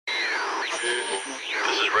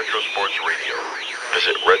This is Retro Sports Radio.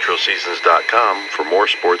 Visit RetroSeasons.com for more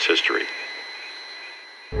sports history.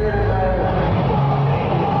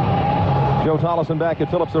 Joe Tollison back at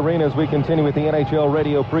Phillips Arena as we continue with the NHL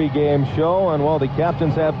Radio pregame show. And while the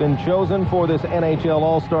captains have been chosen for this NHL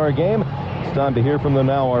All-Star game, it's time to hear from them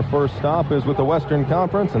now. Our first stop is with the Western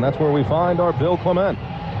Conference, and that's where we find our Bill Clement.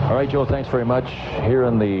 All right, Joe, thanks very much. Here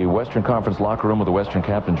in the Western Conference locker room with the Western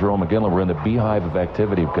captain, Jerome McGinley, we're in the beehive of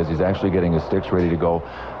activity because he's actually getting his sticks ready to go.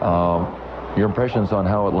 Your impressions on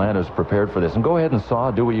how Atlanta's prepared for this. And go ahead and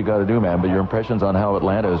do what you got to do, man, but your impressions on how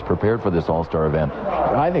Atlanta is prepared for this All-Star event.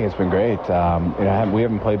 I think it's been great. We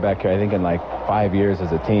haven't played back here, I think, in like 5 years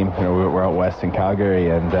as a team. We're out west in Calgary,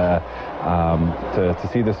 and to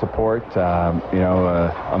see the support,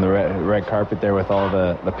 on the red carpet there with all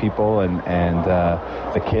the people and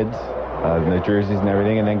the kids, the jerseys and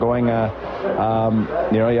everything, and then going,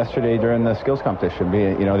 yesterday during the skills competition,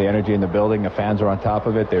 the energy in the building, the fans were on top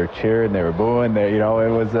of it, they were cheering, they were booing, they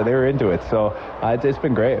were into it, so it's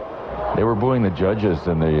been great. They were booing the judges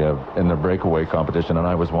in the breakaway competition, and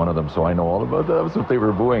I was one of them, so I know all about that. That was what they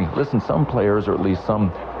were booing. Listen, some players, or at least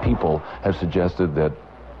some people, have suggested that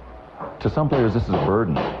to some players this is a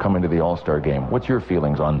burden coming to the All-Star game. What's your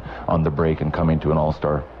feelings on the break and coming to an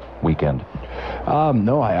All-Star weekend?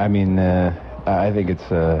 No, I think it's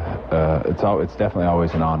definitely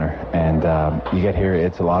always an honor, and you get here,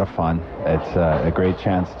 it's a lot of fun. It's a great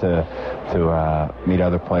chance to meet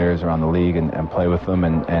other players around the league and play with them.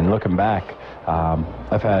 And looking back,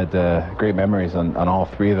 I've had great memories on all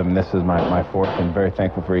three of them. This is my fourth, and very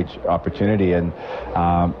thankful for each opportunity. And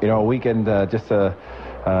a weekend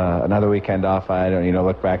another weekend off. I don't,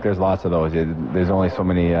 look back. There's lots of those. There's only so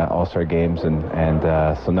many All-Star games, and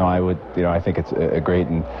so no, I think it's a great,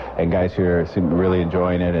 and guys here seem really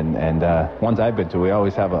enjoying it, and ones I've been to, we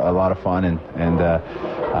always have a lot of fun, and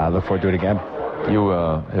look forward to it again. You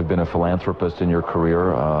have been a philanthropist in your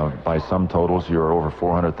career. By some totals, you're over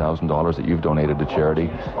 $400,000 that you've donated to charity,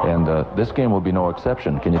 and this game will be no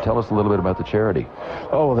exception. Can you tell us a little bit about the charity?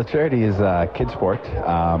 Oh, well, the charity is Kidsport,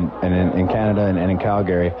 and in Canada and in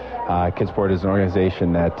Calgary, Kidsport is an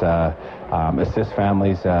organization that assists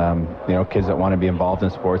families, kids that want to be involved in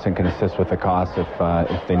sports, and can assist with the cost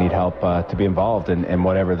if they need help to be involved in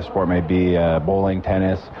whatever the sport may be, bowling,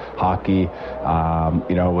 tennis, hockey,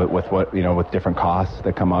 with different costs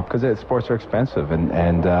that come up, because sports are expensive,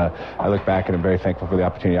 and I look back and I'm very thankful for the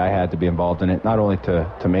opportunity I had to be involved in it, not only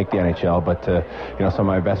to make the NHL, but to, some of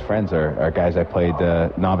my best friends are guys I played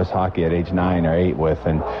novice hockey at age 9 or 8 with,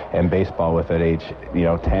 and baseball with at age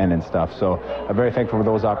 10 and stuff. So I'm very thankful for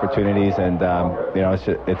those opportunities, and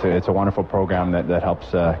it's a wonderful program that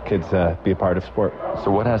helps kids be a part of sport.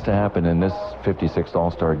 So what has to happen in this 56th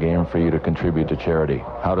All-Star game for you to contribute to charity?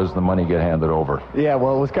 How does the money get handed over? Yeah,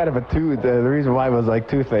 well, it was kind of the reason why it was like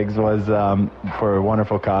two things was for a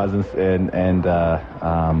wonderful cause and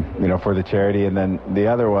for the charity, and then the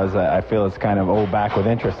other was I feel it's kind of back with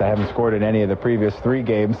interest. I haven't scored in any of the previous 3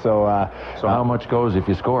 games, so how much goes if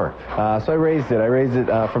you score? So I raised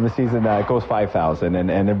it from the season. It goes $5,000,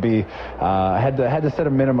 and it'd be I had to set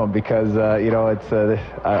a minimum because it's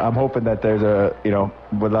I'm hoping that there's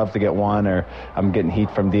would love to get one, or I'm getting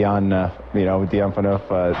heat from Dion Dion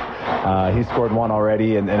Phaneuf. He scored one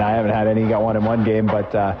already, and I haven't had any. He got one in one game,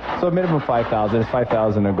 but so a minimum 5,000. It's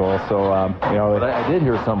 5,000 a goal. So But I did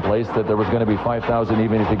hear someplace that there was going to be 5,000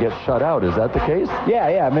 even if you get shut out. Is that the case?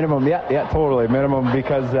 Yeah, minimum. Yeah, totally minimum,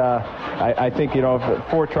 because I think if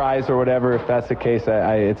 4 tries or whatever, if that's the case,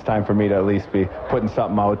 it's time for me to at least be putting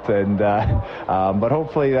something out, and but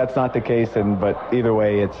hopefully that's not the case. But either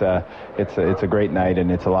way, it's a great night,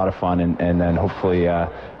 and it's a lot of fun, and then hopefully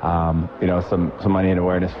some money and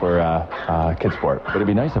awareness for Kidsport. But it'd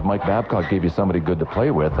be nice if Mike Babcock gave you somebody good to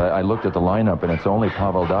play with. I looked at the lineup, and it's only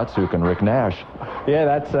Pavel Datsyuk and Rick Nash.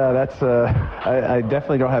 Yeah, I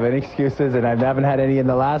definitely don't have any excuses, and I haven't had any in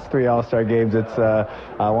the last 3 All-Star games. It's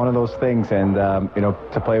one of those things, and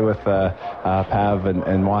to play with Pav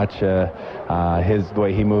and watch the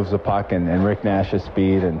way he moves the puck, and Rick Nash's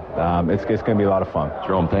speed, and it's going to be a lot of fun.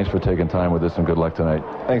 Jerome, thanks for taking time with us, and good luck tonight.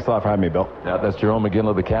 Thanks a lot for having me, Bill. Yeah, that's Jerome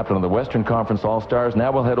McGinley, the captain of the Western Conference All-Stars.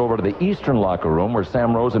 Now we'll head over to the Eastern locker room, where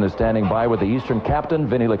Sam Rosen is standing by with the Eastern captain,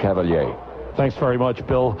 Vinny Lecavalier. Thanks very much,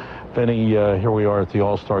 Bill. Vinny, here we are at the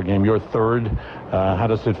All-Star game. You're third. How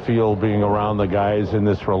does it feel being around the guys in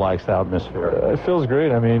this relaxed atmosphere? It feels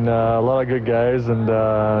great. I mean, a lot of good guys,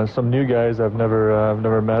 and some new guys I've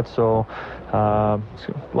never met. So it's a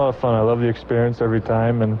lot of fun. I love the experience every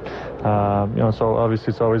time, and so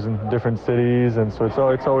obviously it's always in different cities, and so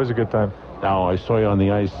it's always a good time. Now, I saw you on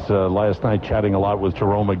the ice last night chatting a lot with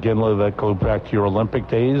Jerome McGinley. That goes back to your Olympic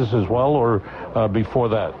days as well, or before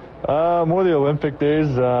that? More the Olympic days.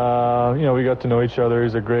 We got to know each other.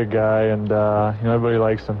 He's a great guy, and everybody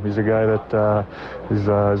likes him. He's a guy that is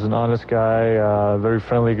an honest guy, very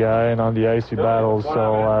friendly guy, and on the ice he battles.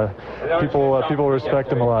 So people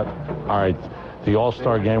respect him a lot. All right. The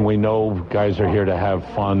All-Star game, we know guys are here to have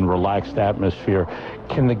fun, relaxed atmosphere.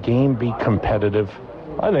 Can the game be competitive?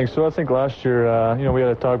 I think so. I think last year, we had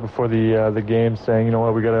a talk before the game saying, you know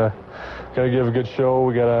what, we gotta give a good show.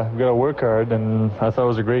 We gotta work hard, and I thought it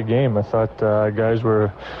was a great game. I thought guys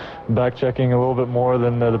were back checking a little bit more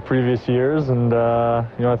than the previous years, and I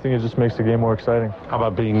think it just makes the game more exciting. How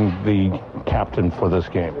about being the captain for this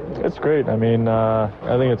game? It's great. I mean, I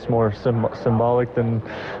think it's more symbolic than,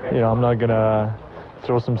 I'm not gonna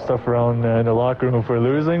throw some stuff around in the locker room if we're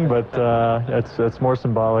losing, but it's more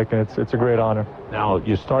symbolic, and it's a great honor. Now,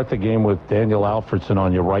 you start the game with Daniel Alfredsson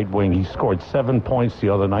on your right wing. He scored 7 points the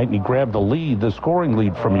other night, and he grabbed the scoring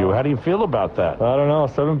lead from you. How do you feel about that? I don't know,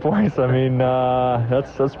 7 points. I mean,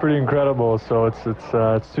 that's pretty incredible. So it's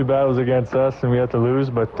too bad it was against us and we had to lose.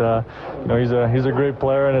 But he's a great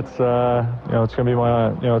player, and it's going to be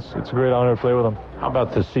it's a great honor to play with him. How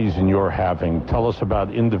about the season you're having? Tell us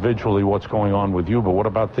about individually what's going on with you, but what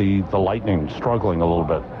about the Lightning struggling a little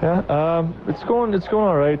bit? Yeah, it's going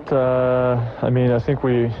all right. I mean, I think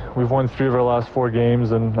we've won 3 of our last 4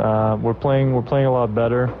 games, and we're playing a lot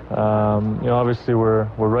better. Obviously we're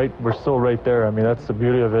still right there. I mean, that's the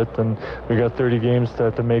beauty of it, and we got 30 games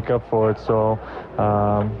to make up for it. So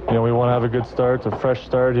we want to have a good start, a fresh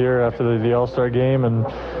start here after the All-Star game, and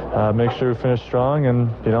make sure we finish strong.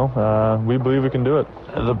 And we believe we can do it.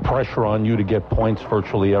 The pressure on you to get points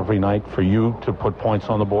virtually every night, for you to put points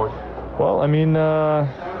on the board? Well, I mean,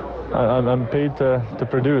 I'm paid to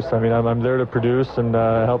produce. I mean, I'm there to produce and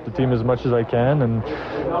help the team as much as I can, and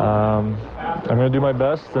I'm going to do my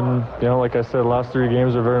best. And like I said, the last 3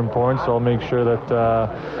 games are very important, so I'll make sure that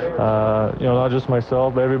not just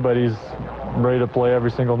myself, but everybody's ready to play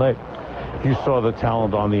every single night. You saw the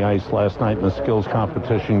talent on the ice last night in the skills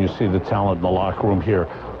competition. You see the talent in the locker room here.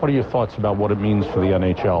 What are your thoughts about what it means for the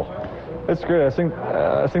NHL? It's great. I think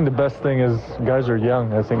the best thing is guys are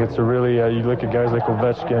young. I think it's a really you look at guys like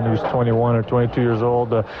Ovechkin, who's 21 or 22 years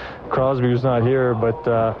old, Crosby, who's not here, but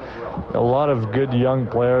a lot of good young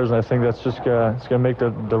players, and I think that's just it's going to make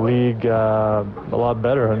the league a lot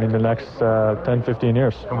better. I mean, the next 10, 15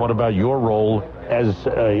 years. And what about your role as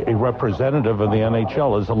a representative of the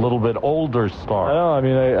NHL, as a little bit older star? I know. I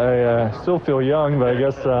mean, I still feel young, but I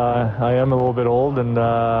guess I am a little bit old, and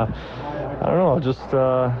I don't know. Just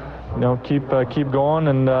keep going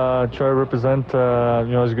and try to represent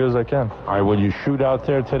as good as I can. All right. Will you shoot out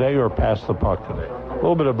there today or pass the puck today? A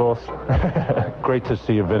little bit of both. Great to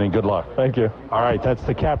see you, Vinny. Good luck. Thank you. All right, that's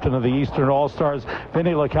the captain of the Eastern All-Stars,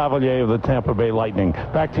 Vinny LeCavalier of the Tampa Bay Lightning.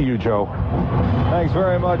 Back to you, Joe. Thanks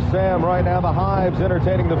very much, Sam. Right now, the Hives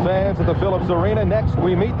entertaining the fans at the Phillips Arena. Next,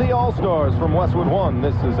 we meet the All-Stars from Westwood One.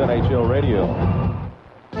 This is NHL Radio.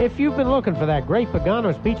 If you've been looking for that great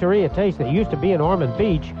Pagano's Pizzeria taste that used to be in Ormond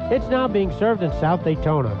Beach, it's now being served in South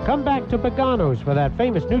Daytona. Come back to Pagano's for that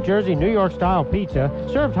famous New Jersey, New York-style pizza,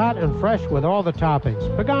 served hot and fresh with all the toppings.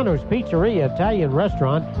 Pagano's Pizzeria Italian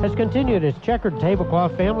Restaurant has continued its checkered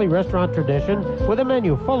tablecloth family restaurant tradition with a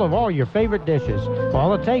menu full of all your favorite dishes.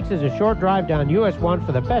 All it takes is a short drive down US 1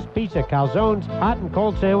 for the best pizza, calzones, hot and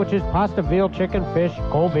cold sandwiches, pasta, veal, chicken, fish,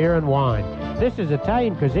 cold beer, and wine. This is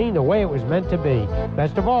Italian cuisine the way it was meant to be.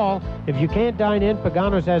 Best of all, if you can't dine in,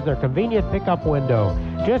 Pagano's has their convenient pickup window.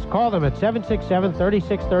 Just call them at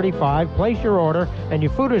 767-3635, place your order, and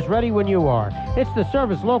your food is ready when you are. It's the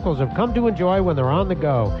service locals have come to enjoy when they're on the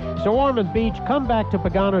go. So Ormond Beach, come back to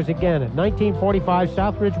Pagano's again at 1945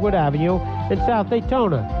 South Ridgewood Avenue in South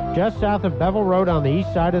Daytona, just south of Bevel Road on the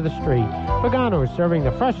east side of the street. Pagano's serving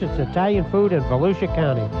the freshest Italian food in Volusia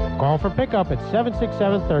County. Call for pickup at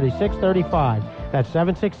 767-3635. That's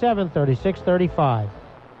 767-3635.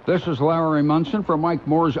 This is Larry Munson from Mike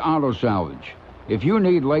Moore's Auto Salvage. If you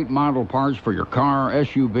need late model parts for your car,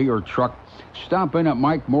 SUV, or truck, stop in at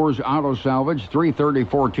Mike Moore's Auto Salvage, 330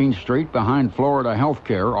 14th Street behind Florida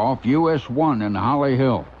Healthcare off US 1 in Holly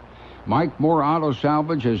Hill. Mike Moore Auto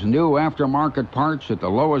Salvage has new aftermarket parts at the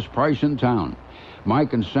lowest price in town.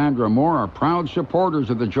 Mike and Sandra Moore are proud supporters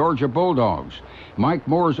of the Georgia Bulldogs. Mike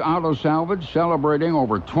Moore's Auto Salvage celebrating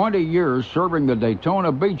over 20 years serving the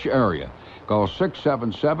Daytona Beach area. Call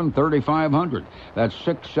 677-3500. That's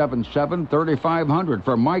 677-3500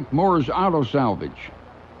 for Mike Moore's Auto Salvage.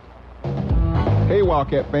 Hey,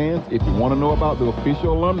 Wildcat fans, if you want to know about the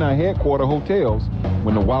official alumni headquarters hotels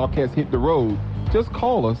when the Wildcats hit the road, just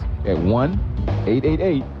call us at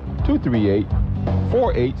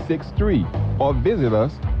 1-888-238-4863 or visit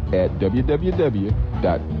us at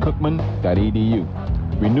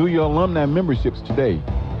www.cookman.edu. Renew your alumni memberships today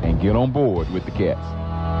and get on board with the Cats.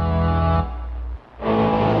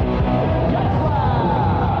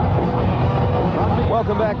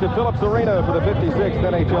 Welcome back to Phillips Arena for the 56th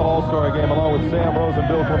NHL All-Star Game. Along with Sam Rosen,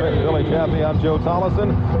 Bill Clement, and Billy Chappie, I'm Joe Tollison.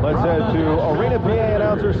 Let's head to Arena PA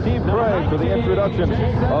announcer Steve Craig for the introduction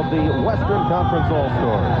of the Western Conference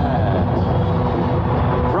All-Stars.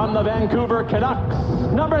 From the Vancouver Canucks,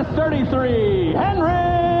 number 33,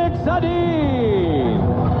 Henrik Sedin.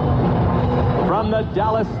 From the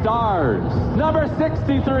Dallas Stars, number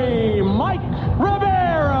 63, Mike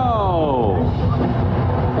Ribeiro.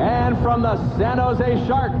 And from the San Jose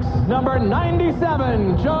Sharks, number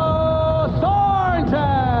 97, Joe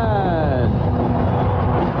Thornton.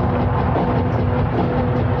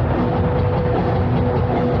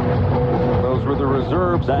 Those were the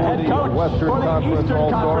reserves The for head the coach Western for the Conference Eastern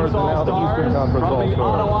All-Stars, Conference and now the Eastern Conference from All-Stars. the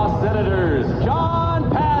Ottawa Senators, John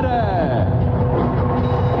Paddock.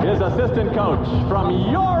 His assistant coach from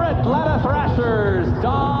your Atlanta Thrashers,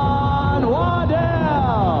 Don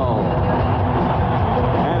Waddell.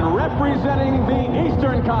 And representing the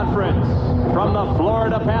Eastern Conference from the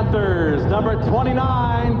Florida Panthers, number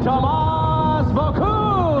 29, Tomas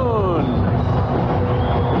Vokoun.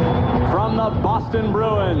 From the Boston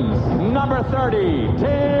Bruins, number 30,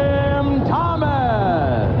 Tim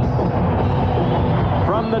Thomas.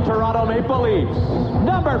 From the Toronto Maple Leafs,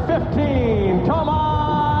 number 15,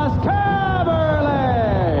 Tomas Kaberle.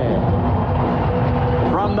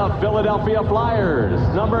 From the Philadelphia Flyers,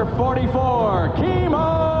 number 44,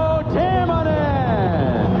 Kimmo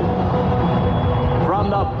Timonen. From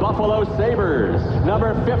the Buffalo Sabres,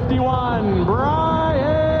 number 51,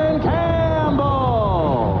 Brian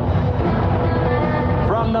Campbell.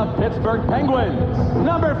 From the Pittsburgh Penguins,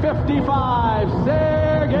 number 55,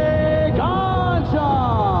 Sergei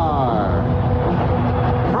Gonchar.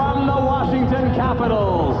 From the Washington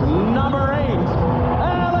Capitals, number 8,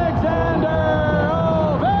 Alexander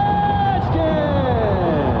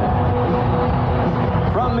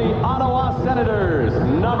Ovechkin. From the Ottawa Senators,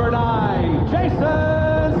 number 9,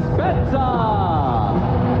 Jason Spezza.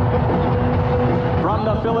 From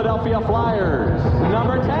the Philadelphia Flyers,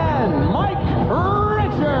 number 10, Mike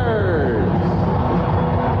Richards.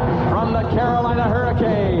 From the Carolina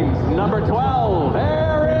Hurricanes, number 12,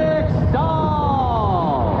 Eric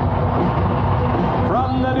Stahl.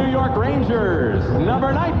 From the New York Rangers,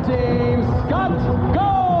 number 19, Scott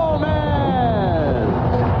Gomez.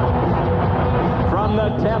 From the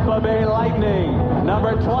Tampa Bay Lightning,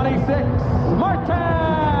 number 26,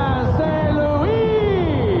 Martin St.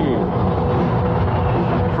 Louis.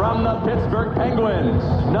 From the Pittsburgh Penguins,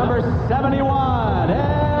 number 71,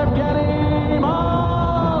 Evgeny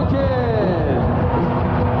Malkin.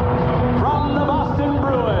 From the Boston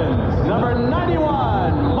Bruins, number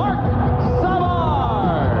 91, Mark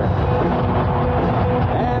Savard.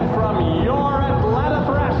 And from your Atlanta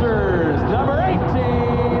Thrashers, number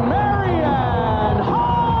 18, Marian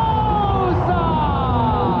Hossa.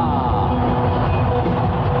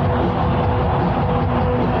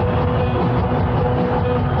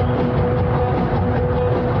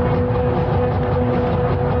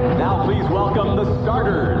 Now please welcome the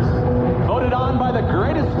starters, voted on by the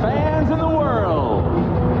greatest fans in the world.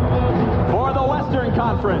 For the Western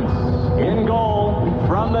Conference, in goal,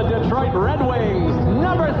 from the Detroit Red Wings,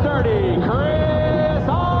 number 30, Chris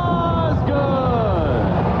Osgood.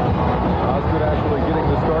 Osgood actually getting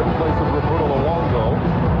the start in place of Roberto Luongo.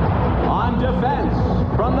 On defense,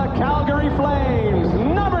 from the Calgary Flames,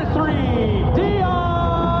 number 3,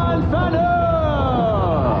 Dion Phaneuf.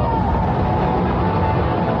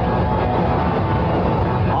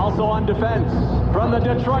 Also on defense, from the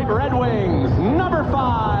Detroit Red Wings, number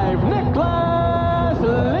 5, Nicklas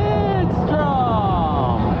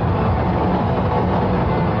Lidstrom.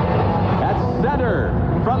 At center,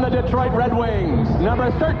 from the Detroit Red Wings,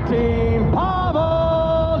 number 13,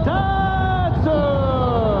 Pavel Datsyuk.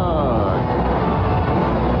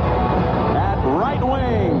 At right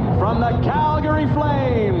wing, from the Calgary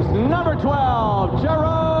Flames, number 12,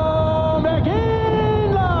 Jerome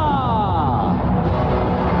Iginla.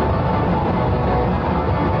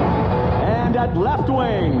 And at left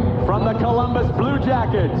wing, from the Columbus Blue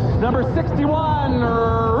Jackets, number 61,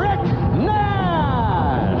 Rick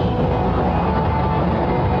Nash.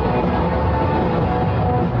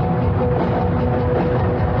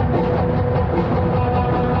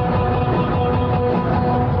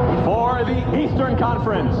 For the Eastern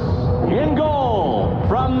Conference, in goal,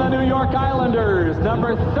 From the New York Islanders,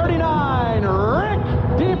 number 39, Rick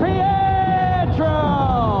DiPietro.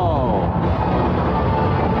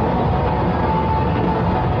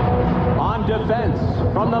 On defense,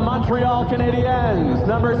 from the Montreal Canadiens,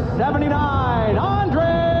 number 79,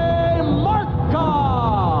 Andrei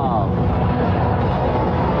Markov.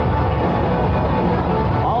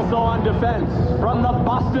 Also on defense, from the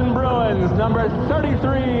Boston Bruins, number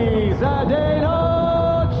 33,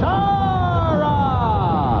 Zdeno Chara.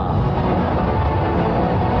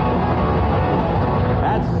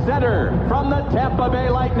 At center, from the Tampa Bay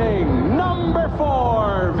Lightning, number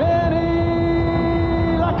 4,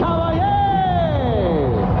 Vinny Lecavalier.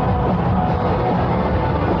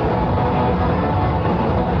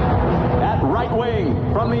 At right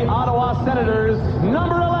wing, from the Ottawa Senators,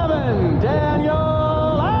 number 11, Daniel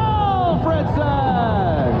Alfredson.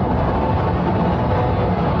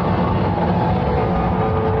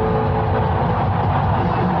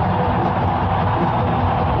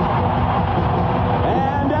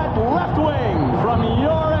 And at left wing, from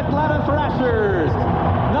your Atlanta Thrashers,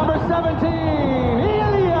 number 17,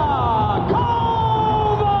 Ilya Kovalchuk.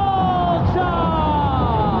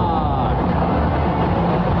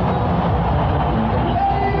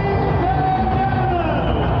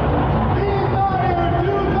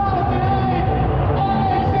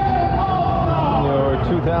 Your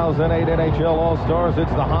 2008 NHL All-Stars,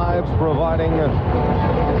 it's the Hives providing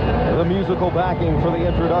the musical backing for the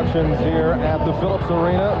introductions here at the Phillips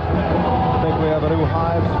Arena. I think we have a new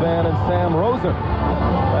Hives fan in Sam Rosen.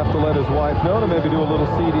 Have to let his wife know to maybe do a little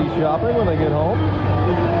CD shopping when they get home.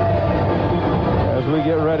 As we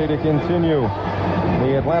get ready to continue,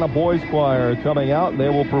 the Atlanta Boys Choir coming out. They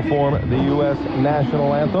will perform the U.S.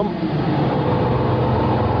 National Anthem.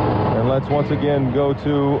 And let's once again go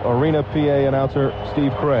to Arena PA announcer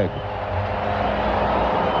Steve Craig.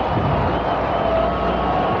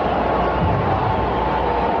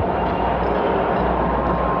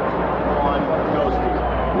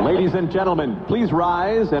 Ladies and gentlemen, please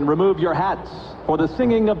rise and remove your hats for the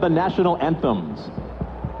singing of the national anthems.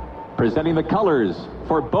 Presenting the colors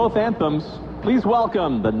for both anthems, please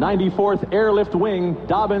welcome the 94th Airlift Wing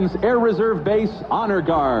Dobbins Air Reserve Base Honor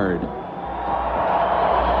Guard.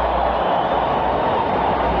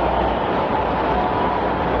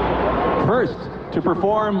 First, to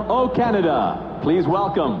perform O Canada, please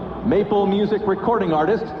welcome Maple music recording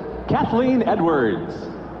artist Kathleen Edwards.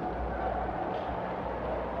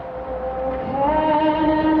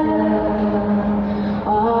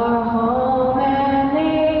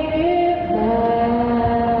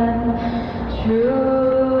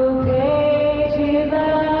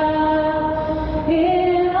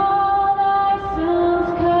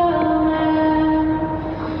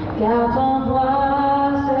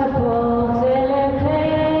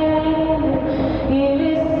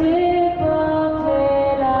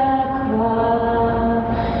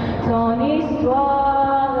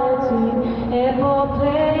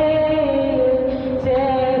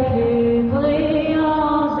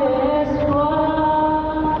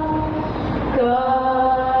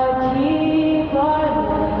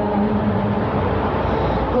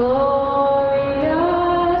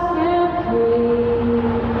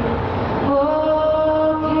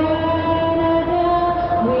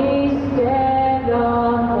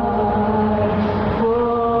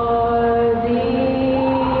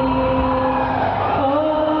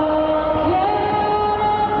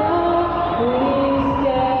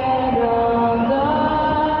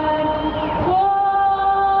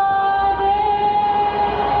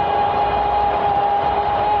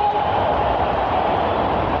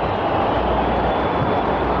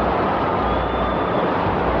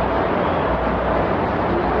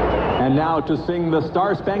 And now to sing the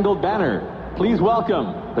Star-Spangled Banner, please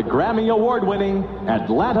welcome the Grammy Award-winning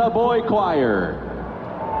Atlanta Boy Choir.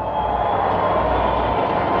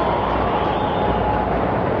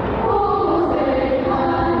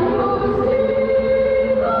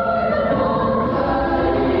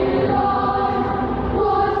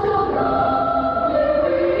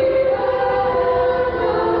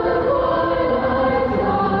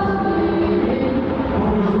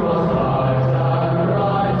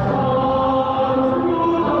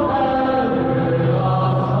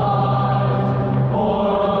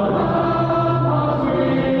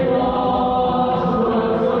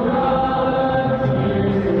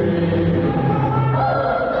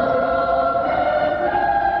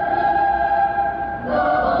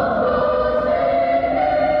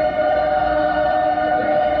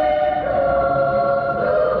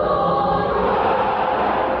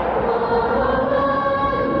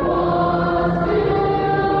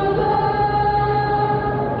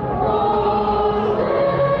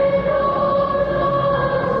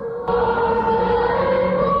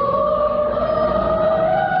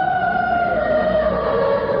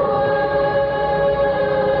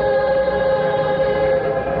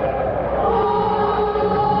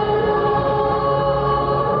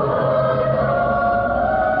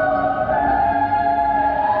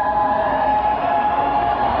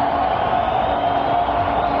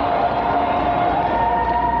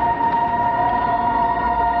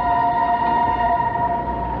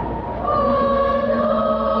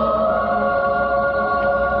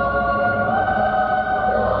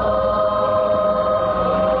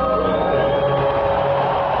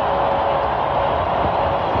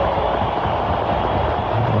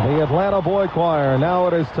 Cowboy Choir. Now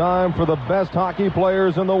it is time for the best hockey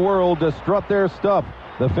players in the world to strut their stuff.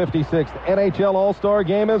 The 56th NHL All-Star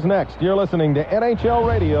Game is next. You're listening to NHL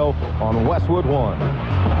Radio on Westwood One.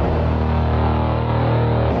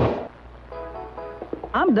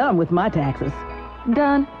 I'm done with my taxes.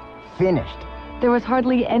 Done. Finished. There was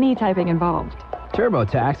hardly any typing involved.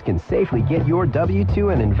 TurboTax can safely get your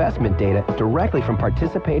W-2 and investment data directly from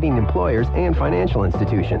participating employers and financial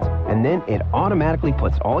institutions. And then it automatically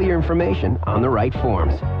puts all your information on the right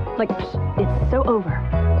forms. Like, it's so over.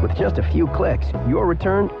 With just a few clicks, your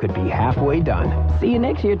return could be halfway done. See you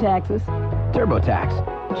next year, taxes.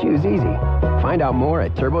 TurboTax. Choose easy. Find out more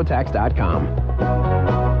at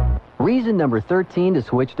TurboTax.com. Reason number 13 to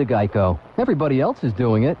switch to Geico. Everybody else is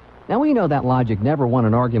doing it. Now, we know that logic never won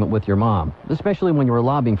an argument with your mom, especially when you were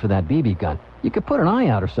lobbying for that BB gun. You could put an eye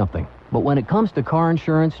out or something. But when it comes to car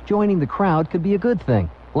insurance, joining the crowd could be a good thing.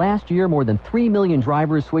 Last year, more than 3 million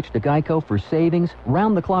drivers switched to Geico for savings,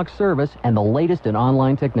 round-the-clock service, and the latest in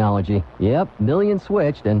online technology. Yep, millions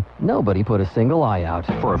switched, and nobody put a single eye out.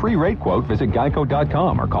 For a free rate quote, visit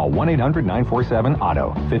geico.com or call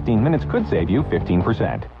 1-800-947-AUTO. 15 minutes could save you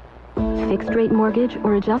 15%. Fixed rate mortgage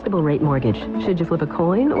or adjustable rate mortgage? Should you flip a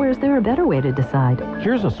coin, or is there a better way to decide?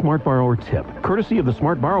 Here's a Smart Borrower tip, courtesy of the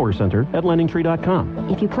Smart Borrower Center at LendingTree.com.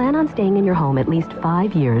 If you plan on staying in your home at least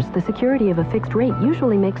 5 years, the security of a fixed rate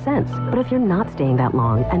usually makes sense. But if you're not staying that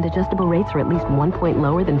long and adjustable rates are at least 1 point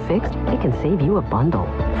lower than fixed, it can save you a bundle.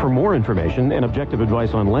 For more information and objective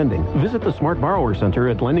advice on lending, visit the Smart Borrower Center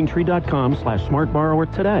at LendingTree.com/SmartBorrower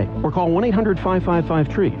today, or call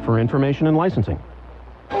 1-800-555-TREE for information and licensing.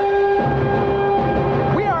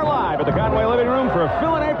 At the Conway Living Room for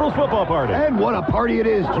Phil and April's football party. And what a party it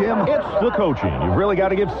is, Jim. It's the coaching. You've really got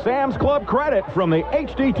to give Sam's Club credit. From the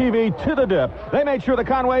HDTV to the dip, they made sure the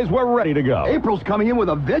Conways were ready to go. April's coming in with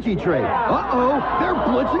a veggie tray. Uh-oh, they're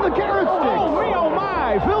blitzing the carrot sticks. Oh, me, oh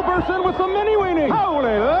my. Phil burst in with some mini weenies.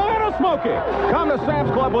 Holy little smoky. Come to Sam's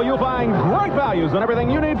Club where you'll find great values on everything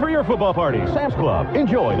you need for your football party. Sam's Club.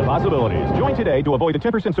 Enjoy the possibilities. Join today to avoid the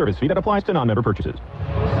 10% service fee that applies to non-member purchases.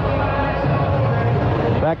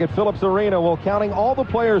 Back at Phillips Arena, counting all the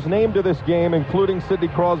players named to this game, including Sidney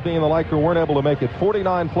Crosby and the like who weren't able to make it,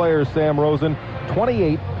 49 players, Sam Rosen,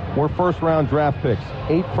 28 were first-round draft picks.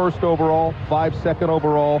 8 first overall, 5 second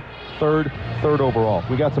overall, third overall.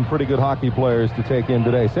 We got some pretty good hockey players to take in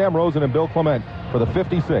today. Sam Rosen and Bill Clement for the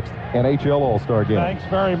 56th NHL All-Star Game. Thanks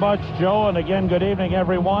very much, Joe. And again, good evening,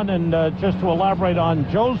 everyone. And just to elaborate on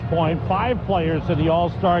Joe's point, 5 players in the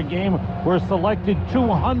All-Star Game were selected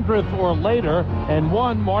 200th or later, and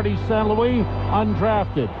 1, Marty St. Louis,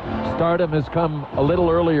 undrafted. Stardom has come a little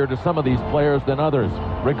earlier to some of these players than others.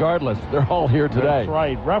 Regardless, they're all here today. That's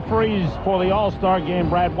right. Referees for the All-Star Game,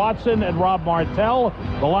 Brad Watson and Rob Martell.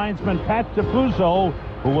 The linesman, Pat DiFuso,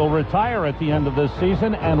 who will retire at the end of this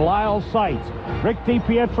season, and Lyle Seitz. Rick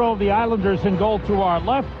DiPietro of the Islanders in goal to our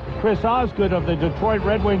left. Chris Osgood of the Detroit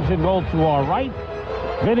Red Wings in goal to our right.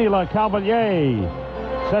 Vinny LeCavalier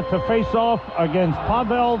set to face off against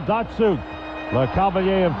Pavel Datsyuk.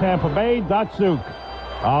 LeCavalier of Tampa Bay, Datsyuk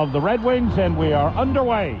of the Red Wings, and we are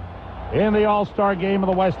underway in the All-Star Game. Of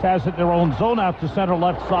the West has it in their own zone out to center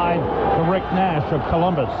left side to Rick Nash of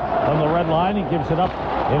Columbus. On the red line, he gives it up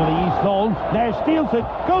into the east zone. Nash steals it,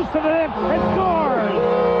 goes to the net, and scores!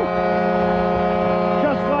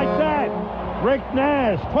 Just like that, Rick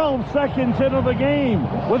Nash, 12 seconds into the game,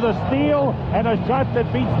 with a steal and a shot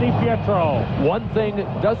that beats DiPietro. One thing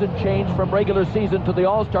doesn't change from regular season to the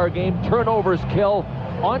All-Star Game: turnovers kill.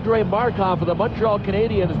 Andre Markov of the Montreal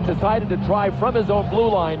Canadiens decided to try from his own blue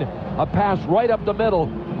line a pass right up the middle.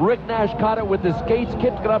 Rick Nash caught it with his skates,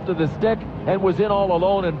 kicked it up to the stick, and was in all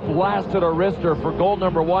alone and blasted a wrister for goal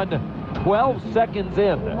number 1, 12 seconds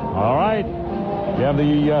in. All right. You have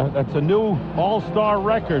that's a new All-Star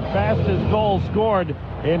record, fastest goal scored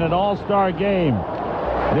in an All-Star game.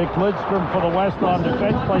 Nick Lidstrom for the West on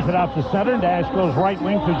defense, plays it out to center. Nash goes right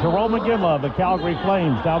wing to Jerome McGinley of the Calgary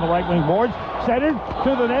Flames. Down the right wing boards, centered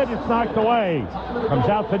to the net, it's knocked away. Comes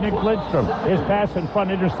out to Nick Lidstrom. His pass in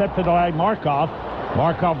front intercepted by Markov.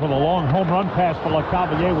 Markov with a long home run pass for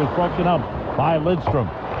LeCavalier was broken up by Lidstrom.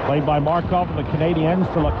 Played by Markov and the Canadiens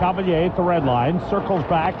to LeCavalier at the red line. Circles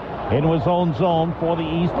back into his own zone for the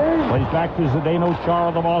East. Plays back to Zdeno Chara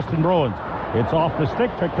of the Boston Bruins. It's off the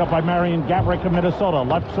stick, picked up by Marian Gaborik of Minnesota.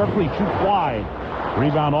 Left circle, he shoots wide.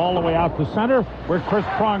 Rebound all the way out to center, where Chris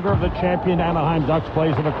Pronger of the champion Anaheim Ducks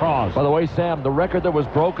plays it across. By the way, Sam, the record that was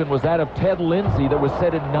broken was that of Ted Lindsay that was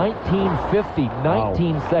set in 1950,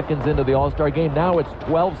 19 seconds into the All-Star Game. Now it's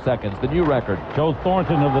 12 seconds, the new record. Joe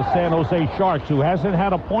Thornton of the San Jose Sharks, who hasn't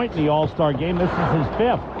had a point in the All-Star Game. This is his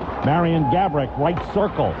 5th. Marian Gaborik, right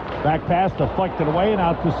circle. Back pass deflected away and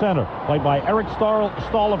out to center. Played by Eric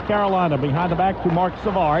Stahl of Carolina. Behind the back to Mark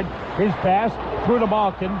Savard. His pass through to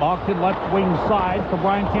Malkin. Malkin left wing side for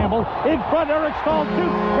Brian Campbell. In front, Eric Stahl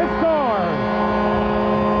shoots. It scores!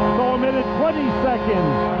 So a minute 20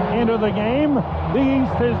 seconds into the game. The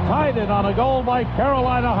East has tied it on a goal by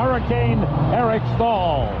Carolina Hurricane Eric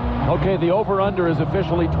Stahl. Okay, the over-under is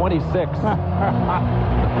officially 26.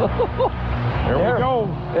 Here we go.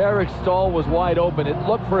 Eric Stahl was wide open. It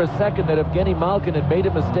looked for a second that Evgeny Malkin had made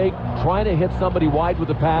a mistake trying to hit somebody wide with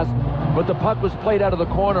the pass, but the puck was played out of the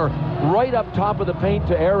corner right up top of the paint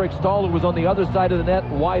to Eric Stahl, who was on the other side of the net,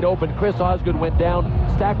 wide open. Chris Osgood went down,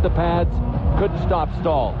 stacked the pads, couldn't stop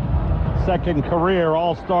Stahl. Second career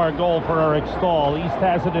All-Star goal for Eric Stahl. East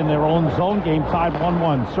has it in their own zone. Game tied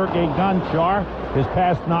 1-1. Sergei Gonchar, his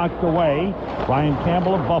pass knocked away. Brian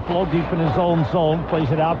Campbell of Buffalo deep in his own zone.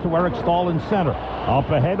 Plays it out to Eric Stahl in center.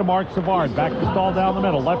 Up ahead to Mark Savard. Back to Stahl down the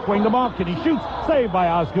middle. Left wing to Malkin. He shoots. Saved by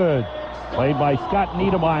Osgood. Played by Scott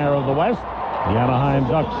Niedermeyer of the West. The Anaheim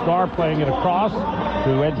Ducks star playing it across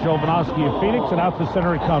to Ed Jovanovski of Phoenix, and out the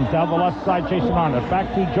center it comes. Down the left side, Jason Arnott.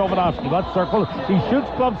 Back to Jovanovski. Left circle. He shoots,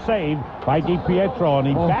 glove save by DiPietro, and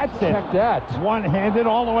he bats it. Check that. One-handed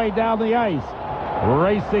all the way down the ice.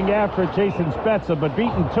 Racing after Jason Spezza, but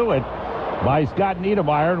beaten to it by Scott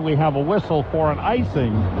Niedermeyer, and we have a whistle for an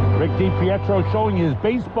icing. Rick DiPietro showing his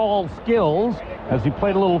baseball skills as he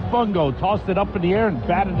played a little fungo, tossed it up in the air and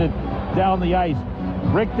batted it down the ice.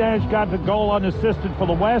 Rick Nash got the goal unassisted for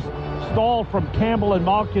the West. Stahl from Campbell and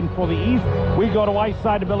Malkin for the East. We go to ice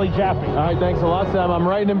side to Billy Jaffe. All right, thanks a lot, Sam. I'm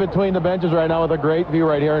right in between the benches right now with a great view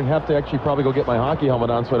right here, and have to actually probably go get my hockey helmet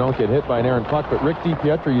on so I don't get hit by an errant puck. But Rick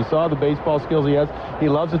DiPietro, you saw the baseball skills he has. He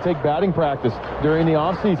loves to take batting practice during the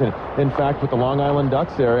offseason. In fact, with the Long Island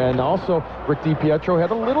Ducks there. And also, Rick DiPietro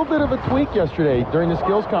had a little bit of a tweak yesterday during the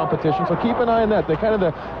skills competition, so keep an eye on that.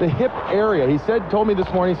 The hip area. He told me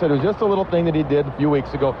this morning, he said it was just a little thing that he did a few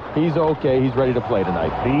weeks ago. He's okay. He's ready to play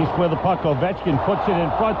tonight. The East with the puck. Ovechkin puts it in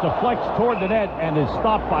front, deflects toward the net, and is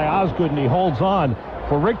stopped by Osgood, and he holds on.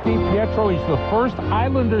 For Rick DiPietro, he's the first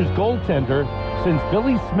Islanders goaltender since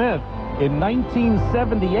Billy Smith in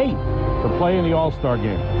 1978 to play in the All-Star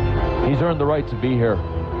game. He's earned the right to be here.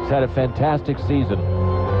 He's had a fantastic season.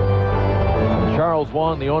 Charles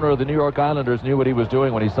Wong, the owner of the New York Islanders, knew what he was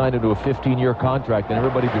doing when he signed into a 15-year contract, and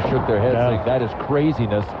everybody just shook their heads saying, that is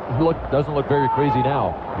craziness. Doesn't look very crazy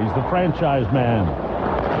now. He's the franchise man.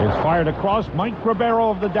 It's fired across. Mike Ribeiro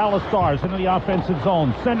of the Dallas Stars into the offensive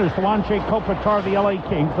zone. Centers to Anze Kopitar of the LA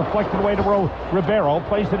Kings. Deflected away to Ribeiro.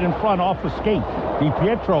 Plays it in front off the skate.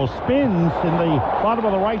 DiPietro spins in the bottom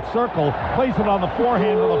of the right circle. Plays it on the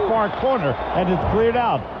forehand to the far corner, and it's cleared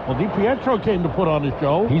out. Well, DiPietro came to put on the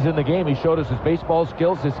show. He's in the game. He showed us his baseball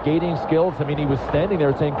skills, his skating skills. I mean, he was standing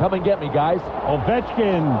there saying, come and get me, guys.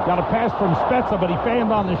 Ovechkin got a pass from Spezza, but he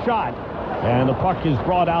fanned on the shot. And the puck is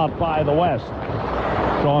brought out by the West.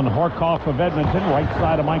 Sean Horkoff of Edmonton, right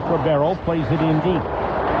side of Mike Ribeiro, plays it in deep.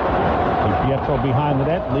 DiPietro behind the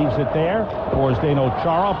net, leaves it there for Zdeno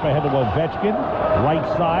Chara, up ahead of Ovechkin.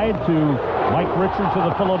 Right side to Mike Richards of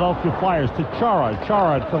the Philadelphia Flyers, to Chara.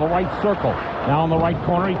 Chara to the right circle. Now in the right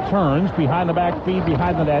corner, he turns, behind the back feed,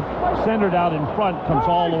 behind the net. Centered out in front, comes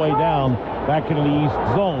all the way down, back into the East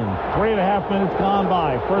zone. 3.5 minutes gone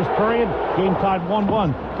by. First period, game tied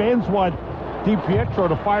 1-1. Fans want DiPietro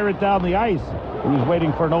to fire it down the ice. He was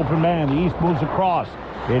waiting for an open man. The East moves across.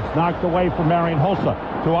 It's knocked away from Marian Hossa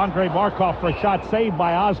to Andrei Markov for a shot saved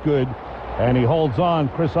by Osgood. And he holds on,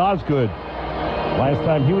 Chris Osgood. Last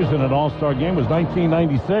time he was in an All-Star game was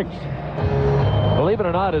 1996. Believe it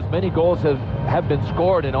or not, as many goals have been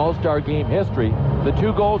scored in All-Star game history. The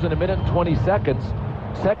 2 goals in a minute and 20 seconds.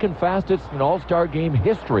 Second fastest in All-Star game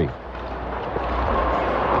history.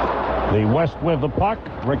 The West with the puck.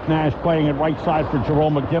 Rick Nash playing it right side for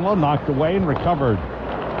Jerome McGinley. Knocked away and recovered.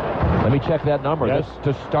 Let me check that number. Yes.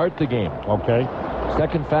 That's to start the game. Okay.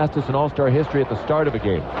 Second fastest in All-Star history at the start of a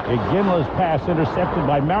game. McGinley's pass intercepted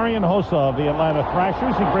by Marian Hossa of the Atlanta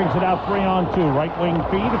Thrashers. He brings it out 3-on-2. Right wing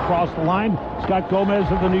feed across the line. Scott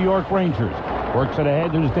Gomez of the New York Rangers. Works it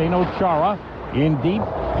ahead to Zdeno Chara. In deep,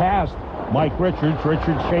 past Mike Richards.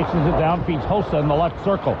 Richards chases it down, feeds Hossa in the left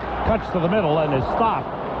circle. Cuts to the middle and is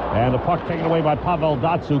stopped. And the puck taken away by Pavel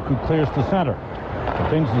Datsyuk, who clears to center. But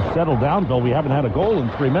things have settled down, Bill. We haven't had a goal in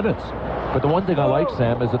 3 minutes. But the one thing I like,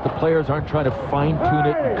 Sam, is that the players aren't trying to fine-tune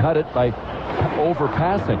it and cut it by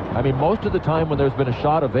overpassing. I mean, most of the time when there's been a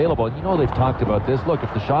shot available, and you know they've talked about this, look,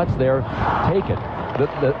 if the shot's there, take it.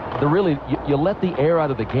 You let the air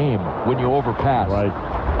out of the game when you overpass. Right.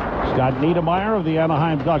 Scott Niedermeyer of the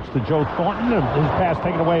Anaheim Ducks to Joe Thornton. His pass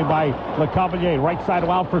taken away by LeCavalier. Right side of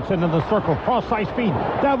Alfredson in the circle. Cross-ice feed.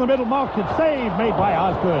 Down the middle. Malkin save made by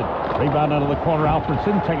Osgood. Rebound out of the corner.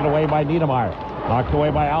 Alfredson taken away by Niedermeyer. Knocked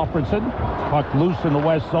away by Alfredson. Puck loose in the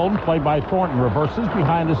west zone. Played by Thornton. Reverses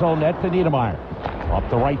behind his own net to Niedermeyer. Up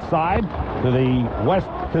the right side to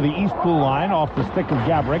the east blue line off the stick of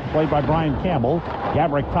Gabrick, played by Brian Campbell.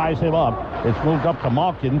 Gabrick ties him up. It's moved up to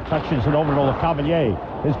Malkin, touches it over to LeCavalier.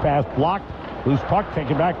 His pass blocked. Loose puck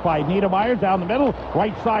taken back by Niedermeyer down the middle.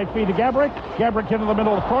 Right side feed to Gabrick. Gabrick into the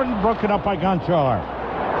middle of Thornton, broken up by Gonchar.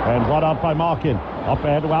 And brought out by Malkin. Up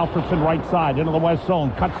ahead to Alfredson, right side, into the west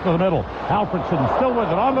zone. Cuts to the middle. Alfredson still with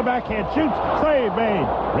it. On the backhand, shoots. Save made.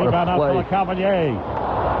 Rebound out to LeCavalier.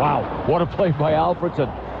 Wow. What a play by Alfredson.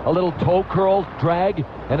 A little toe curl, drag,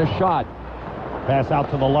 and a shot. Pass out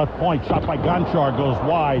to the left point. Shot by Gonchar goes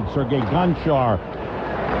wide. Sergei Gonchar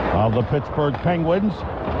of the Pittsburgh Penguins.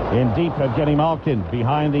 In deep, Evgeny Malkin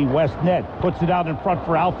behind the west net. Puts it out in front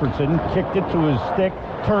for Alfredson. Kicked it to his stick.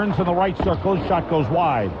 Turns in the right circle. Shot goes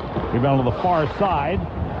wide. Rebound to the far side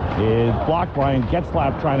is blocked. Brian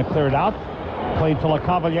Getzlaf trying to clear it out. Played to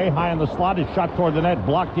LeCavalier high in the slot. His shot toward the net.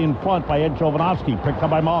 Blocked in front by Ed Jovanovski. Picked up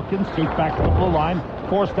by Malkin. Skates back to the blue line.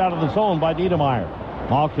 Forced out of the zone by Niedermeyer.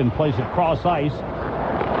 Malkin plays it cross ice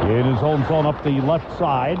in his own zone up the left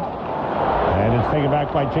side. And it's taken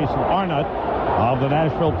back by Jason Arnott of the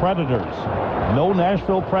Nashville Predators. No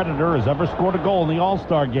Nashville Predator has ever scored a goal in the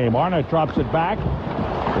All-Star game. Arnott drops it back.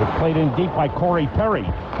 It's played in deep by Corey Perry.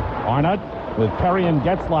 Arnott with Perry and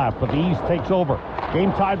Getzlaf, but the East takes over.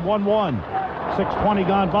 Game tied 1-1. 6:20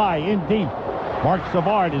 gone by. In deep. Mark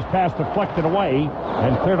Savard, his pass deflected away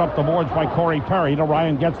and cleared up the boards by Corey Perry to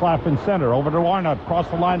Ryan Getzlaf in center. Over to Arnott. Cross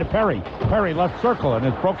the line to Perry. Perry left circle, and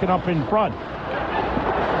it's broken up in front.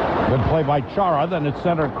 Good play by Chara. Then it's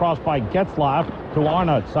centered across by Getzlaf to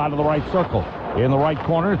Arnott, side of the right circle. In the right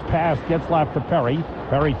corner, it's passed Getzlaf to Perry.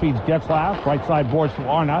 Perry feeds Getzlaf. Right side boards to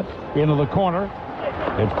Arnott. Into the corner.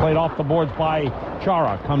 It's played off the boards by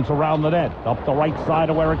Chara. Comes around the net. Up the right side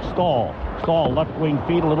of Eric Stahl. Stahl, left wing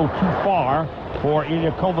feed, a little too far for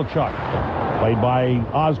Ilya Kovalchuk. Played by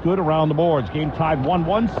Osgood around the boards. Game tied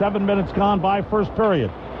 1-1. 7 minutes gone by first period.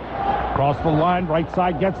 Across the line, right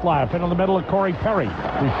side Getzlaf. Into the middle of Corey Perry.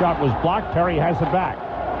 His shot was blocked. Perry has it back.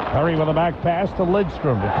 Perry with a back pass to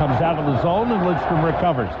Lidstrom. It comes out of the zone, and Lidstrom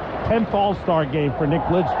recovers. 10th All-Star game for Nick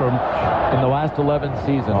Lidstrom. In the last 11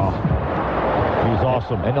 seasons. He's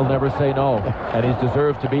awesome. And he'll never say no. And he's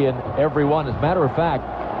deserved to be in every one. As a matter of fact,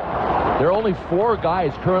 there are only 4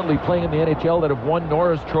 guys currently playing in the NHL that have won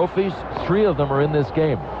Norris trophies. 3 of them are in this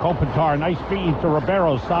game. Kopitar, nice feed to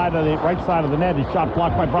Ribeiro, right side of the net. His shot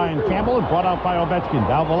blocked by Brian Campbell and brought out by Ovechkin.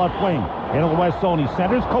 Down the left wing. Into the west zone, he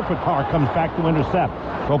centers. Kopitar comes back to intercept.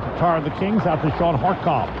 Kopitar of the Kings out to Sean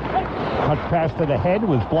Horkoff. Touch pass to the head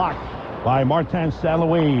was blocked by Martin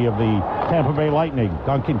St-Louis of the Tampa Bay Lightning.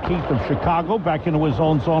 Duncan Keith of Chicago back into his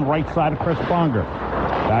own zone, right side of Chris Pronger.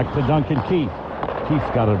 Back to Duncan Keith.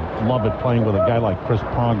 Keith's got to love it playing with a guy like Chris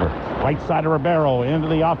Pronger. Right side of Ribeiro into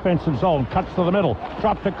the offensive zone. Cuts to the middle.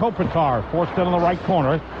 Drop to Kopitar. Forced into the right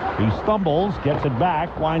corner. He stumbles, gets it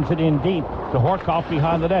back, winds it in deep to Horkoff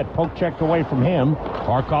behind the net. Poke checked away from him.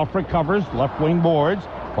 Horkoff recovers. Left wing boards.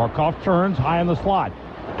 Horkoff turns high in the slot.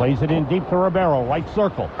 Plays it in deep to Ribeiro. Right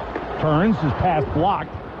circle. Turns. His pass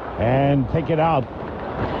blocked. And take it out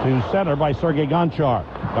to center by Sergei Gonchar.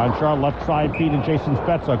 Gonchar left side feed to Jason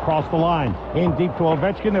Spezza across the line. In deep to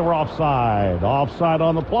Ovechkin. They were offside. Offside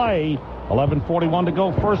on the play. 11:41 to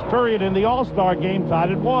go first period in the All-Star game.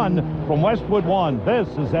 Tied at 1 from Westwood 1. This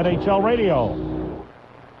is NHL Radio.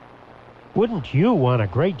 Wouldn't you want a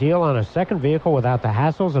great deal on a second vehicle without the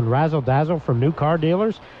hassles and razzle-dazzle from new car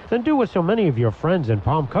dealers? Then do what so many of your friends in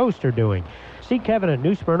Palm Coast are doing. See Kevin at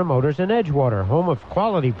New Smyrna Motors in Edgewater, home of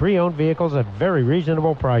quality pre-owned vehicles at very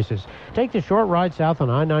reasonable prices. Take the short ride south on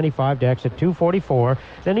I-95 to exit 244,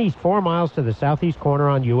 then east 4 miles to the southeast corner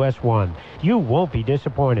on US 1. You won't be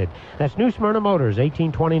disappointed. That's New Smyrna Motors,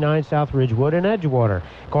 1829 South Ridgewood in Edgewater.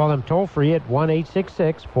 Call them toll-free at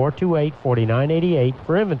 1-866-428-4988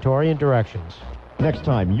 for inventory and directions. Next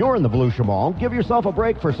time you're in the Volusia Mall, give yourself a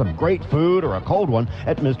break for some great food or a cold one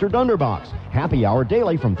at Mr. Dunderbox. Happy hour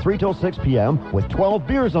daily from 3 till 6 p.m. with 12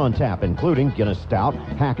 beers on tap, including Guinness Stout,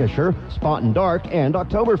 Hackisher, Spot and Dark, and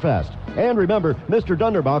Oktoberfest. And remember, Mr.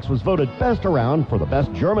 Dunderbox was voted best around for the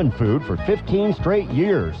best German food for 15 straight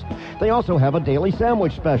years. They also have a daily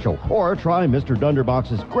sandwich special, or try Mr.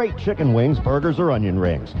 Dunderbox's great chicken wings, burgers, or onion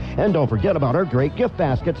rings. And don't forget about our great gift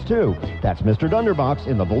baskets, too. That's Mr. Dunderbox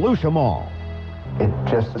in the Volusia Mall. It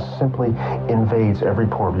just simply invades every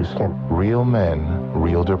pore of your skin. Real men,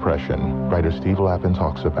 real depression. Writer Steve Lappin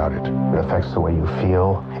talks about it. It affects the way you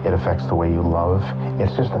feel. It affects the way you love.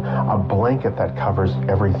 It's just a blanket that covers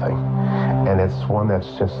everything. And it's one that's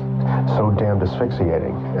just so damned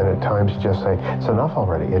asphyxiating. And at times you just say, it's enough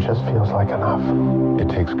already. It just feels like enough. It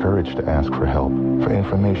takes courage to ask for help. For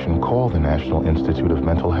information, call the National Institute of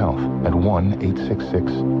Mental Health at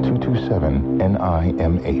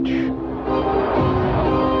 1-866-227-NIMH.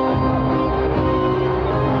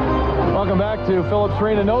 Welcome back to Phillips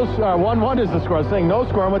Arena. 1-1 is the score. I was saying no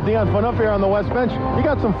score. I'm with Dion Phaneuf here on the West bench. You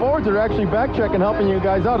got some forwards that are actually back checking, helping you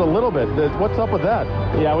guys out a little bit. What's up with that?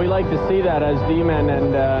 Yeah, we like to see that as D-men,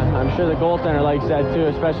 and I'm sure the goaltender likes that too,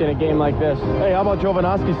 especially in a game like this. Hey, how about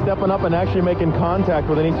Jovanovski stepping up and actually making contact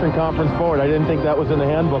with an Eastern Conference forward? I didn't think that was in the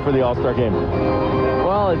handbook for the All-Star game.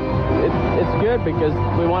 Well, it's good because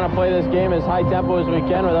we want to play this game as high tempo as we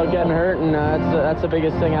can without getting hurt, and that's the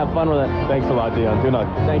biggest thing. Have fun with it. Thanks a lot, Dion. 2-0.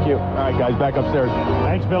 Thank you. All right, guys, back upstairs.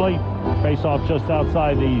 Thanks, Billy. Face-off just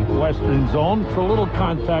outside the western zone for a little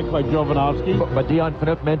contact by Jovanovski. But Dion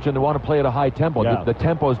Phaneuf mentioned they want to play at a high tempo. Yeah. The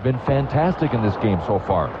tempo has been fantastic in this game so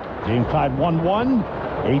far. Game tied 1-1.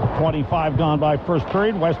 8:25 gone by first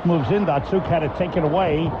period. West moves in. Datsuk had it taken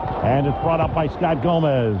away, and it's brought up by Scott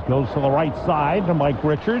Gomez. Goes to the right side to Mike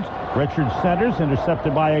Richards. Richards centers,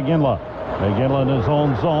 intercepted by Iginla. Iginla in his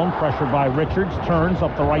own zone, pressured by Richards, turns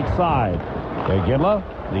up the right side. Iginla,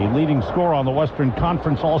 the leading scorer on the Western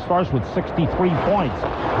Conference All-Stars with 63 points.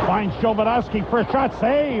 Finds Jovanovski for a shot,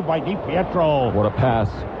 saved by DiPietro. What a pass.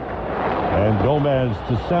 And Gomez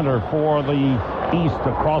to center for the East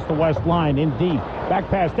across the West line in deep. Back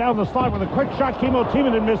pass down the slide with a quick shot. Kimmo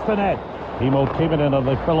Timonen missed the net. Kimmo Timonen of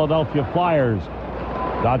the Philadelphia Flyers.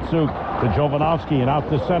 Datsuk to Jovanovski and out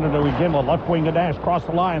to center to Iginla. Left wing to Nash. Cross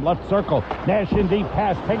the line. Left circle. Nash in deep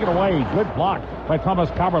pass. Taken away. Good block by Thomas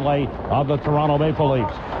Kaberle of the Toronto Maple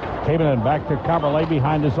Leafs. Timonen back to Kaberle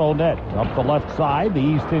behind his own net. Up the left side. The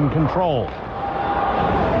East in control.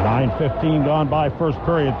 9:15 gone by first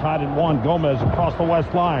period. Tied at 1. Gomez across the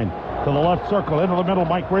West line. To the left circle. Into the middle.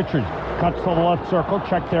 Mike Richards. Cuts to the left circle.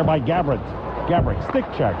 Checked there by Gabrick. Stick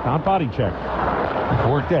check. Not body check.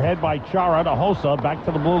 Worked ahead by Chara to Hossa. Back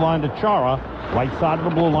to the blue line to Chara. Right side of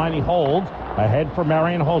the blue line. He holds. Ahead for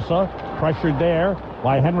Marian Hossa. Pressured there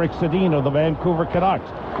by Henrik Sedin of the Vancouver Canucks.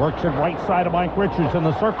 Works it right side of Mike Richards in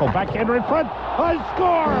the circle. Backhander in front.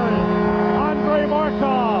 Scores! Andrei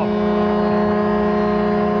Markov.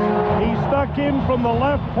 He stuck in from the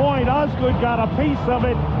left point. Osgood got a piece of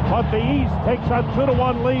it, but the East takes a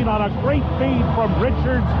 2-1 lead on a great feed from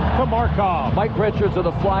Richards to Markov. Mike Richards of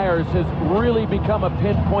the Flyers has really become a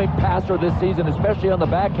pinpoint passer this season, especially on the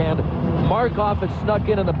backhand. Markov had snuck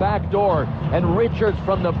in the back door, and Richards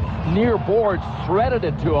from the near boards threaded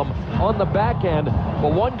it to him on the backhand.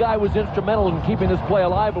 But one guy was instrumental in keeping this play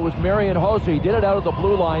alive. It was Marian Hossa. He did it out of the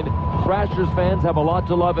blue line. Thrashers fans have a lot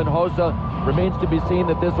to love in Hossa. Remains to be seen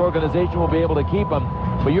that this organization will be able to keep him.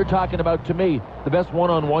 But you're talking about, to me, the best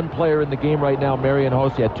one-on-one player in the game right now, Marian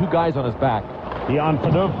Hossa. He had two guys on his back. Dion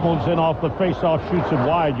Phaneuf moves in off the face-off, shoots it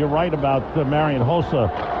wide. You're right about Marian Hossa.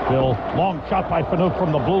 Bill, long shot by Phaneuf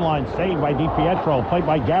from the blue line, saved by DiPietro, played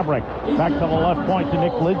by Gabrick. Back to the left point to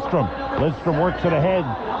Nick Lidstrom. Lidstrom works it ahead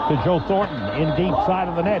to Joe Thornton in deep side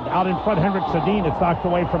of the net. Out in front, Henrik Sedin. It's knocked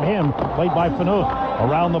away from him, played by Phaneuf.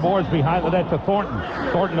 Around the boards behind the net to Thornton.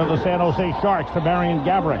 Thornton of the San Jose Sharks to Marian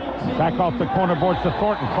Gabrick. Back off the corner boards to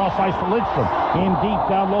Thornton. Cross ice to Lidstrom. In deep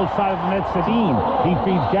down low side of the net, Sedin. He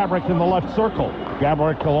feeds Gabrick in the left circle.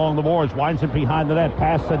 Gabrick along the boards, winds it behind the net,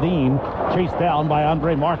 past Sedin, chased down by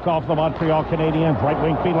Andrei Markov, the Montreal Canadiens. Right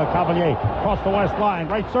wing feed, LeCavalier, across the west line,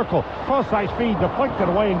 right circle, cross ice feed, deflected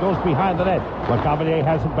away and goes behind the net. LeCavalier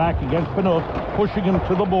has it back against Phaneuf, pushing him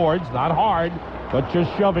to the boards, not hard, but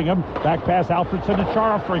just shoving him. Back pass, Alfredson to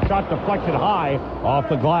Chara for a shot deflected high off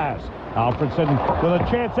the glass. Alfredson with a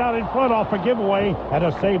chance out in front off a giveaway and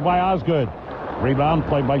a save by Osgood. Rebound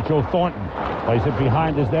played by Joe Thornton. Plays it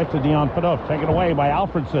behind his net to Dion Phaneuf. Taken away by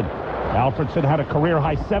Alfredson. Alfredson had a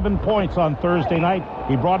career-high 7 points on Thursday night.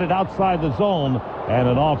 He brought it outside the zone, and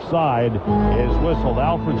an offside is whistled.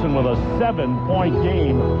 Alfredson with a 7-point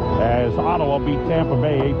game as Ottawa beat Tampa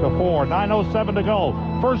Bay 8-4. 9:07 to go.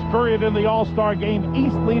 First period in the All-Star game.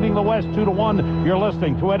 East leading the West 2-1. You're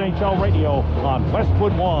listening to NHL Radio on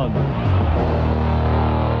Westwood One.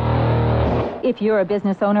 If you're a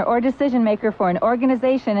business owner or decision maker for an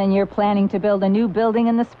organization and you're planning to build a new building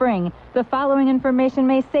in the spring, the following information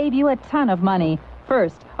may save you a ton of money.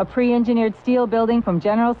 First, a pre-engineered steel building from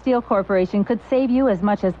General Steel Corporation could save you as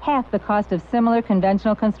much as half the cost of similar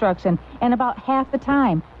conventional construction and about half the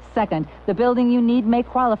time. Second, the building you need may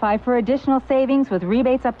qualify for additional savings with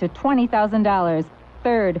rebates up to $20,000.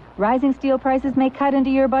 Third, rising steel prices may cut into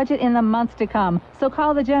your budget in the months to come. So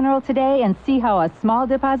call the General today and see how a small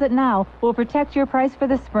deposit now will protect your price for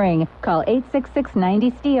the spring. Call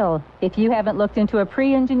 866-90-STEEL. If you haven't looked into a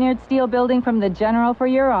pre-engineered steel building from the General for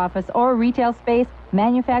your office or retail space,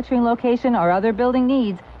 manufacturing location, or other building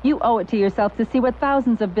needs, you owe it to yourself to see what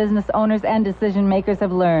thousands of business owners and decision makers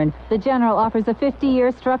have learned. The General offers a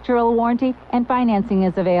 50-year structural warranty and financing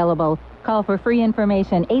is available. Call for free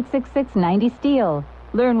information, 866-90-STEEL.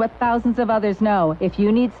 Learn what thousands of others know. If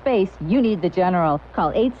you need space, you need the General.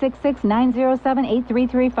 Call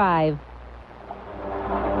 866-907-8335.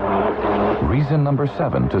 Reason number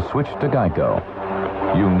 7 to switch to Geico.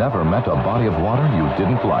 You never met a body of water you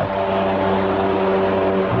didn't like.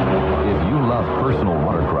 If you love personal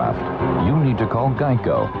watercraft, you need to call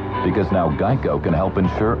Geico, because now Geico can help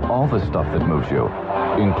insure all the stuff that moves you,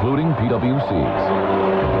 including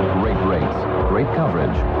PWCs. Great rates, great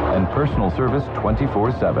coverage, and personal service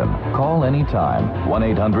 24/7. Call anytime,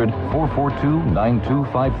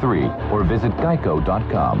 1-800-442-9253, or visit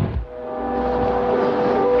geico.com.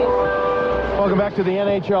 Welcome back to the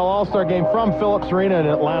NHL All-Star Game from Phillips Arena in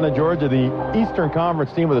Atlanta, Georgia. The Eastern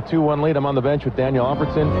Conference team with a 2-1 lead. I'm on the bench with Daniel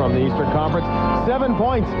Alfredson from the Eastern Conference. 7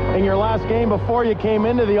 points in your last game before you came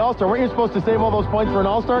into the All-Star. Weren't you supposed to save all those points for an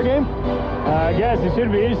All-Star game? I guess it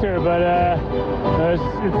should be easier, but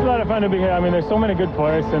it's a lot of fun to be here. I mean, there's so many good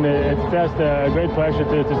players, and it's just a great pleasure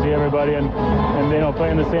to see everybody and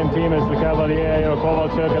playing the same team as the Cavalier,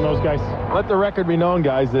 Kovalchuk, and those guys. Let the record be known,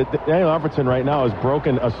 guys, that Daniel Alfredson right now has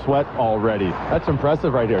broken a sweat already. That's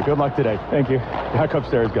impressive right here. Good luck today. Thank you. Back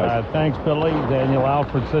upstairs, guys. Thanks, Billy. Daniel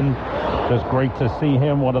Alfredson, just great to see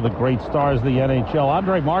him, one of the great stars of the NHL.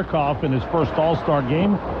 Andrei Markov in his first All-Star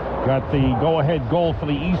game got the go-ahead goal for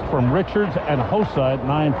the East from Richards and Hossa at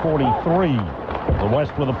 9:43. The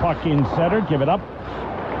West with a puck in center. Give it up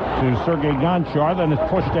to Sergei Gonchar. Then it's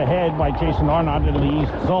pushed ahead by Jason Arnott into the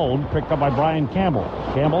East zone. Picked up by Brian Campbell.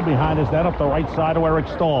 Campbell behind his net up the right side to Eric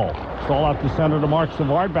Stahl. Stahl out to center to Mark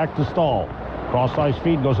Savard. Back to Stahl. Cross-ice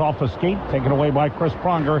feed goes off a skate. Taken away by Chris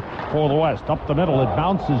Pronger for the West. Up the middle. It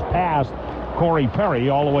bounces past Corey Perry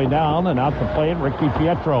all the way down and out to play it. Rick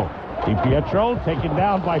DiPietro. DiPietro taken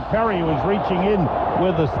down by Perry, who was reaching in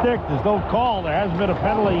with a stick. There's no call. There hasn't been a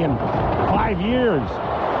penalty in 5 years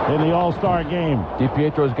in the All-Star game.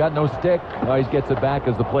 DiPietro's got no stick. Oh, he gets it back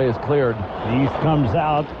as the play is cleared. The East comes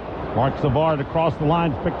out. Mark Savard across the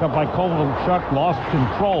line, picked up by Kovalchuk, lost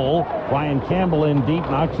control. Brian Campbell in deep,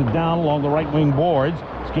 knocks it down along the right wing boards.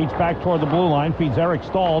 Skates back toward the blue line, feeds Eric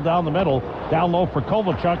Stahl down the middle. Down low for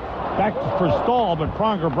Kovalchuk. Back for Stahl, but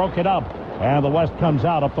Pronger broke it up. And the West comes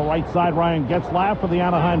out up the right side. Ryan Getzlaff for the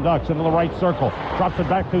Anaheim Ducks into the right circle. Drops it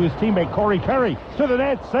back to his teammate Corey Perry. To the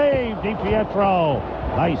net. Save DiPietro.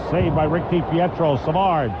 Nice save by Rick DiPietro.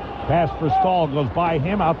 Savard. Pass for Stahl. Goes by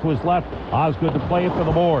him out to his left. Osgood to play it to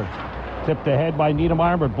the boards. Tipped ahead by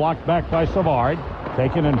Niedermeyer, but blocked back by Savard.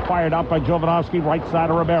 Taken and fired out by Jovanovski. Right side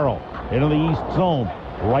of Ribeiro. Into the East zone.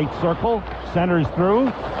 Right circle. Centers through.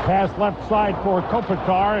 Pass left side for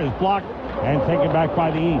Kopitar is blocked and taken back by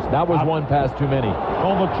the East. That was one pass too many.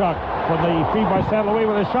 Kovalchuk from the feed by St. Louis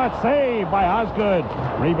with a shot. Saved by Osgood.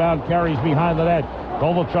 Rebound carries behind the net.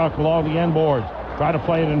 Kovalchuk along the end boards. Try to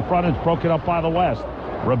play it in front. It's broken up by the West.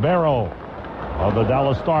 Ribeiro of the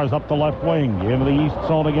Dallas Stars up the left wing. Into the East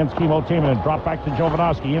zone against Kimmo Timonen. Drop back to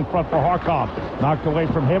Jovanovski. In front for Harkov. Knocked away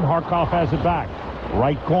from him. Harkov has it back.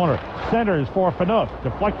 Right corner. Centers for Phaneuf.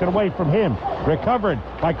 Deflected away from him. Recovered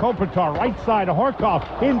by Kopitar. Right side of Harkov.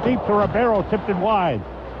 In deep to Ribeiro. Tipped it wide.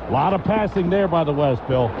 A lot of passing there by the West,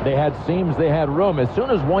 Bill. They had seams. They had room. As soon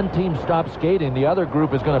as one team stops skating, the other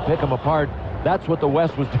group is going to pick them apart. That's what the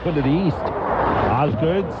West was doing to the East.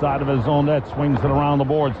 Osgood, side of his own net, swings it around the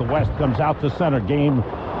boards. The West comes out to center. Game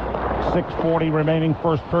 6:40 remaining.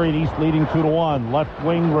 First period. East leading 2-1. Left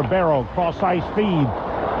wing Ribeiro. Cross-ice feed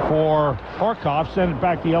for Harkov. Send it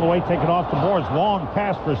back the other way. Take it off the boards. Long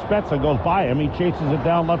pass for Spezza. Goes by him. He chases it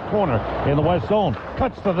down left corner in the West zone.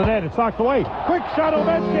 Cuts to the net. It's knocked away. Quick shot.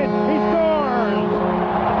 Ovechkin. He scores.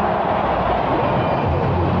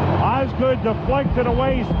 Osgood deflected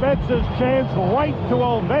away Spezza's chance right to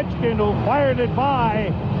Ovechkin, who fired it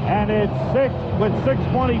by. And it's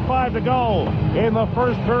 6:25 to go in the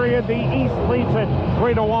first period. The East leads it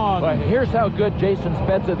 3-1. But here's how good Jason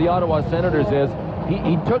Spezza, the Ottawa Senators, is.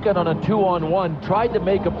 He took it on a 2-on-1, tried to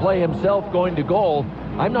make a play himself going to goal.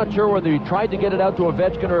 I'm not sure whether he tried to get it out to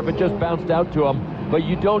Ovechkin or if it just bounced out to him. but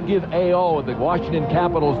you don't give AO, the Washington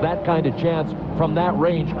Capitals, that kind of chance from that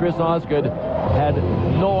range. Chris Osgood had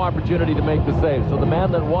no opportunity to make the save. So the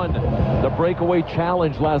man that won the breakaway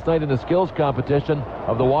challenge last night in the skills competition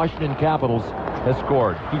of the Washington Capitals has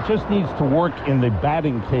scored. He just needs to work in the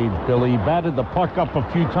batting cage, Billy. He batted the puck up a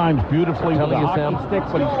few times beautifully with a hockey stick,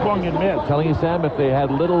 but he swung and missed. Telling you, Sam, if they had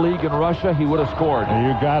Little League in Russia, he would have scored.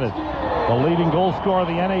 You got it. The leading goal scorer of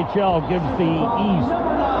the NHL gives the East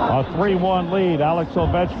a 3-1 lead. Alex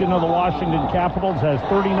Ovechkin of the Washington Capitals has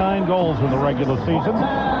 39 goals in the regular season.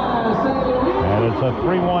 And it's a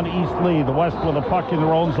 3-1 East lead. The West with a puck in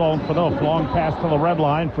their own zone for Noof. Long pass to the red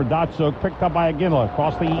line for Datsuk. Picked up by Aginla.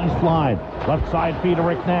 Across the East line. Left side feed to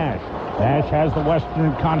Rick Nash. Nash has the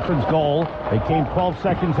Western Conference goal. They came 12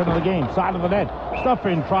 seconds into the game. Side of the net. Stuff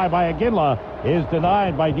in try by Aginla is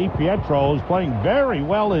denied by DiPietro, who's playing very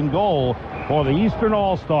well in goal for the Eastern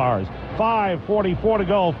All-Stars. 5:44 to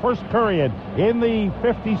go. First period in the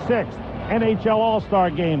 56th NHL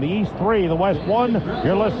All-Star game. The East 3, the West 1.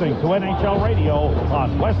 You're listening to NHL Radio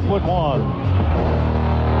on Westwood One.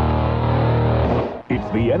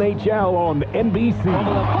 It's the NHL on NBC.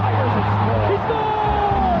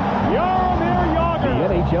 The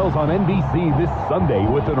NHL's on NBC this Sunday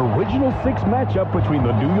with an Original Six matchup between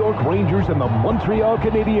the New York Rangers and the Montreal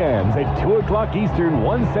Canadiens at 2 o'clock Eastern,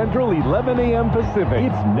 1 Central, 11 a.m.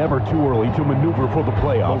 Pacific. It's never too early to maneuver for the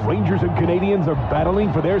playoffs. The Rangers and Canadiens are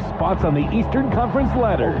battling for their spots on the Eastern Conference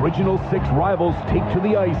ladder. Original Six rivals take to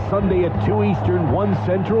the ice Sunday at 2 Eastern, 1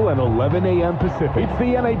 Central, and 11 a.m. Pacific. It's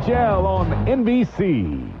the NHL on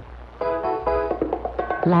NBC.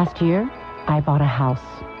 Last year, I bought a house.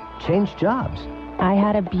 Changed jobs. I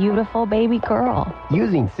had a beautiful baby girl.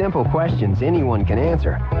 Using simple questions anyone can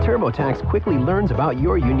answer, TurboTax quickly learns about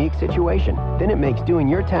your unique situation. Then it makes doing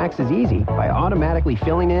your taxes easy by automatically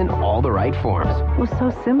filling in all the right forms. It was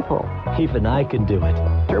so simple. Even I can do it.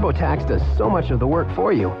 TurboTax does so much of the work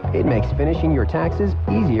for you, it makes finishing your taxes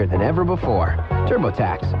easier than ever before.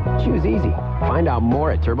 TurboTax. Choose easy. Find out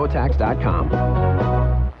more at TurboTax.com.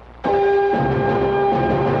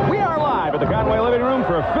 At the Conway Living Room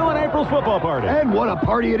for Phil and April's football party. And what a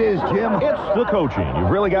party it is, Jim. It's the coaching. You've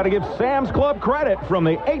really got to give Sam's Club credit. From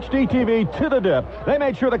the HDTV to the dip, they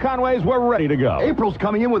made sure the Conways were ready to go. April's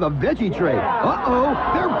coming in with a veggie tray. Uh-oh,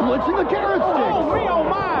 they're blitzing the carrot sticks. Oh, me, oh,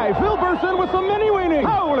 my. Phil bursts in with some mini weenies.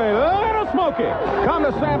 Holy little smoky. Come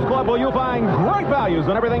to Sam's Club where you'll find great values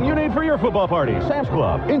on everything you need for your football party. Sam's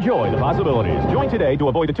Club. Enjoy the possibilities. Join today to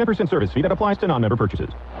avoid the 10% service fee that applies to non-member purchases.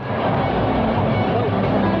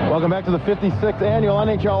 Welcome back to the 56th Annual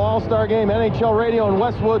NHL All-Star Game. NHL Radio and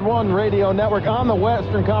Westwood One Radio Network. On the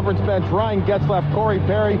Western Conference bench, Ryan Getzlaff, Corey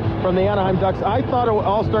Perry from the Anaheim Ducks. I thought an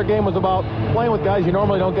All-Star Game was about playing with guys you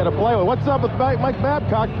normally don't get to play with. What's up with Mike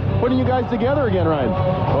Babcock putting you guys together again, Ryan?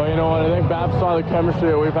 Well, you know what? I think Bab saw the chemistry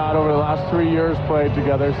that we've had over the last 3 years playing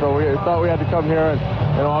together, so we thought we had to come here,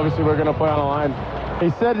 and obviously we're going to play on a line. He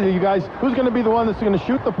said to you guys, who's going to be the one that's going to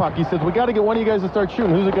shoot the puck? He says, we got to get one of you guys to start shooting.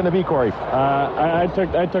 Who's it going to be, Corey? I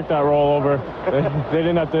took that role over. They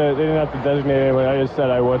didn't have to designate anyone. I just said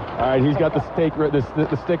I would. All right, he's got the stick ready.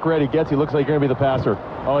 He looks like you're going to be the passer.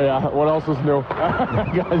 Oh yeah. What else is new?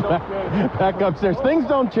 Guys, back upstairs. Things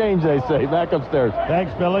don't change, they say. Back upstairs.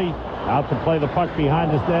 Thanks, Billy. Out to play the puck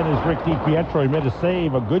behind his net is Rick DiPietro. He made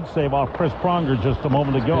a good save off Chris Pronger just a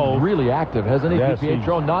moment ago. Been really active, hasn't he, yes,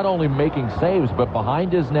 DiPietro? Not only making saves, but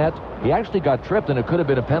behind his net. He actually got tripped, and it could have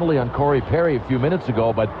been a penalty on Corey Perry a few minutes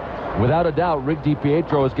ago, but without a doubt, Rick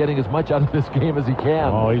DiPietro is getting as much out of this game as he can.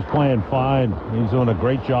 Oh, he's playing fine. He's doing a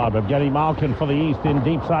great job. Evgeny Malkin for the East in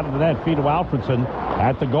deep side of the net. Feed to Alfredson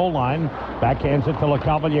at the goal line. Backhands it to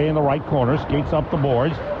LeCavalier in the right corner. Skates up the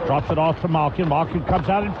boards. Drops it off to Malkin. Malkin comes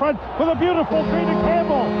out in front with a beautiful feed to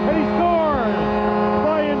Campbell. And he scores!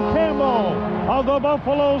 Brian Campbell of the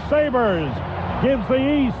Buffalo Sabres gives the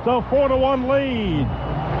East a 4-1 lead.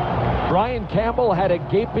 Brian Campbell had a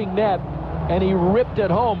gaping net, and he ripped it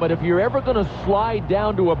home. But if you're ever going to slide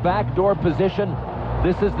down to a backdoor position,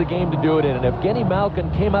 this is the game to do it in. And Evgeny Malkin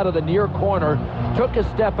came out of the near corner, took a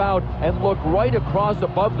step out, and looked right across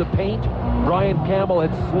above the paint. Brian Campbell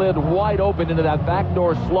had slid wide open into that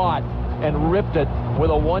backdoor slot and ripped it with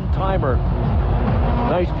a one-timer.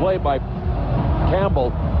 Nice play by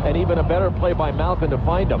Campbell, and even a better play by Malkin to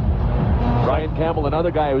find him. Brian Campbell, another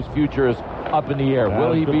guy whose future is up in the air.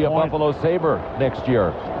 Will he be a Buffalo Sabre next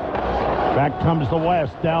year? Back comes the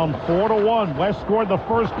West, down 4-1. West scored the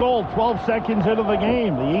first goal 12 seconds into the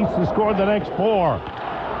game. The East has scored the next 4.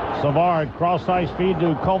 Savard, cross-ice feed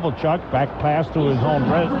to Kovalchuk. Back pass to his own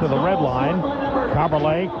to the red line.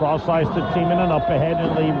 Carberlet, cross-ice to Tiemann, and up ahead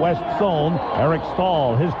in the west zone. Eric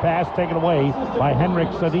Stahl, his pass taken away by Henrik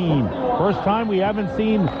Sedin. First time we haven't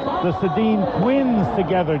seen the Sedin twins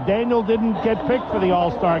together. Daniel didn't get picked for the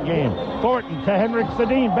All-Star game. Thornton to Henrik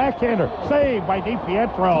Sedin, backhander, saved by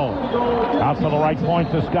DiPietro. Out to the right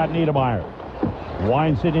point to Scott Niedermayer.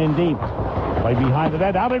 Winds it in deep. Play behind the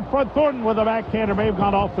net. Out in front, Thornton with a backhander. May have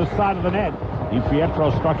gone off the side of the net.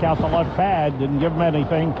 DiPietro struck out the left pad. Didn't give him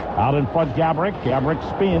anything. Out in front, Gaborik. Gaborik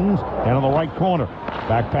spins. And in the right corner.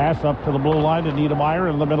 Back pass up to the blue line to Niedermayer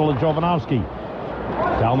in the middle of Jovanovski.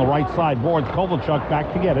 Down the right side, boards Kovalchuk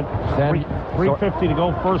back to get it. 3:50 to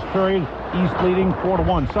go, first period. East leading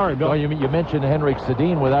 4-1. Sorry, Bill. Well, you mentioned Henrik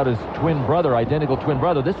Sedin without his twin brother, identical twin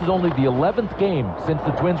brother. This is only the 11th game since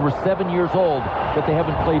the twins were 7 years old that they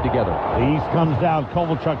haven't played together. The East comes down.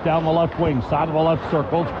 Kovalchuk down the left wing, side of the left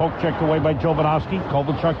circle. It's poke checked away by Jovanovski.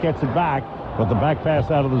 Kovalchuk gets it back, but the back pass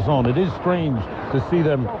out of the zone. It is strange to see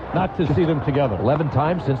them, not to see them together. 11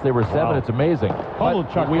 times since they were 7. Wow. It's amazing.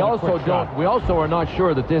 Kovalchuk. We also are not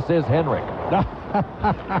sure that this is Henrik.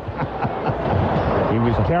 He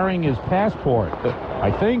was carrying his passport,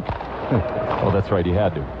 I think. Oh, that's right. He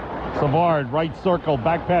had to. Savard, right circle,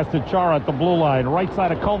 back pass to Chara at the blue line. Right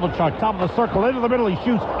side of Kovalchuk, top of the circle, into the middle. He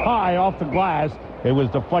shoots high off the glass. It was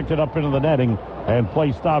deflected up into the netting, and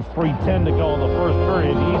play stops. 3:10 to go in the first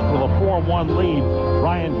period. East with a 4-1 lead.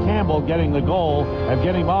 Ryan Campbell getting the goal.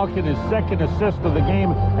 Evgeny Malkin his second assist of the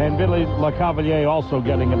game, and Billy LeCavalier also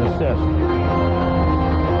getting an assist.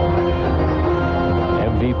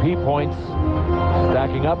 MVP points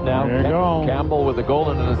stacking up now. There you go. Campbell with a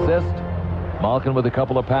goal and an assist. Malkin with a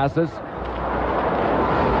couple of passes. You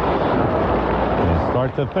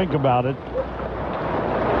start to think about it.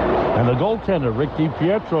 And the goaltender, Rick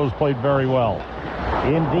DiPietro's played very well.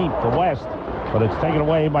 In deep to West, but it's taken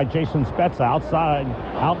away by Jason Spezza. Outside,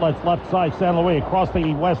 outlets left side, San Luis across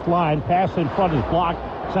the west line. Pass in front is blocked.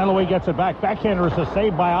 San Luis gets it back. Backhander is a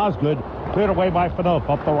save by Osgood. Cleared away by Phaneuf.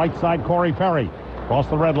 Up the right side, Corey Perry. Across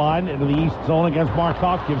the red line into the east zone against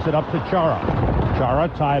Markov. Gives it up to Chara. Chara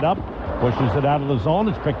tied up. Pushes it out of the zone.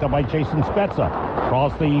 It's picked up by Jason Spezza.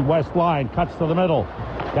 Across the west line. Cuts to the middle.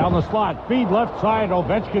 Down the slot. Feed left side.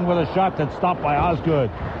 Ovechkin with a shot that's stopped by Osgood.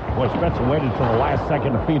 Boy, Spezza waited till the last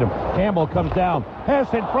second to feed him. Campbell comes down.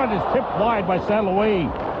 Pass in front is tipped wide by San Luis.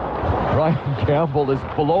 Ryan Campbell is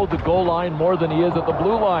below the goal line more than he is at the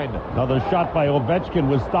blue line. Another shot by Ovechkin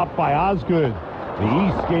was stopped by Osgood. The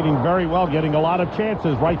East skating very well, getting a lot of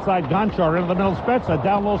chances. Right side, Gonchar into the middle, Spezza.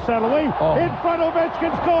 Down low, San Luis. In front,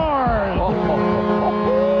 Ovechkin scores!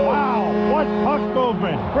 Wow, what puck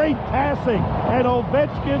movement. Great passing. And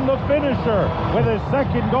Ovechkin, the finisher, with his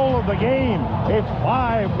second goal of the game. It's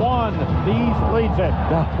 5-1. The East leads it.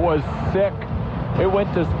 That was sick. It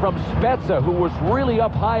went from Spezza, who was really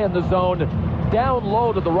up high in the zone, down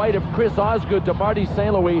low to the right of Chris Osgood to Marty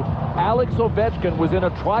St. Louis. Alex Ovechkin was in a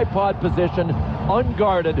tripod position,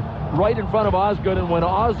 unguarded, right in front of Osgood, and when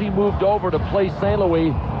Ozzy moved over to play St.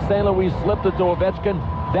 Louis slipped it to Ovechkin.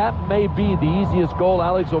 That may be the easiest goal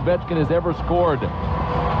Alex Ovechkin has ever scored.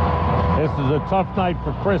 This is a tough night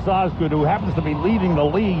for Chris Osgood, who happens to be leading the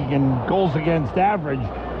league in goals against average,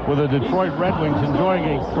 with the Detroit Red Wings enjoying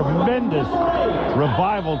a tremendous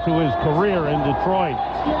revival to his career in Detroit.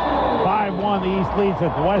 5-1, the East leads at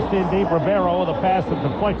the West in deep. Ribeiro with a pass that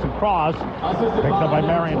deflects across. Picked up by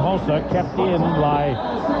Marian Hossa, kept in by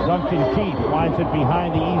Duncan Keith. Winds it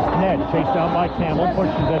behind the East net. Chased down by Campbell,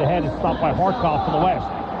 pushes it ahead. It's stopped by Horkoff to the West.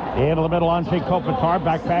 Into the middle, Andrei Kopitar.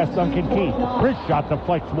 Back past Duncan Keith. Wrist shot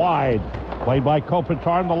deflects wide. Played by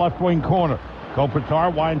Kopitar in the left wing corner.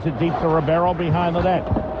 Kopitar winds it deep to Ribeiro behind the net.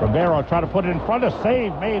 Ribeiro trying to put it in front. A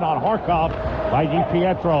save made on Horkoff by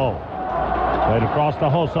DiPietro. Played across to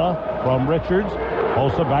Hossa from Richards.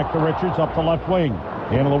 Hossa back to Richards up the left wing.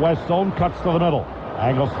 Into the west zone, cuts to the middle.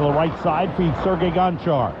 Angles to the right side, feeds Sergei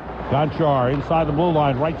Gonchar. Gonchar inside the blue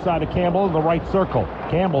line, right side of Campbell in the right circle.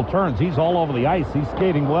 Campbell turns. He's all over the ice. He's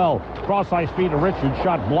skating well. Cross ice feed to Richards.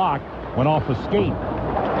 Shot blocked. Went off a skate.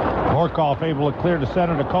 Horkoff able to clear to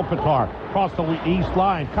center to Kopitar. Across the east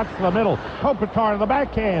line, cuts to the middle. Kopitar to the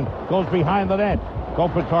backhand, goes behind the net.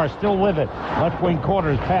 Kopitar still with it. Left wing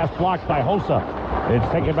corner is pass blocked by Hossa. It's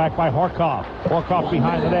taken back by Horkoff. Horkoff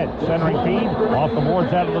behind the net. Centering feed. Off the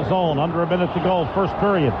boards out of the zone. Under a minute to go. First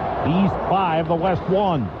period. The East 5, the West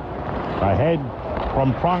 1. Ahead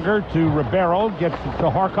from Pronger to Ribeiro. Gets it to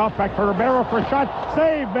Horkoff. Back to Ribeiro for a shot.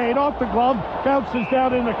 Save made off the glove. Bounces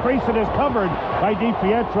down in the crease and is covered by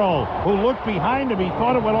DiPietro, who looked behind him. He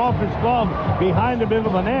thought it went off his glove. Behind him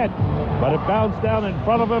into the net. but it bounced down in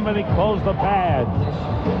front of him, and he closed the pads.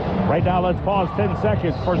 Right now, let's pause 10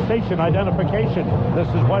 seconds for station identification. This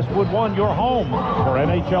is Westwood One, your home for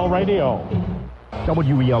NHL Radio.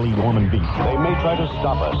 WELE Norman Beach. They may try to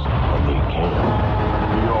stop us, but they can't.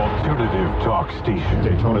 The alternative talk station.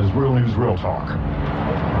 Daytona's Real News, Real Talk.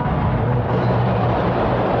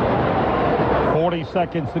 40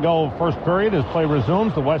 seconds to go, first period, as play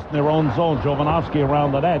resumes. The West in their own zone. Jovanovski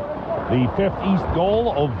around the net. The 5th East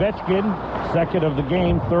goal, Ovechkin, second of the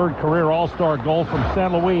game, third career All-Star goal from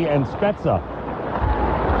St. Louis and Spezza.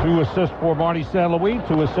 2 assists for Marty St. Louis,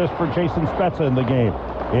 2 assists for Jason Spezza in the game.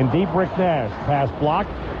 In deep, Rick Nash, pass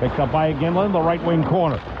blocked, picked up by Iginla in the right wing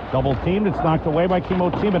corner. Double teamed, it's knocked away by Kimmo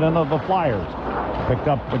Timonen of the Flyers. Picked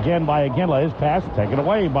up again by Iginla, his pass taken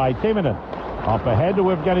away by Timonen. Up ahead to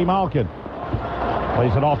Evgeny Malkin.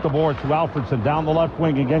 Plays it off the board to Alfredson down the left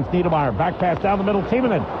wing against Niedermeyer. Back pass down the middle.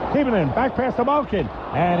 Timonen back pass to Malkin.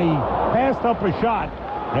 And he passed up a shot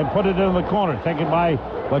and put it in the corner. Taken by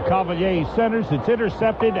the Cavalier centers. It's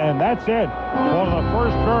intercepted, and that's it for the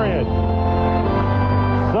first period.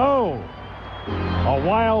 So, a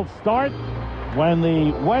wild start when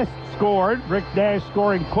the West scored. Rick Nash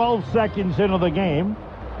scoring 12 seconds into the game.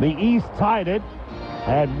 The East tied it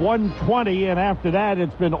at 1:20, and after that,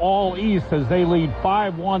 it's been all East as they lead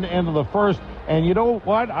 5-1 into the first. And you know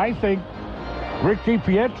what? I think Rick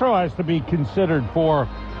DiPietro has to be considered for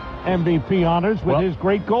MVP honors with his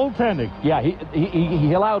great goaltending. Yeah,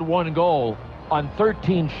 he allowed 1 goal on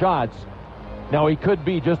 13 shots. Now, he could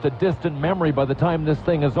be just a distant memory by the time this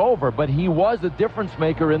thing is over, but he was a difference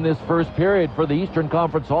maker in this first period for the Eastern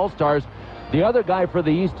Conference All-Stars. The other guy for the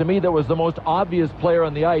East, to me, that was the most obvious player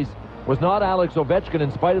on the ice was not Alex Ovechkin,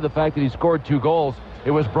 in spite of the fact that he scored 2 goals. It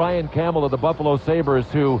was Brian Campbell of the Buffalo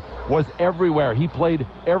Sabres, who was everywhere. He played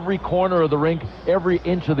every corner of the rink, every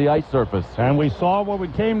inch of the ice surface. And we saw what we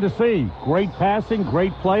came to see. Great passing,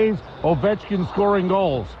 great plays, Ovechkin scoring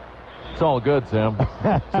goals. It's all good, Sam.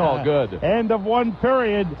 It's all good. End of 1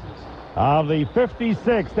 period of the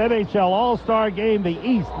 56th NHL All-Star Game. The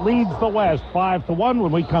East leads the West 5-1.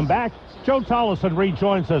 When we come back, Joe Tollison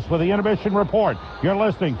rejoins us with the Intermission Report. You're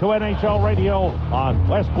listening to NHL Radio on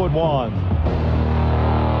Westwood One.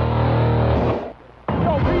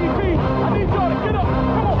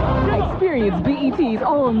 Experience BET's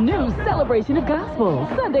all-new Celebration of Gospel,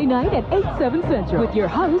 Sunday night at 8/7 Central, with your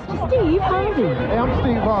host, Steve Harvey. Hey, I'm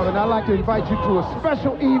Steve Harvey, and I'd like to invite you to a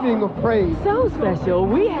special evening of praise. So special,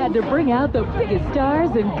 we had to bring out the biggest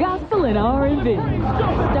stars in gospel and R&B.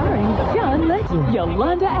 Starring John Legend,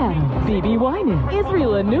 Yolanda Adams, B.B. Winans,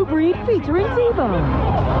 Israel A New Breed featuring T-Bone,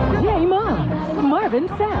 Jay Moss, Marvin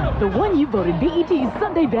Sapp, the one you voted BET's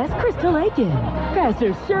Sunday Best, Crystal Aiken,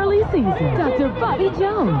 Pastor Shirley Caesar, Dr. Bobby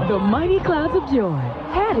Jones, the Mighty Clouds of Joy,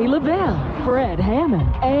 Hattie LaBelle, Fred Hammond,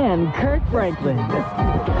 and Kurt Franklin.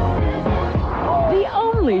 The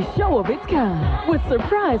only show of its kind, with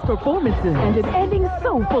surprise performances and an ending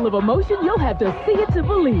so full of emotion you'll have to see it to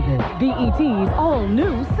believe it. BET's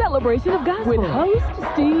all-new Celebration of Gospel with host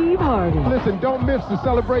Steve Harvey. Listen, don't miss the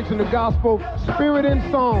Celebration of Gospel, Spirit in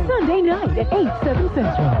Song. Sunday night at 8/7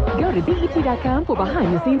 Central. Go to BET.com for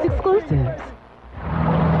behind-the-scenes exclusives.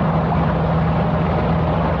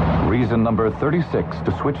 Reason number 36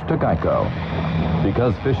 to switch to Geico.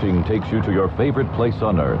 Because fishing takes you to your favorite place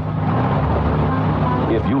on earth.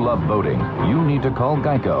 If you love boating, you need to call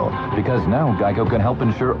Geico. Because now Geico can help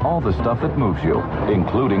insure all the stuff that moves you,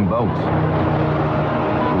 including boats.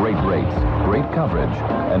 Great rates, great coverage,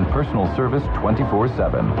 and personal service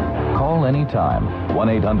 24/7. Call anytime.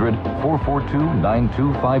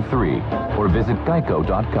 1-800-442-9253 or visit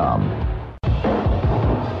geico.com.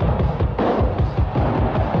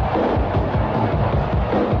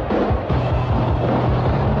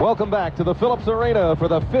 Welcome back to the Phillips Arena for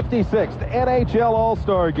the 56th NHL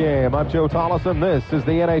All-Star Game. I'm Joe Tollison. This is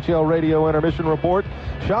the NHL Radio Intermission Report.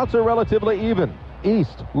 Shots are relatively even.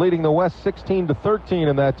 East leading the West 16-13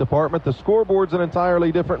 in that department. The scoreboard's an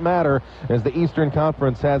entirely different matter as the Eastern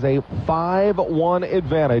Conference has a 5-1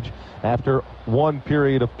 advantage after 1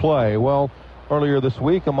 period of play. Well, earlier this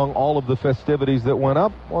week, among all of the festivities that went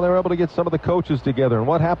up, well, they were able to get some of the coaches together. And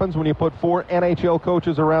what happens when you put 4 NHL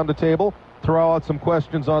coaches around the table, throw out some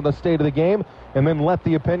questions on the state of the game, and then let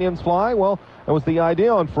the opinions fly? Well, that was the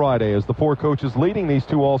idea on Friday as the 4 coaches leading these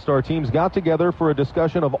 2 all-star teams got together for a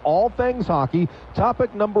discussion of all things hockey.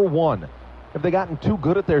 Topic number 1. Have they gotten too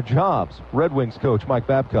good at their jobs? Red Wings coach Mike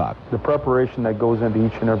Babcock. The preparation that goes into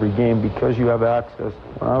each and every game because you have access.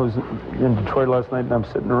 When I was in Detroit last night and I'm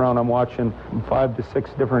sitting around, I'm watching 5 to 6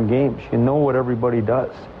 different games. You know what everybody does.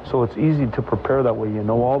 So it's easy to prepare that way. You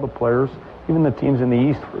know all the players. even the teams in the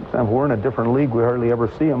East, for example, we're in a different league. We hardly ever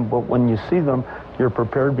see them. But when you see them, you're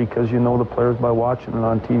prepared because you know the players by watching it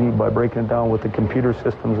on TV, by breaking it down with the computer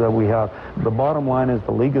systems that we have. The bottom line is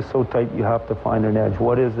the league is so tight, you have to find an edge.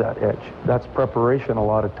 What is that edge? That's preparation a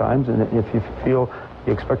lot of times. And if you feel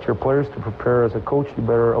you expect your players to prepare as a coach, you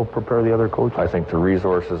better out-prepare the other coaches. I think the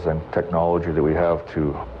resources and technology that we have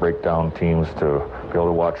to break down teams, to be able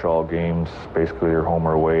to watch all games, basically your home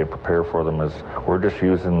or away, and prepare for them, is we're just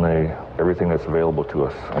using everything that's available to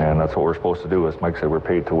us. And that's what we're supposed to do. As Mike said, we're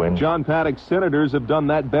paid to win. John Paddock's Senators have done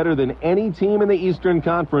that better than any team in the Eastern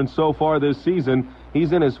Conference so far this season.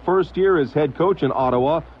 He's in his first year as head coach in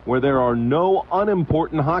Ottawa, where there are no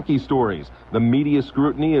unimportant hockey stories. The media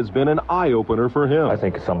scrutiny has been an eye-opener for him. I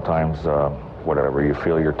think sometimes, whatever, you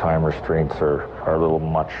feel your time restraints are a little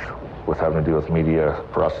much with having to do with media,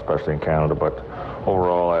 for us, especially in Canada. But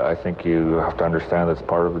overall, I think you have to understand that's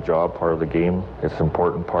part of the job, part of the game. It's an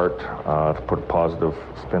important part to put positive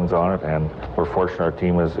spins on it. And we're fortunate our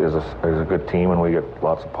team is a good team, and we get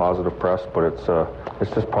lots of positive press, but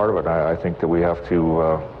it's just part of it. I think that we have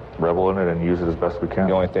to revel in it and use it as best we can.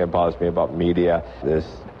 The only thing that bothers me about media is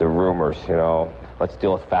the rumors, Let's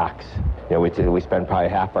deal with facts. We spend probably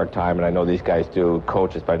half our time, and I know these guys do,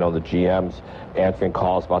 coaches, but I know the GMs answering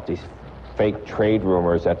calls about these fake trade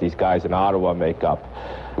rumors that these guys in Ottawa make up.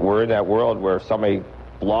 We're in that world where somebody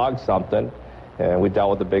blogs something, and we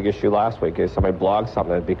dealt with the big issue last week. If somebody blogs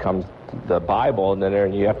something, it becomes the Bible, and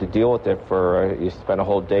then you have to deal with it for, you spend a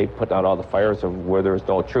whole day putting out all the fires of where there's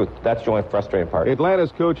no truth. That's the only frustrating part.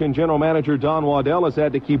 Atlanta's coach and general manager Don Waddell has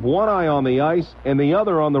had to keep one eye on the ice and the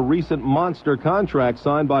other on the recent monster contract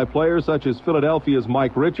signed by players such as Philadelphia's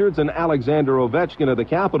Mike Richards and Alexander Ovechkin of the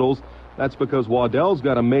Capitals. That's because Waddell's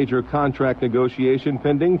got a major contract negotiation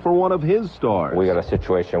pending for one of his stars. We got a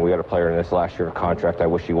situation, we got a player in this last year of contract. I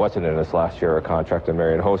wish he wasn't in this last year of contract, and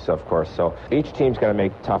Marian Hossa, of course. So each team's got to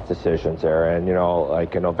make tough decisions there. And,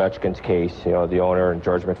 like in Ovechkin's case, the owner and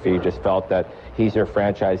George McPhee just felt that he's their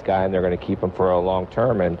franchise guy and they're going to keep him for a long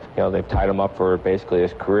term. And, they've tied him up for basically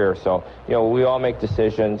his career. So, we all make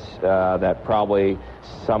decisions that probably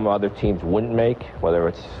some other teams wouldn't make, whether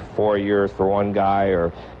it's 4 years for one guy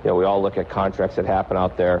or, we all look at contracts that happen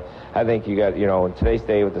out there. I think you got, in today's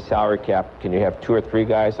day with the salary cap, can you have 2 or 3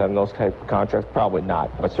 guys on those type of contracts? Probably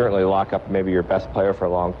not. But certainly lock up maybe your best player for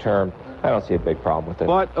long term. I don't see a big problem with it.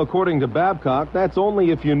 But according to Babcock, that's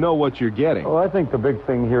only if you know what you're getting. Well, I think the big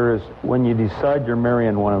thing here is when you decide you're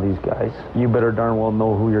marrying one of these guys, you better darn well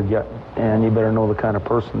know who you're getting. And you better know the kind of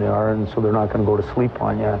person they are, and so they're not going to go to sleep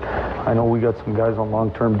on you. I know we got some guys on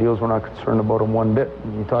long-term deals. We're not concerned about them one bit.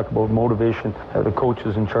 When you talk about motivation, the coach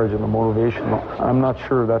is in charge of the motivation. I'm not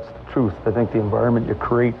sure that's the truth. I think the environment you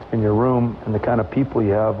create in your room and the kind of people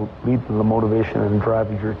you have lead to the motivation and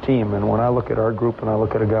drive of your team. And when I look at our group and I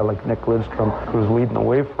look at a guy like Nick Lidstrom, who's leading the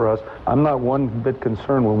way for us, I'm not one bit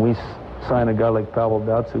concerned when we sign a guy like Pavel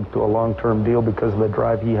Datsyuk to a long-term deal because of the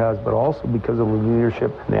drive he has, but also because of the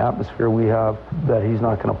leadership and the atmosphere we have, that he's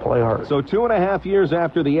not going to play hard. So 2.5 years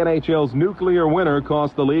after the NHL's nuclear winter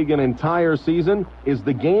cost the league an entire season, is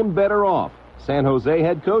the game better off? San Jose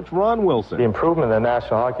head coach Ron Wilson. The improvement in the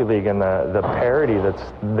National Hockey League and the parity that's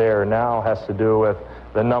there now has to do with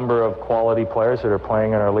the number of quality players that are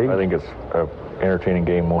playing in our league. I think it's an entertaining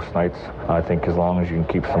game most nights. I think as long as you can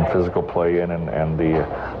keep some physical play in and the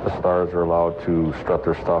stars are allowed to strut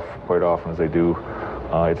their stuff quite often as they do,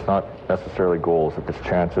 it's not necessarily goals. It's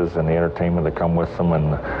chances and the entertainment that come with them.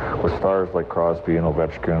 And with stars like Crosby and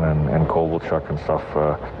Ovechkin and Kovalchuk and stuff,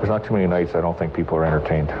 there's not too many nights I don't think people are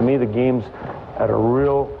entertained. To me, the game's at a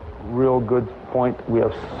real good point. We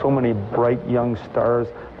have so many bright young stars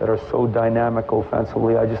that are so dynamic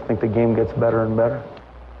offensively. I just think the game gets better and better.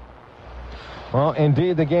 Well,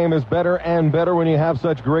 indeed, the game is better and better when you have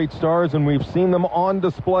such great stars, and we've seen them on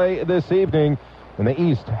display this evening. And the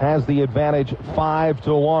East has the advantage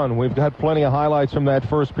 5-1. We've got plenty of highlights from that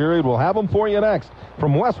first period. We'll have them for you next.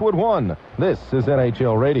 From Westwood One, this is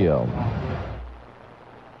NHL Radio.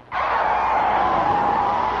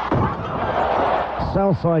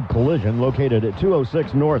 Southside Collision, located at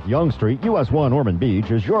 206 North Yonge Street, US 1 Ormond Beach,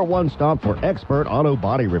 is your one-stop for expert auto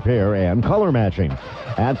body repair and color matching.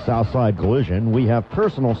 At Southside Collision, we have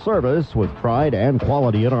personal service with pride and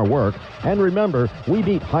quality in our work. And remember, we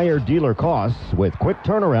beat higher dealer costs with quick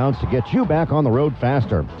turnarounds to get you back on the road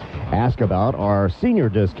faster. Ask about our senior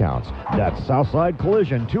discounts. That's Southside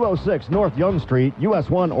Collision, 206 North Yonge Street, US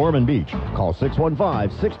 1 Ormond Beach. Call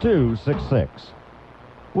 615-6266.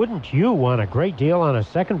 Wouldn't you want a great deal on a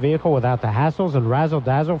second vehicle without the hassles and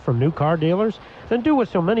razzle-dazzle from new car dealers? Then do what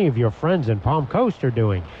so many of your friends in Palm Coast are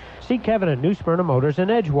doing. See Kevin at New Smyrna Motors in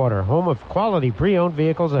Edgewater, home of quality pre-owned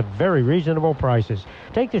vehicles at very reasonable prices.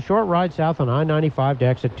 Take the short ride south on I-95 to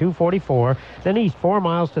exit 244, then east 4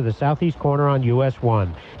 miles to the southeast corner on US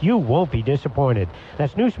 1. You won't be disappointed.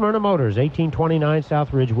 That's New Smyrna Motors, 1829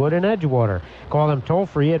 South Ridgewood in Edgewater. Call them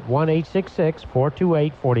toll-free at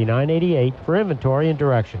 1-866-428-4988 for inventory and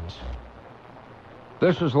directions.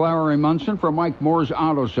 This is Larry Munson from Mike Moore's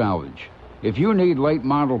Auto Salvage. If you need late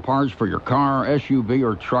model parts for your car, SUV,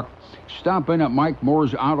 or truck, stop in at Mike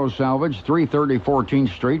Moore's Auto Salvage, 330 14th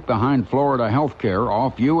Street behind Florida Healthcare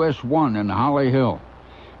off US 1 in Holly Hill.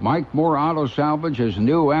 Mike Moore Auto Salvage has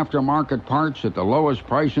new aftermarket parts at the lowest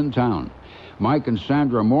price in town. Mike and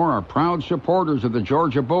Sandra Moore are proud supporters of the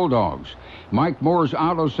Georgia Bulldogs. Mike Moore's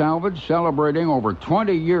Auto Salvage celebrating over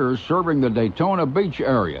 20 years serving the Daytona Beach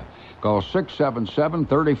area. Call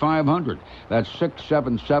 677-3500. That's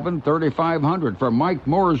 677-3500 for Mike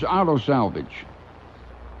Moore's Auto Salvage.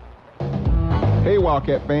 Hey,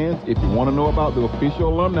 Wildcat fans, if you want to know about the official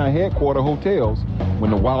alumni headquarter hotels when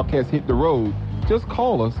the Wildcats hit the road, just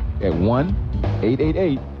call us at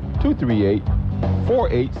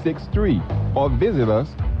 1-888-238-4863 or visit us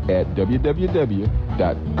at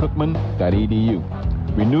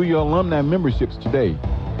www.cookman.edu. Renew your alumni memberships today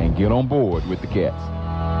and get on board with the Cats.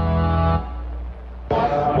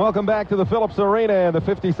 Welcome back to the Phillips Arena and the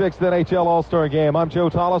 56th NHL All-Star Game. I'm Joe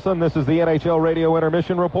Tollison. This is the NHL Radio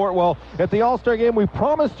Intermission Report. Well, at the All-Star Game, we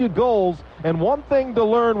promised you goals, and one thing to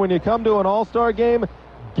learn when you come to an All-Star Game,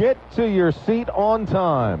 get to your seat on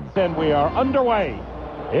time. And we are underway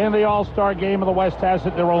in the All-Star Game, of the West has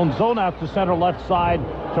it their own zone out to center left side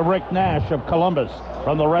to Rick Nash of Columbus.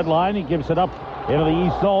 From the red line, he gives it up into the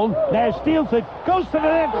east zone. Nash steals it, goes to the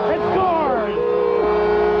net, and scores!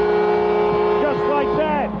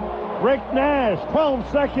 Rick Nash,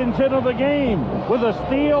 12 seconds into the game, with a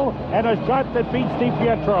steal and a shot that beats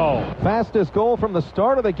DiPietro. Fastest goal from the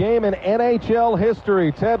start of the game in NHL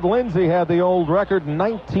history. Ted Lindsay had the old record in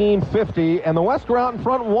 1950, and the West were out in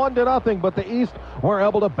front 1-0, but the East were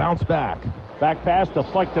able to bounce back. Back pass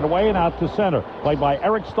deflected away and out to center. Played by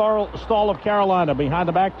Eric Stahl of Carolina. Behind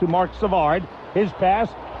the back to Mark Savard. His pass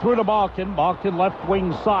through to Balkin. Balkin left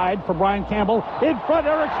wing side for Brian Campbell. In front,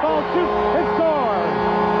 Eric Stahl shoots and scores.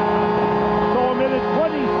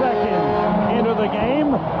 20 seconds into the game,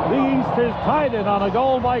 the East is tied it on a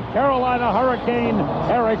goal by Carolina Hurricane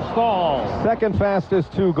Eric Stahl. Second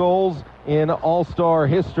fastest 2 goals in All-Star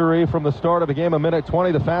history from the start of the game,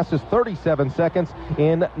 1:20. The fastest 37 seconds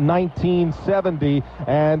in 1970.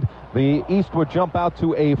 And the East would jump out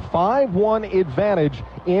to a 5-1 advantage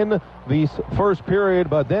in the first period,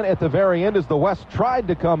 but then at the very end, as the West tried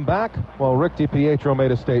to come back, well, Rick DiPietro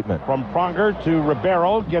made a statement. From Pronger to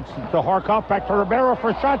Ribeiro, gets to Harkoff, back to Ribeiro for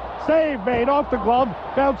a shot. Save made off the glove,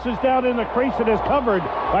 bounces down in the crease and is covered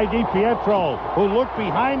by DiPietro, who looked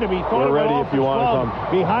behind him. He thought it went off his glove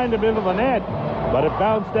behind him into the net, but it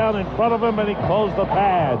bounced down in front of him and he closed the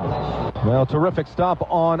pads. Well, terrific stop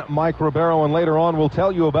on Mike Ribeiro, and later on we'll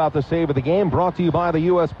tell you about the save of the game, brought to you by the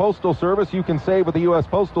U.S. Postal Service. You can save with the U.S.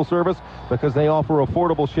 Postal Service because they offer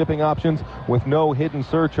affordable shipping options with no hidden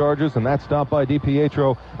surcharges, and that stop by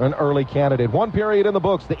DiPietro, an early candidate. 1 period in the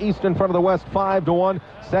books, the East in front of the West 5-1.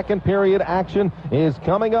 Second period action is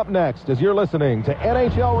coming up next as you're listening to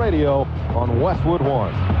NHL Radio on Westwood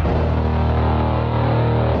One.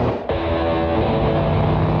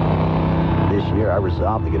 I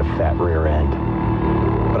resolved to get a fat rear end.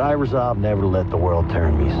 But I resolved never to let the world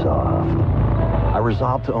turn me soft. I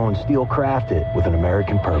resolved to own steel crafted with an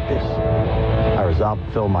American purpose. I resolved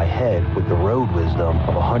to fill my head with the road wisdom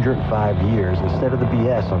of 105 years instead of the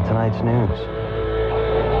BS on tonight's news.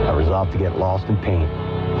 I resolved to get lost in paint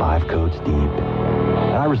 5 coats deep.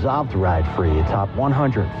 And I resolved to ride free atop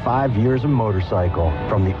 105 years of motorcycle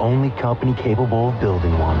from the only company capable of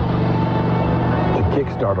building one.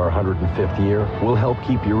 Kickstart our 105th year, we'll help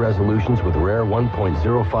keep your resolutions with rare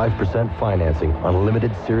 1.05% financing on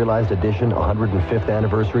limited serialized edition 105th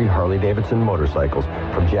anniversary Harley-Davidson motorcycles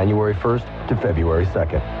from January 1st to February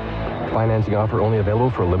 2nd. Financing offer only available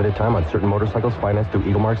for a limited time on certain motorcycles financed through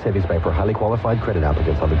Eaglemark Savings Bank for highly qualified credit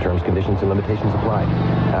applicants. Other terms, conditions, and limitations apply.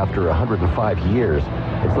 After 105 years,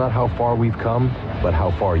 it's not how far we've come, but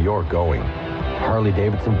how far you're going.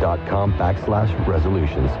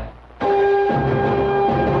 HarleyDavidson.com/resolutions.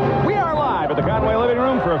 We are live at the Conway Living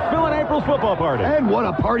Room for Phil and April's football party. And what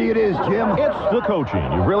a party it is, Jim. It's the coaching.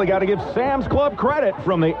 You've really got to give Sam's Club credit.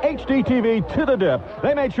 From the HDTV to the dip,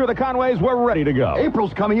 they made sure the Conways were ready to go.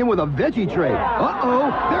 April's coming in with a veggie tray.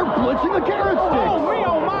 Uh-oh, they're blitzing the carrot sticks. Oh, me,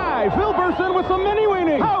 oh, my. Phil bursts in with some mini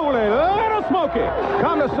weenies. Holy little smoke. Smoky.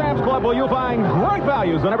 Come to Sam's Club where you'll find great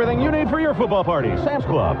values on everything you need for your football party. Sam's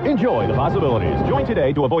Club. Enjoy the possibilities. Join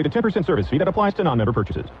today to avoid the 10% service fee that applies to non-member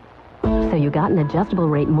purchases. So you got an adjustable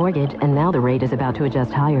rate mortgage, and now the rate is about to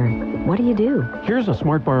adjust higher. What do you do? Here's a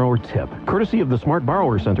smart borrower tip, courtesy of the Smart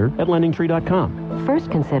Borrower Center at LendingTree.com. First,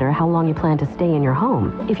 consider how long you plan to stay in your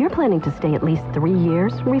home. If you're planning to stay at least 3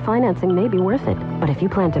 years, refinancing may be worth it. But if you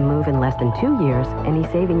plan to move in less than 2 years, any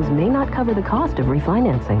savings may not cover the cost of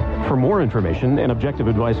refinancing. For more information and objective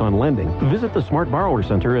advice on lending, visit the Smart Borrower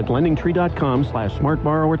Center at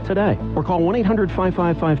LendingTree.com/smartborrower today, or call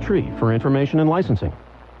 1-800-555-TREE for information and licensing.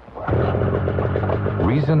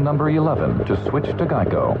 Reason number 11 to switch to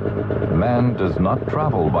Geico. Man does not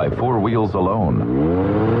travel by 4 wheels alone.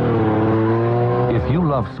 If you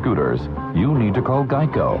love scooters, you need to call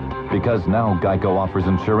Geico, because now Geico offers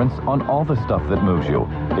insurance on all the stuff that moves you,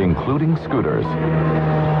 including scooters.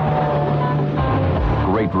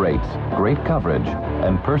 Great rates, great coverage,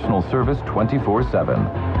 and personal service 24/7.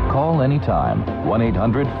 Call anytime,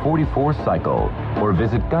 1-800-44-CYCLE, or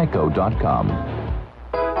visit geico.com.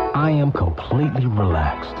 I am completely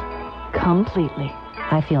relaxed. Completely.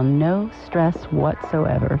 I feel no stress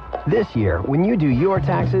whatsoever. This year, when you do your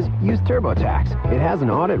taxes, use TurboTax. It has an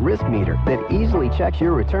audit risk meter that easily checks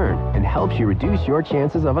your return and helps you reduce your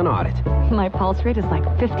chances of an audit. My pulse rate is like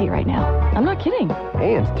 50 right now. I'm not kidding.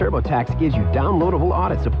 And TurboTax gives you downloadable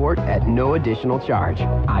audit support at no additional charge.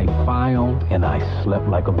 I filed and I slept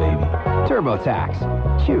like a baby.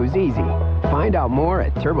 TurboTax. Choose easy. Find out more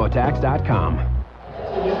at TurboTax.com.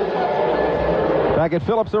 Back at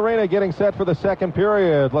Phillips Arena, getting set for the second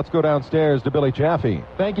period. Let's go downstairs to Billy Chaffee.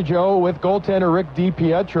 Thank you, Joe. With goaltender Rick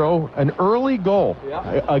DiPietro, an early goal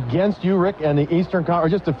against you, Rick, and the Eastern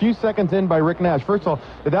Conference, just a few seconds in by Rick Nash. First of all,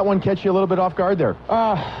 did that one catch you a little bit off guard there?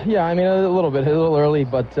 Yeah, I mean, a little bit. A little early,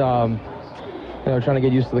 but, trying to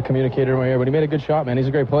get used to the communicator right here. But he made a good shot, man. He's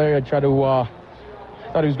a great player. I tried to,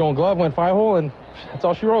 thought he was going glove, went 5-hole, and that's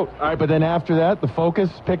all she wrote. All right, but then after that, the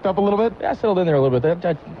focus picked up a little bit? Yeah, I settled in there a little bit.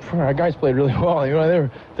 Our guys played really well. They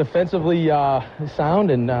were defensively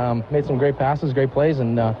sound and made some great passes, great plays,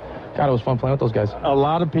 and God, it was fun playing with those guys. A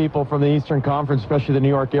lot of people from the Eastern Conference, especially the New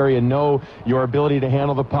York area, know your ability to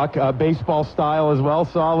handle the puck, baseball style as well.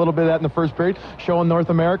 Saw a little bit of that in the first period, showing North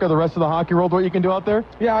America, the rest of the hockey world, what you can do out there?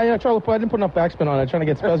 Yeah, I tried to play. I didn't put enough backspin on it. Trying to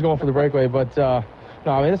get Spez going for the breakaway, but...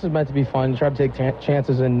 No, I mean, this is meant to be fun. Try to take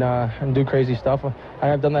chances and do crazy stuff. I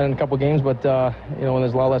have done that in a couple games, but, when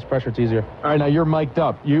there's a lot less pressure, it's easier. All right, now you're mic'd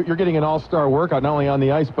up. You're getting an all-star workout, not only on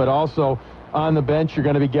the ice, but also on the bench. You're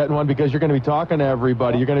going to be getting one because you're going to be talking to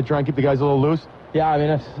everybody. You're going to try and keep the guys a little loose? Yeah, I mean,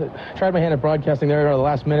 I tried my hand at broadcasting there at the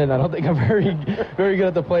last minute. I don't think I'm very good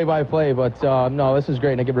at the play-by-play, but, no, this is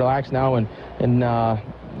great. And I can relax now and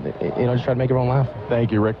just try to make everyone laugh.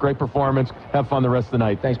 Thank you, Rick. Great performance. Have fun the rest of the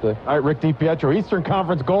night. Thanks, Billy. All right, Rick DiPietro, Eastern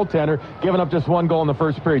Conference goaltender, giving up just one goal in the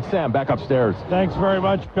first period. Sam, back upstairs. Thanks very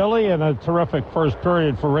much, Billy, and a terrific first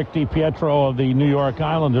period for Rick DiPietro of the New York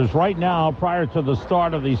Islanders. Right now, prior to the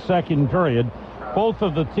start of the second period, both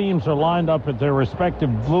of the teams are lined up at their respective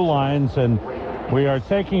blue lines, and we are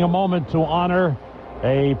taking a moment to honor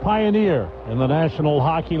a pioneer in the National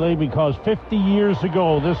Hockey League, because 50 years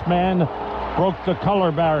ago, this man broke the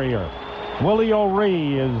color barrier. Willie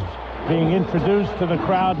O'Ree is being introduced to the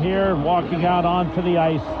crowd here and walking out onto the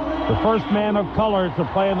ice. The first man of color to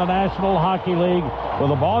play in the National Hockey League with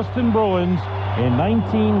the Boston Bruins in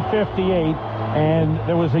 1958. And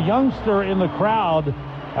there was a youngster in the crowd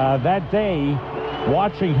that day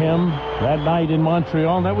watching him that night in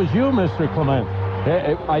Montreal, and that was you, Mr. Clement.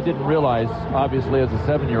 I didn't realize, obviously, as a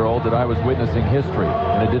 7-year-old, that I was witnessing history,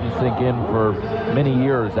 and it didn't sink in for many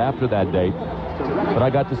years after that date. But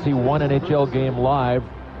I got to see one NHL game live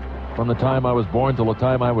from the time I was born till the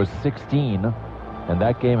time I was 16, and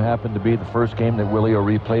that game happened to be the first game that Willie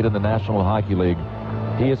O'Ree played in the National Hockey League.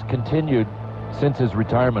 He has continued since his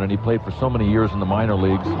retirement, and he played for so many years in the minor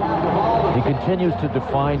leagues. He continues to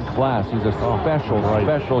define class. He's a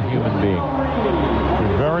special human being.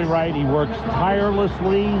 You're very right. He works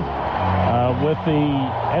tirelessly with the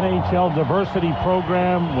NHL diversity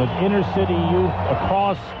program, with inner city youth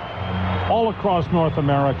all across North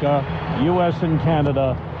America, U.S. and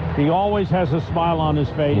Canada. He always has a smile on his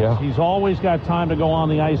face. Yeah. He's always got time to go on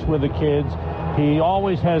the ice with the kids. He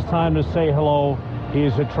always has time to say hello. He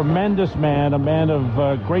is a tremendous man, a man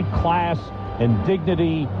of great class and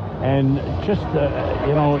dignity. And just,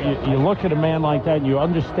 you look at a man like that and you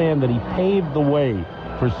understand that he paved the way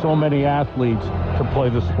for so many athletes to play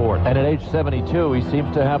the sport. And at age 72, he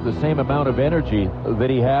seems to have the same amount of energy that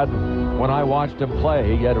he had when I watched him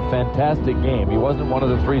play. He had a fantastic game. He wasn't one of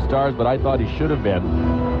the 3 stars, but I thought he should have been.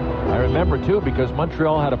 I remember, too, because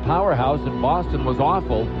Montreal had a powerhouse and Boston was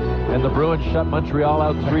awful, and the Bruins shut Montreal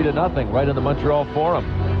out 3-0 right in the Montreal Forum.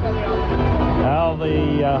 Now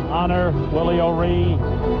the honor, Willie O'Ree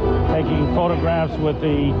taking photographs with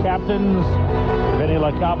the captains, Vinny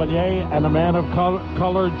Lecavalier, and the man of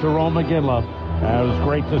color, Jerome McGinley. It was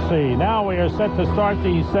great to see. Now we are set to start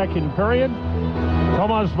the second period.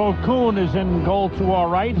 Tomas Vokoun is in goal to our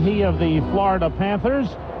right, he of the Florida Panthers.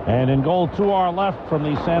 And in goal to our left from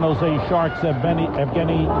the San Jose Sharks, Evgeny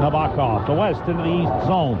Nabokov. The West into the East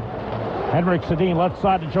zone. Henrik Sedin left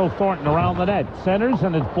side to Joe Thornton around the net. Centers,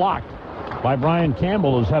 and it's blocked by Brian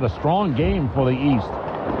Campbell, who's had a strong game for the East.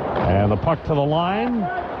 And the puck to the line.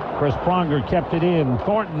 Chris Pronger kept it in.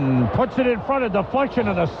 Thornton puts it in front of deflection,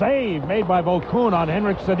 and a save made by Vokoun on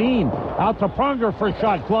Henrik Sedin. Out to Pronger for a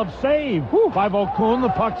shot. Glove save by Vokoun. The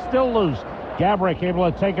puck still loose. Gaborik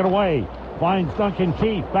able to take it away. Finds Duncan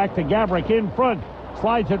Keith. Back to Gaborik in front.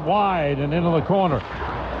 Slides it wide and into the corner.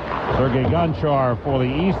 Sergei Gonchar for the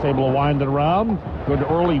East, able to wind it around. Good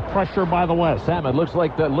early pressure by the West. Sam, it looks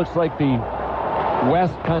like the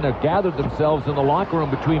West kind of gathered themselves in the locker room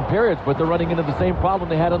between periods, but they're running into the same problem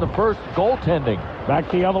they had on the first, goaltending. Back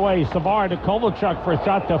the other way. Savard to Kovalchuk for a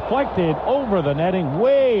shot deflected over the netting,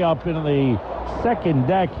 way up into the second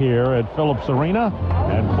deck here at Phillips Arena.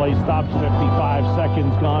 And play stops. 55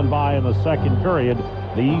 seconds gone by in the second period.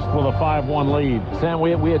 The East with a 5-1 lead. Sam,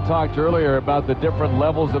 we had talked earlier about the different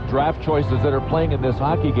levels of draft choices that are playing in this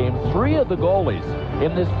hockey game. 3 of the goalies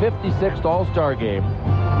in this 56th All-Star game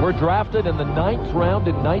were drafted in the 9th round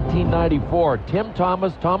in 1994. Tim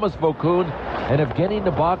Thomas, Thomas Vokoun, and Evgeny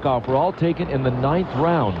Nabokov were all taken in the 9th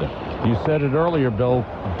round. You said it earlier, Bill.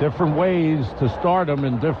 Different ways to start them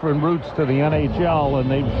and different routes to the NHL, and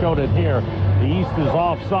they've showed it here. The East is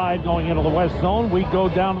offside going into the West zone. We go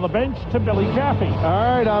down to the bench to Billy Jaffe.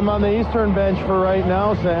 All right, I'm on the Eastern bench for right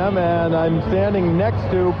now, Sam, and I'm standing next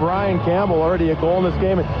to Brian Campbell, already a goal in this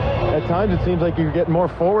game. At times it seems like you're getting more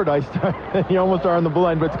forward ice time than you almost are on the blue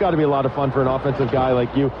line, but it's got to be a lot of fun for an offensive guy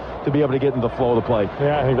like you to be able to get in the flow of the play.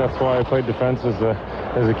 Yeah, I think that's why I played defense as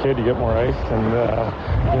a kid. You get more ice, and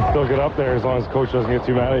you can still get up there as long as the coach doesn't get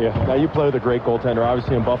too mad at you. Now, you play with a great goaltender,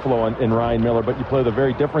 obviously in Buffalo in Ryan Miller, but you play with a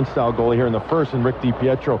very different style goalie here in the first in Rick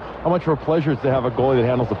DiPietro. How much of a pleasure is to have a goalie that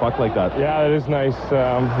handles the puck like that? Yeah, it is nice.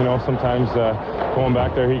 Sometimes going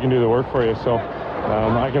back there, he can do the work for you. So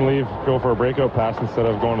I can go for a breakout pass instead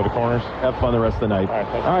of going to the corners. Have fun the rest of the night.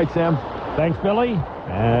 All right, Sam. Thanks, Billy.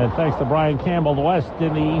 And thanks to Brian Campbell. The West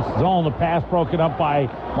in the East zone. The pass broken up by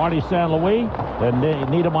Marty St. Louis. Then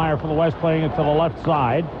Niedermeyer for the West playing it to the left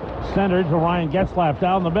side. Centered to Ryan Getzlaf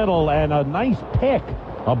down the middle. And a nice pick.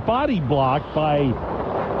 A body block by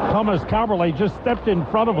Thomas Kaberle. Just stepped in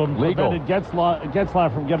front of him. Legal. Prevented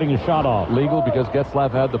Getzlaf from getting a shot off. Legal because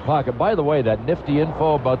Getzlaf had the puck. And by the way, that nifty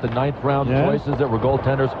info about the 9th round choices that were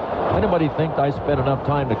goaltenders. Anybody think I spent enough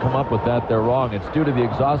time to come up with that? They're wrong. It's due to the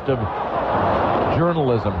exhaustive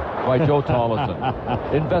journalism by Joe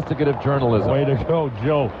Tollison. Investigative journalism. Way to go,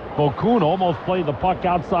 Joe. Vokoun almost played the puck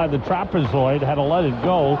outside the trapezoid, had to let it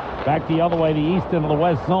go. Back the other way, the East into the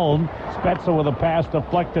West zone. Spezza with a pass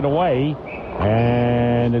deflected away.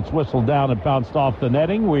 And it's whistled down and bounced off the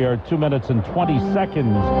netting. We are 2 minutes and 20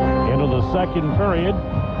 seconds into the second period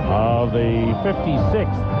of the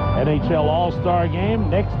 56th NHL All-Star Game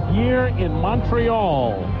next year in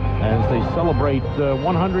Montreal as they celebrate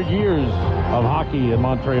 100 years of hockey in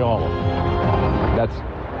Montreal.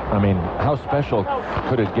 How special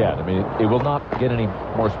could it get? It will not get any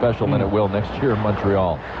more special than it will next year in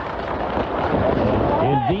Montreal.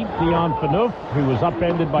 In deep, Dion Phaneuf, who was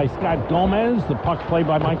upended by Scott Gomez. The puck played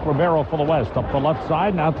by Mike Ribeiro for the West. Up the left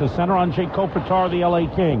side, now to center on Jake Kopitar, the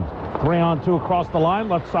LA Kings. 3-on-2 across the line,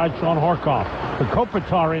 left side Sean Horkoff. The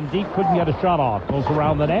Kopitar in deep, couldn't get a shot off. Goes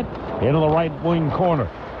around the net, into the right wing corner.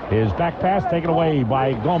 His back pass taken away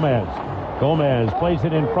by Gomez. Gomez plays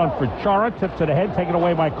it in front for Chara, tips it ahead, taken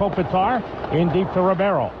away by Kopitar. In deep to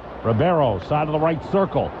Ribeiro. Ribeiro, side of the right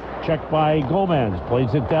circle. Checked by Gomez.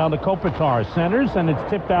 Plays it down to Kopitar. Centers, and it's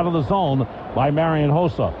tipped out of the zone by Marian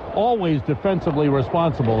Hossa. Always defensively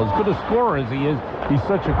responsible. As good a scorer as he is, he's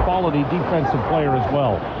such a quality defensive player as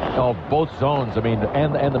well. Oh, both zones,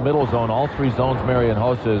 and the middle zone, all 3 zones, Marian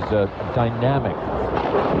Hossa is dynamic.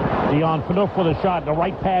 Dion Phaneuf with a shot. The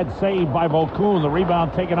right pad saved by Vokoun. The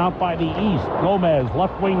rebound taken out by the East. Gomez,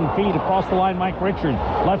 left wing feed across the line. Mike Richards,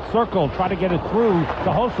 left circle, try to get it through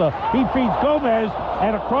to Hossa. He feeds Gomez,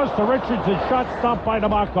 and across to Richards. His shot stopped by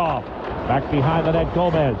Nabokov. Back behind the net,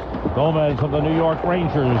 Gomez. Gomez of the New York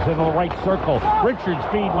Rangers into the right circle. Richards'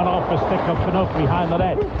 feed went off the stick of Phaneuf behind the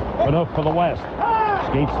net. Phaneuf for the West.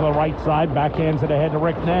 Skates to the right side, backhands it ahead to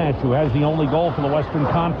Rick Nash, who has the only goal for the Western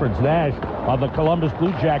Conference. Nash of the Columbus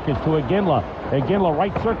Blue Jackets to Iginla. Iginla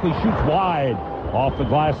right circle, he shoots wide off the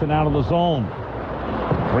glass and out of the zone.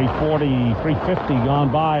 3:50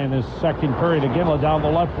 gone by in this second period. Iginla down the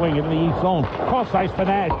left wing into the east zone. Cross ice to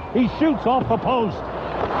Nash. He shoots off the post.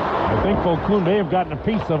 I think Vaucoun may have gotten a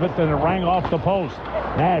piece of it, then it rang off the post.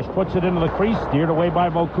 Nash puts it into the crease, steered away by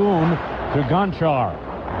Vaucoun to Gonchar.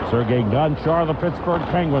 Sergei Gonchar, the Pittsburgh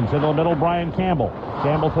Penguins. Into the middle, Brian Campbell.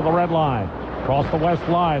 Campbell to the red line. Across the west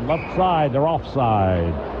line, left side, they're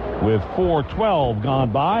offside. With 4:12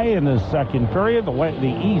 gone by in the second period,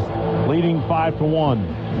 the East leading 5-1.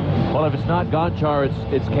 Well, if it's not Gonchar,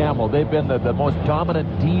 it's Campbell. They've been the most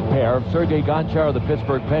dominant D pair of Sergei Gonchar of the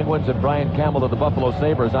Pittsburgh Penguins and Brian Campbell of the Buffalo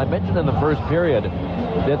Sabres. I mentioned in the first period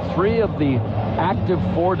that 3 of the active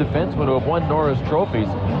 4 defensemen who have won Norris trophies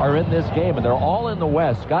are in this game, and they're all in the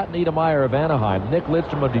West. Scott Niedermayer of Anaheim, Nick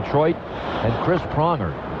Lidstrom of Detroit, and Chris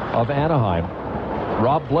Pronger of Anaheim.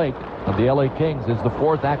 Rob Blake of the LA Kings is the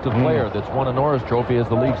 4th active player that's won a Norris Trophy as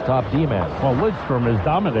the league's top D-man. Well, Lidstrom is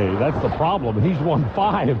dominating. That's the problem. He's won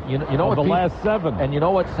 5 you know of what the last 7. And you know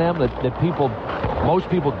what, Sam, that most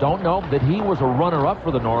people don't know? That he was a runner-up for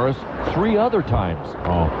the Norris 3 other times.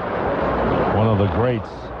 Oh, one of the greats.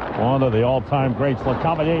 One of the all-time greats.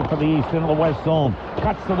 LeCavalier for the East into the West zone.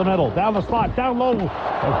 Cuts to the middle. Down the slot. Down low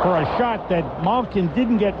for a shot that Malkin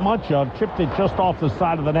didn't get much of. Chipped it just off the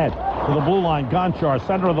side of the net. To the blue line. Gonchar,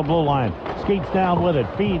 center of the blue line. Skates down with it.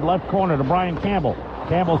 Feed left corner to Brian Campbell.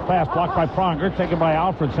 Campbell's pass blocked by Pronger. Taken by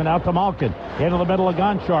Alfredson out to Malkin. Into the middle of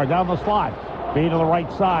Gonchar. Down the slot. Feed to the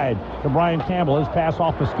right side to Brian Campbell. His pass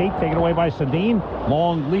off the skate. Taken away by Sedin.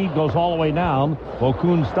 Long lead goes all the way down.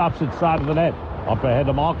 Vaucoun stops at side of the net. Up ahead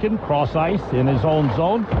to Malkin, cross ice in his own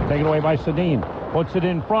zone, taken away by Sedin. Puts it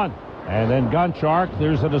in front, and then Gonchar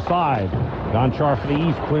clears it aside. Gonchar for the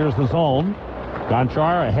East clears the zone.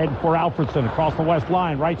 Gonchar ahead for Alfredson across the west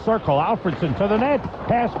line, right circle. Alfredson to the net.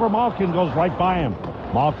 Pass for Malkin goes right by him.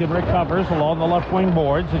 Malkin recovers along the left wing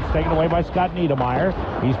boards. It's taken away by Scott Niedermayer.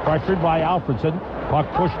 He's pressured by Alfredson.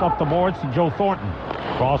 Puck pushed up the boards to Joe Thornton.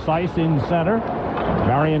 Cross ice in center.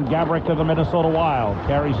 Marian Gaborik of the Minnesota Wild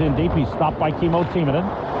carries in deep. He's stopped by Kimmo Timonen.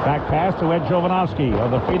 Back pass to Ed Jovanovski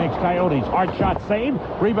of the Phoenix Coyotes. Hard shot saved.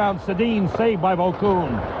 Rebound Sedin, saved by Vaucoun.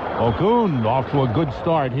 Vaucoun off to a good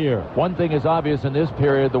start here. One thing is obvious in this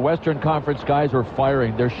period. The Western Conference guys are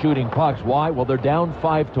firing. They're shooting pucks. Why? Well, they're down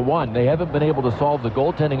 5-1. They haven't been able to solve the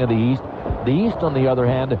goaltending of the East. The East, on the other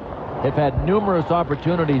hand, have had numerous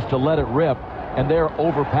opportunities to let it rip, and they're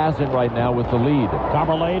overpassing right now with the lead.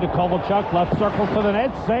 Carmelet to Kovalchuk, left circle to the net,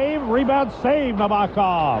 save, rebound, save,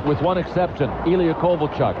 Nabokov. With one exception, Ilya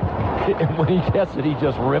Kovalchuk. When he gets it, he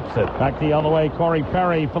just rips it. Back the other way, Corey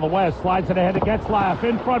Perry for the West, slides it ahead to Getzlaf,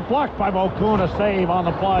 in front, blocked by Vaucoun, a save on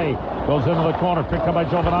the play. Goes into the corner, picked up by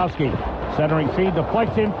Jovanovski. Centering feed,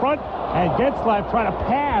 deflects in front, and Getzlaf trying to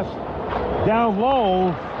pass down low,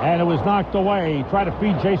 and it was knocked away. Try to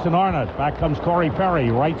feed Jason Arnott. Back comes Corey Perry,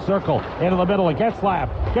 right circle, into the middle of Getzlaf.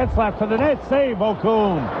 Getzlaf to the net, save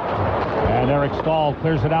Vaucoun. And Eric Stahl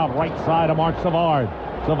clears it out, right side of Mark Savard.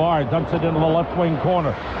 Savard dumps it into the left wing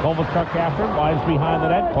corner. Kovalchuk after, lies behind the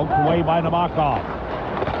net, poked away by Nabokov.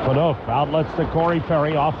 Phaneuf outlets to Corey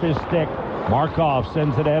Perry, off his stick. Markov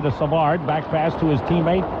sends it ahead to Savard, back pass to his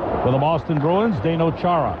teammate for the Boston Bruins, Dano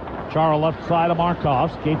Chara. Chara left side of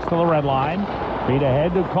Markov, skates to the red line. Feed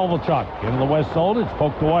ahead to Kovalchuk. In the west zone, it's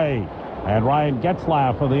poked away. And Ryan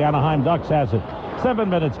Getzlaf of the Anaheim Ducks has it. 7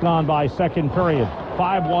 minutes gone by, second period.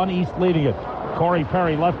 5-1, East leading it. Corey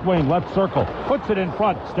Perry, left wing, left circle. Puts it in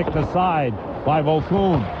front, stick to side by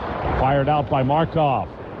Vaucoun. Fired out by Markov.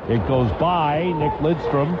 It goes by Nick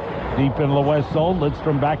Lidstrom, deep into the west zone.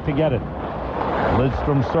 Lidstrom back to get it.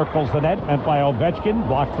 Lidstrom circles the net, meant by Ovechkin,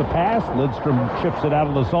 blocks the pass. Lidstrom chips it out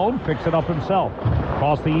of the zone, picks it up himself.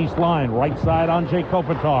 Across the east line, right side on Jake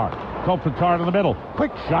Kopitar. Kopitar to the middle.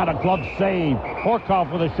 Quick shot, a glove save.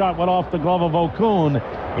 Horkoff with a shot went off the glove of Vaucoun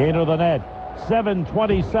into the net.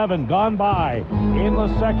 7:27 gone by in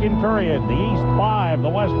the second period. The East 5, the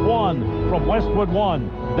West 1 from Westwood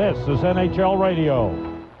 1. This is NHL Radio.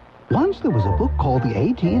 Once there was a book called the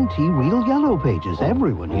AT&T Real Yellow Pages.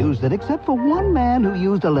 Everyone used it except for one man who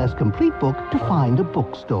used a less complete book to find a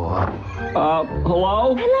bookstore.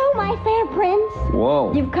 Hello? Hello, my fair prince.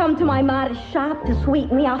 Whoa. You've come to my modest shop to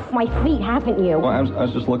sweep me off my feet, haven't you? Well, I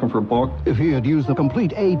was just looking for a book. If he had used the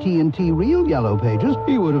complete AT&T Real Yellow Pages,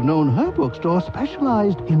 he would have known her bookstore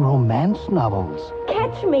specialized in romance novels.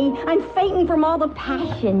 catch me. I'm fainting from all the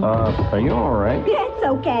passion. Are you all right? It's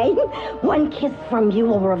okay. One kiss from you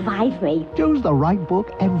will revive me. Choose the right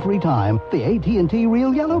book every time. The AT&T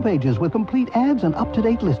Real Yellow Pages with complete ads and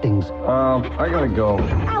up-to-date listings. I gotta go.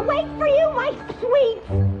 I'll wait for you, my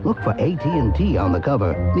sweet. Look for AT&T on the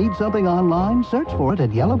cover. Need something online? Search for it at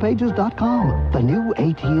yellowpages.com. The new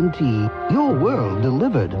AT&T. Your world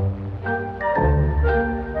delivered.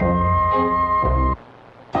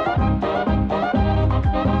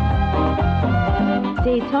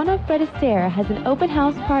 Daytona Fred Astaire has an open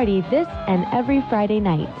house party this and every Friday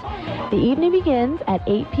night. The evening begins at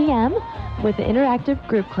 8 p.m. with an interactive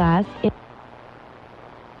group class.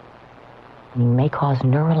 May cause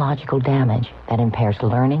neurological damage that impairs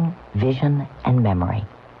learning, vision, and memory.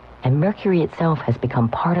 And mercury itself has become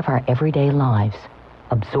part of our everyday lives,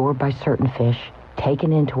 absorbed by certain fish,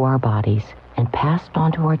 taken into our bodies, and passed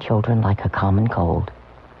on to our children like a common cold.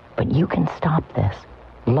 But you can stop this.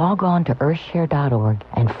 Log on to earthshare.org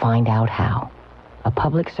and find out how. A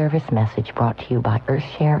public service message brought to you by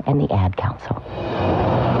Earthshare and the Ad Council.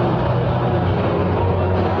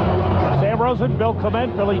 Sam Rosen, Bill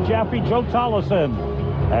Clement, Billy Jaffe, Joe Tollison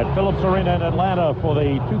at Phillips Arena in Atlanta for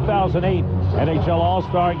the 2008 NHL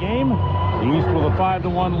All-Star Game. The East with a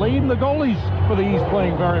 5-1 lead, and the goalies for the East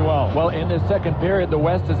playing very well. Well, in the second period, the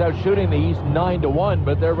West is out shooting the East 9-1,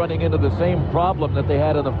 but they're running into the same problem that they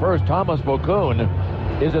had in the first. Thomas Vokoun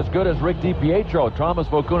is as good as Rick DiPietro. Thomas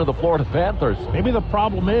Vokoun of the Florida Panthers. Maybe the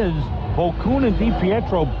problem is Vokoun and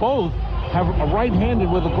DiPietro both have a right-handed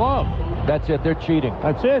with a glove. That's it. They're cheating.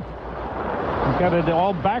 That's it. You've got it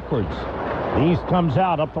all backwards. The East comes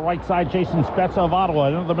out up the right side. Jason Spezza of Ottawa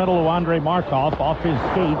into the middle of Andrei Markov off his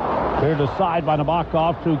skate. Cleared aside by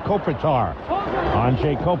Nabokov to Kopitar.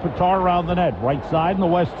 Andrei Kopitar around the net. Right side in the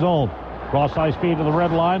West zone. Cross ice feed to the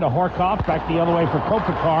red line to Horkoff. Back the other way for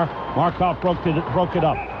Kopitar. Markov broke it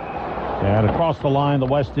up. And across the line, the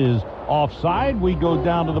West is offside. We go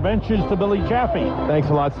down to the benches to Billy Jaffe. Thanks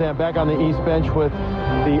a lot, Sam. Back on the East bench with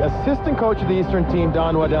the assistant coach of the Eastern team,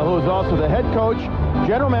 Don Waddell, who is also the head coach,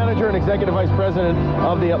 general manager, and executive vice president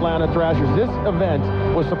of the Atlanta Thrashers. This event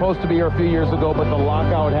was supposed to be here a few years ago, but the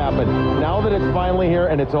lockout happened. Now that it's finally here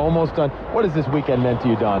and it's almost done, what has this weekend meant to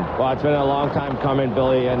you, Don? Well, it's been a long time coming,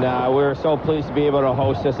 Billy, and we're so pleased to be able to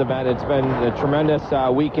host this event. It's been a tremendous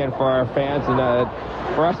weekend for our fans, and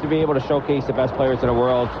for us to be able to showcase the best players in the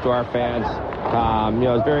world to our fans.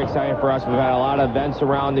 It's very exciting for us. We've had a lot of events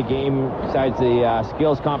around the game besides the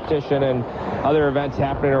skills competition and other events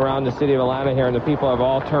happening around the city of Atlanta here, and the people have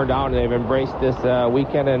all turned out and they've embraced this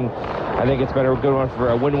weekend, and I think it's been a good one for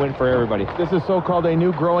a win-win for everybody. This is so-called a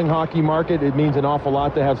new growing hockey market. It means an awful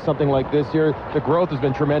lot to have something like this here. The growth has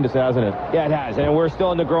been tremendous, hasn't it? Yeah, it has, and we're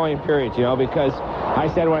still in the growing period, because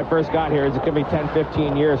I said when I first got here, it's going to be 10,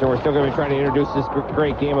 15 years, and we're still going to be trying to introduce this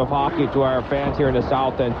great game of hockey to our fans here in the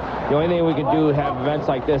South, and the only thing we can do, have events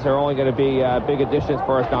like this, are only going to be big additions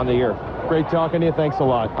for us down the year. Great talking to you. Thanks a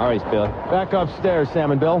lot. All right, Billy. Back upstairs,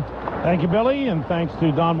 Sam and Bill. Thank you, Billy, and thanks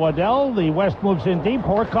to Don Waddell. The West moves in deep.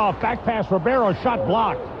 Horkoff, back pass, Ribeiro, shot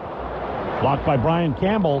blocked. Blocked by Brian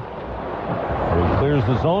Campbell. He clears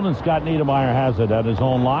the zone, and Scott Niedermayer has it at his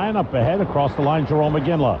own line. Up ahead, across the line, Jerome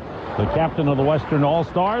McGinley, the captain of the Western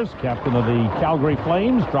All-Stars, captain of the Calgary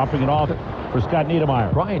Flames, dropping it off for Scott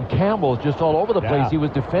Niedermayer. Brian Campbell is just all over the place. He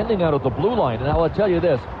was defending out of the blue line, and I will tell you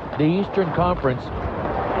this, the Eastern Conference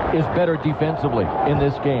is better defensively in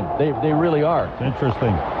this game. They really are.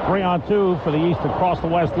 Interesting. 3-on-2 for the East across the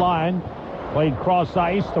West line. Played cross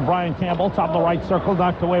ice to Brian Campbell, top of the right circle,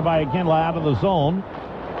 knocked away by McGinley out of the zone.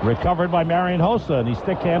 Recovered by Marian Hossa, and he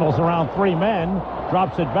stick handles around three men,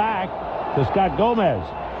 drops it back to Scott Gomez.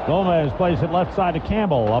 Gomez plays it left side to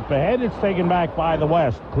Campbell. Up ahead, it's taken back by the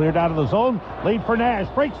West. Cleared out of the zone. Lead for Nash.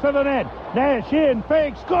 Breaks to the net. Nash in.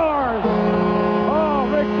 Fake. Scores. Oh,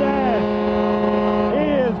 Rick Nash. He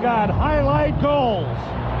has got highlight goals.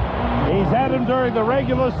 He's had them during the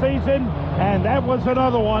regular season, and that was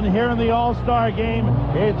another one here in the All-Star game.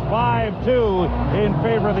 It's 5-2 in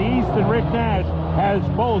favor of the East, and Rick Nash has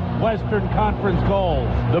both Western Conference goals.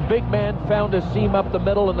 The big man found a seam up the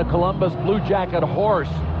middle, and the Columbus Blue Jacket horse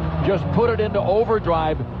just put it into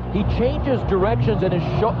overdrive. He changes directions and is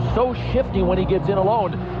so shifty when he gets in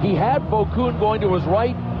alone. He had Vokoun going to his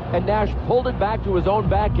right, and Nash pulled it back to his own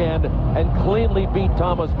backhand and cleanly beat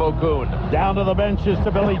Thomas Vokoun. Down to the benches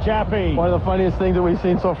to Billy Jaffe. One of the funniest things that we've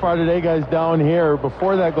seen so far today, guys, down here,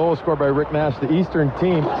 before that goal was scored by Rick Nash, the Eastern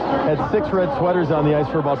team had 6 red sweaters on the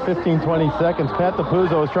ice for about 15, 20 seconds. Pat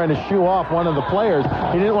DePuzzo was trying to shoo off one of the players.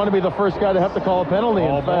 He didn't want to be the first guy to have to call a penalty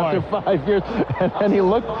after 5 years. And then he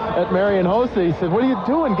looked at Marian Hossa. He said, "What are you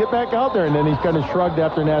doing? Get back out there." And then he kind of shrugged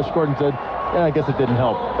after Nash scored and said, I guess it didn't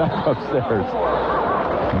help. Back upstairs.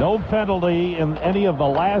 No penalty in any of the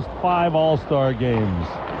last 5 All-Star games.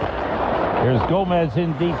 Here's Gomez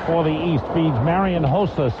in deep for the East. Feeds Marian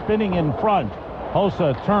Hossa spinning in front.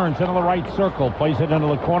 Hossa turns into the right circle. Plays it into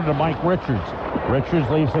the corner to Mike Richards. Richards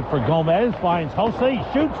leaves it for Gomez. Finds Hossa. He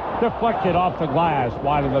shoots. Deflected off the glass.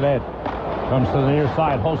 Wide of the net. Comes to the near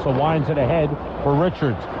side. Hossa winds it ahead for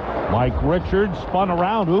Richards. Mike Richards spun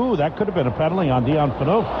around. Ooh, that could have been a penalty on Dion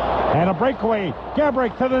Phaneuf. And a breakaway.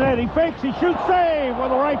 Gabrick to the net. He fakes. He shoots. Save with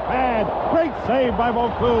the right pad. Great save by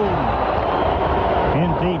Vokoun. In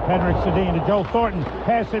deep, Henrik Sedin to Joe Thornton.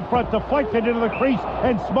 Pass in front, deflected into the crease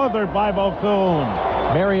and smothered by Vokoun.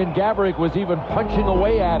 Marian Gaborik was even punching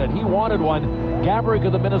away at it. He wanted one. Gaborik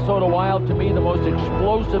of the Minnesota Wild, to me, the most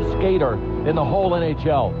explosive skater in the whole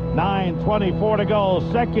NHL. 9:24 to go.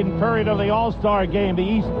 Second period of the All-Star game. The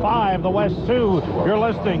East 5, the West 2. You're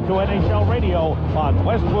listening to NHL Radio on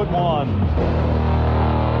Westwood 1.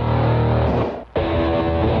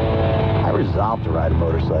 I resolved to ride a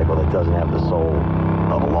motorcycle that doesn't have the soul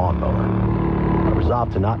of a lawnmower. I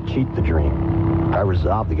resolved to not cheat the dream. I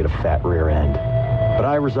resolved to get a fat rear end. But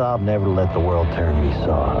I resolved never to let the world turn me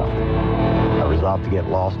soft. I resolved to get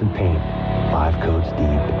lost in paint, 5 coats deep.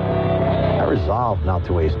 I resolved not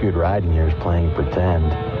to waste good riding years playing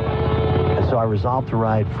pretend. And so I resolved to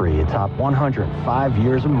ride free atop 105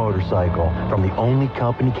 years of motorcycle from the only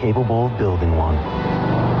company capable of building one.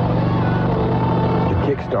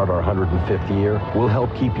 Kickstart our 105th year, we'll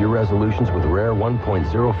help keep your resolutions with rare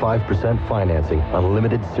 1.05% financing on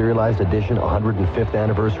limited serialized edition 105th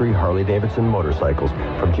anniversary Harley-Davidson motorcycles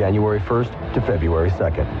from January 1st to February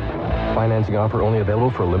 2nd. Financing offer only available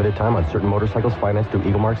for a limited time on certain motorcycles financed through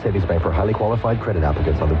Eagle Mark Savings Bank for highly qualified credit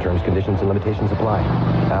applicants. Other terms, conditions, and limitations apply.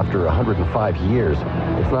 After 105 years,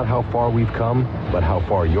 it's not how far we've come, but how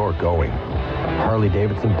far you're going.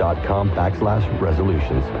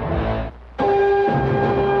 HarleyDavidson.com/resolutions.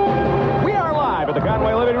 At the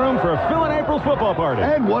Conway Living Room for Phil and April's football party.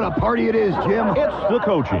 And what a party it is, Jim. It's the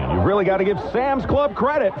coaching. You've really got to give Sam's Club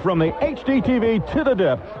credit. From the HDTV to the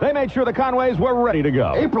dip, they made sure the Conways were ready to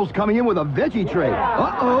go. April's coming in with a veggie tray.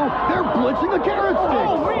 Uh-oh, they're blitzing the carrot sticks.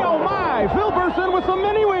 Oh, me, oh, my. Phil bursts in with some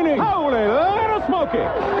mini-weenie. Holy little smoky.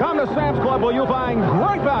 Come to Sam's Club where you'll find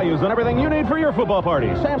great values on everything you need for your football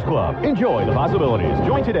party. Sam's Club. Enjoy the possibilities.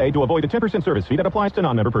 Join today to avoid the 10% service fee that applies to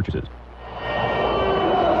non-member purchases.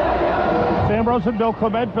 Sam Rosen, Bill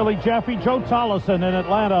Clement, Billy Jaffe, Joe Tollison in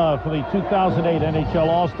Atlanta for the 2008 NHL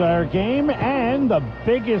All-Star Game. And the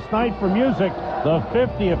biggest night for music, the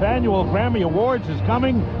 50th Annual Grammy Awards is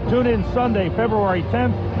coming. Tune in Sunday, February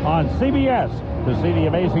 10th on CBS to see the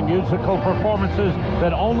amazing musical performances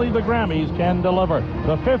that only the Grammys can deliver.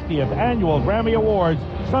 The 50th Annual Grammy Awards,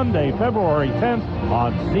 Sunday, February 10th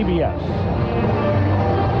on CBS.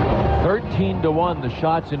 13-1, the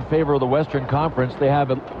shots in favor of the Western Conference. They have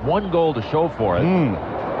 1 goal to show for it. Good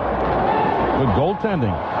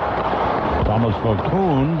goaltending. Thomas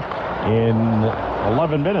Vokoun in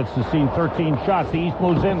 11 minutes has seen 13 shots. The East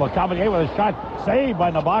moves in. LeCavalier with a shot saved by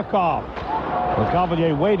Nabokov.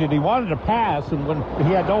 LeCavalier waited. He wanted to pass, and when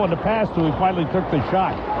he had no one to pass to, he finally took the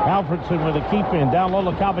shot. Alfredson with a keep-in. Down low,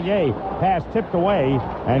 LeCavalier. Pass tipped away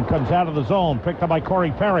and comes out of the zone. Picked up by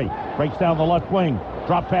Corey Perry. Breaks down the left wing.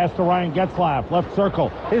 Drop pass to Ryan Getzlaf. Left circle.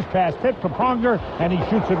 His pass tipped to Pronger, and he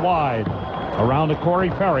shoots it wide. Around to Corey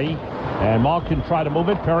Perry. And Malkin tried to move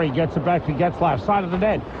it. Perry gets it back to Getzlaf. Side of the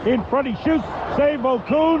net. In front, he shoots. Save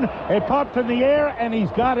Vokoun. It popped in the air, and he's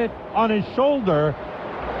got it on his shoulder.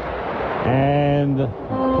 And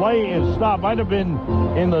play is stopped. Might have been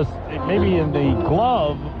maybe in the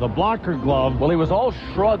glove, the blocker glove. Well, he was all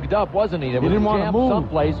shrugged up, wasn't he? He didn't want to move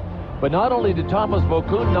someplace. But not only did Thomas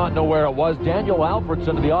Vokoun not know where it was, Daniel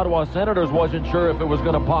Alfredson of the Ottawa Senators wasn't sure if it was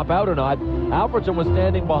going to pop out or not. Alfredson was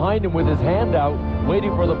standing behind him with his hand out,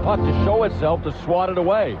 waiting for the puck to show itself to swat it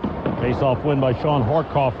away. Face-off win by Sean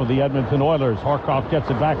Horkoff of the Edmonton Oilers. Horkoff gets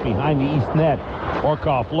it back behind the east net.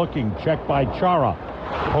 Horkoff looking, checked by Chara.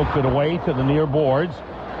 Poked it away to the near boards.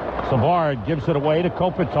 Savard gives it away to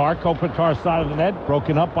Kopitar. Kopitar side of the net,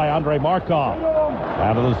 broken up by Andrei Markov.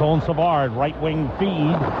 Out of the zone, Savard, right wing feed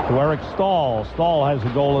to Eric Stahl. Stahl has a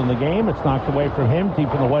goal in the game. It's knocked away from him,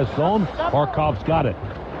 deep in the west zone. Horkoff's got it.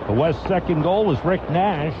 The West's second goal was Rick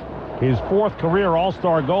Nash, his 4th career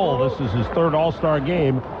All-Star goal. This is his 3rd All-Star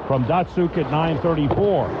game from Datsuk at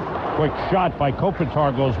 9:34. Quick shot by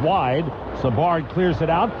Kopitar goes wide. Savard clears it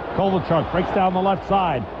out. Kovalchuk breaks down the left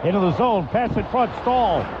side. Into the zone. Pass in front.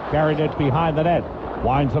 Stahl carried it behind the net.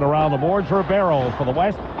 Winds it around the boards. Ribeiro for the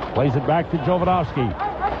West. Plays it back to Jovanovski.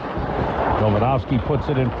 Jovanovski puts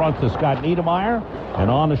it in front to Scott Niedermayer. And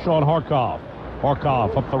on to Sean Horkoff.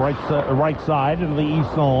 Horkoff up the right side into the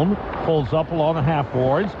east zone. Pulls up along the half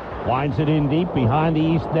boards. Winds it in deep behind the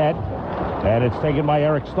east net. And it's taken by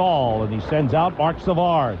Eric Stahl. And he sends out Mark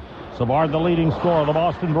Savard. Savard, the leading scorer of the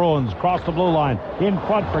Boston Bruins, across the blue line. In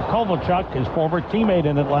front for Kovalchuk, his former teammate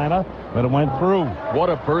in Atlanta, but it went through. What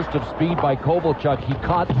a burst of speed by Kovalchuk. He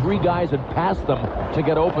caught three guys and passed them to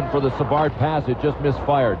get open for the Savard pass. It just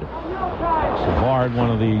misfired. Savard, one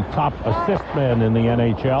of the top assist men in the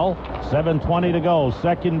NHL. 7:20 to go,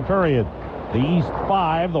 second period. The East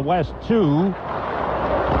 5, the West 2.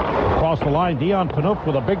 Across the line, Dion Phaneuf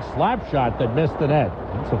with a big slap shot that missed the net.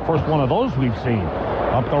 That's the first one of those we've seen.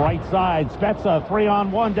 Up the right side, Spezza,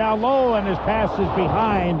 3-on-1 down low, and his pass is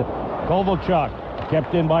behind Kovalchuk.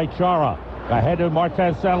 Kept in by Chara. Ahead to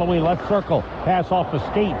Martin St. Louis, left circle. Pass off the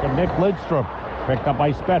skate to Nick Lidstrom. Picked up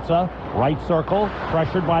by Spezza. Right circle,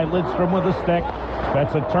 pressured by Lidstrom with a stick.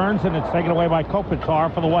 Spezza turns, and it's taken away by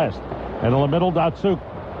Kopitar for the West. And in the middle, Datsuk.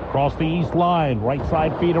 Across the east line, right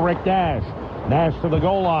side feed to Rick Nash. Nash to the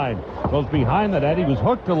goal line. Goes behind the net. He was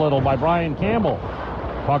hooked a little by Brian Campbell.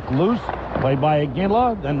 Puck loose, played by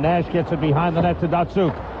Iginla, and Nash gets it behind the net to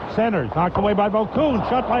Datsuk. Centers, knocked away by Bokun,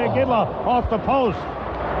 shot by Iginla, off the post.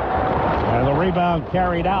 And the rebound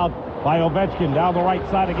carried out by Ovechkin down the right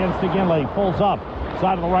side against Iginla. He pulls up,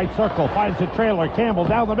 side of the right circle, finds a trailer. Campbell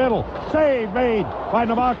down the middle, save made by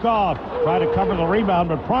Nabokov. Tried to cover the rebound,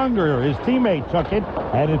 but Pronger, his teammate, took it,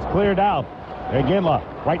 and it's cleared out.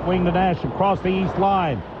 Iginla, right wing to Nash across the east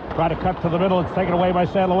line. Try to cut to the middle, it's taken away by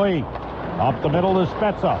St. Louis. Up the middle is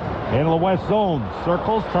Spezza. Into the west zone.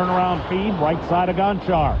 Circles, turnaround feed, right side of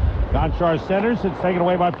Gonchar. Gonchar centers, it's taken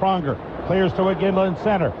away by Pronger. Clears to Iginla in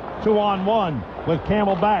center. 2-on-1 with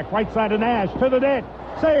Campbell back. Right side of Nash to the net.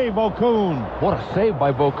 Save, Okun. What a save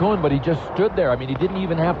by Okun, but he just stood there. I mean, he didn't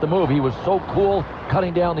even have to move. He was so cool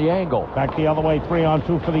cutting down the angle. Back the other way,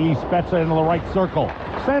 3-on-2 for the East. Spezza into the right circle.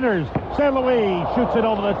 Centers. St. Louis shoots it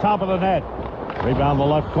over the top of the net. Rebound the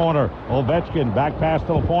left corner. Ovechkin back pass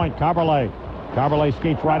to the point. Carberlet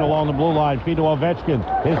skates right along the blue line. Feed to Ovechkin.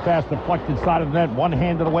 His pass deflected side of the net.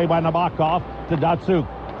 One-handed away by Nabokov to Datsuk.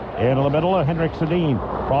 Into the middle of Henrik Sedin.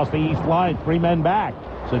 Across the east line. Three men back.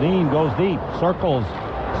 Sedin goes deep. Circles.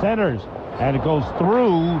 Centers. And it goes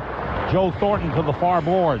through Joe Thornton to the far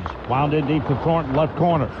boards. Wound in deep to Thornton, left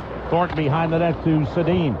corner. Thornton behind the net to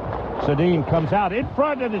Sedin. Sedin comes out in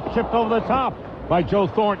front, and it's chipped over the top by Joe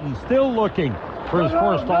Thornton. Still looking for his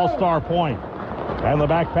first all-star point. And the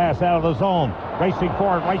back pass out of the zone. Racing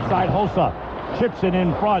forward, right side, Hossa. Chips it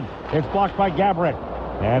in front. It's blocked by Gabrick.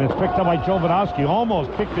 And it's picked up by Jovanovski.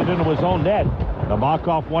 Almost kicked it into his own net.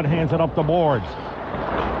 Nabokov one-hands it up the boards.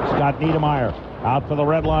 Scott Niedermayer out to the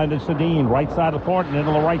red line to Sedin. Right side of Thornton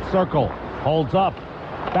into the right circle. Holds up.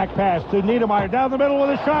 Back pass to Niedermayer. Down the middle with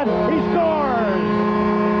a shot. He scores!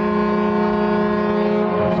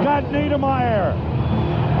 Scott Niedermayer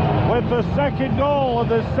with the second goal of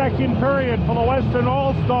the second period for the Western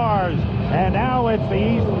All-Stars. And now it's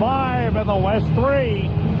the East 5 and the West 3.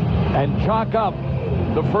 And chalk up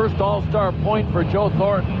the first All-Star point for Joe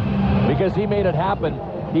Thornton because he made it happen.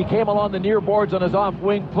 He came along the near boards on his off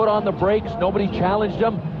wing, put on the brakes. Nobody challenged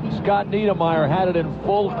him. Scott Niedermayer had it in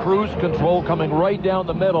full cruise control coming right down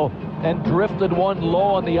the middle and drifted one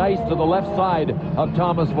low on the ice to the left side of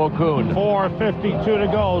Thomas Vokoun. 4:52 to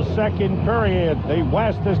go, second period. The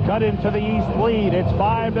West has cut into the East lead. It's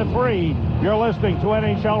 5-3. You're listening to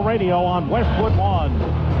NHL Radio on Westwood One.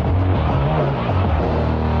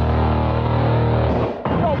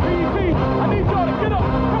 Yo, BET, I need y'all to get up.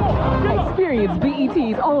 Come on, get up. Experience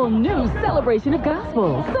BET's all-new Celebration of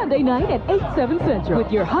Gospel, Sunday night at 8/7 Central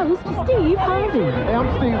with your host, Steve Harvey. Hey,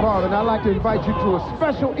 I'm Steve Harvey, and I'd like to invite you to a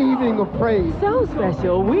special evening of praise. So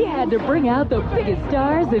special, we had to bring out the biggest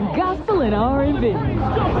stars in gospel and R&B.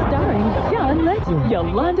 Starring John Legend,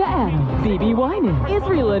 Yolanda Adams, B.B. Winan,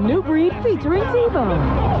 Israel A New Breed featuring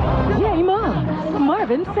T-Bone, J. Moss,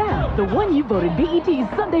 Marvin Sapp, the one you voted BET's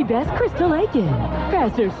Sunday Best, Crystal Aiken,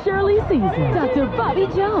 Pastor Shirley Caesar, Dr. Bobby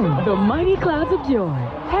Jones, the Mighty Clouds of Joy,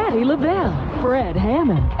 Hattie LaBelle, Fred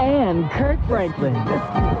Hammond, and Kirk Franklin.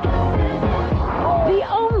 The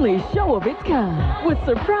only show of its kind, with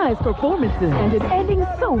surprise performances and an ending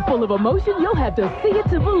so full of emotion you'll have to see it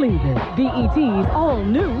to believe it. BET's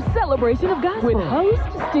all-new Celebration of Gospel with host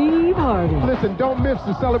Steve Harvey. Listen, don't miss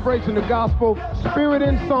the Celebration of Gospel, Spirit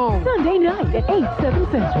in Song. Sunday night at 8/7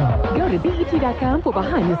 Central. Go to BET.com for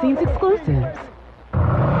behind-the-scenes exclusives.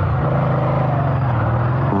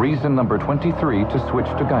 Reason number 23 to switch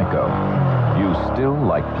to Geico. You still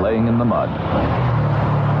like playing in the mud.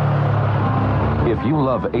 If you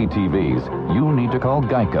love ATVs, you need to call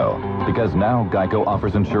Geico. because now Geico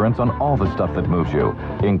offers insurance on all the stuff that moves you,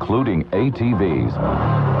 including ATVs.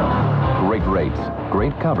 Great rates,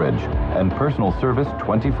 great coverage, and personal service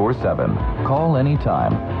 24/7. Call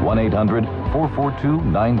anytime,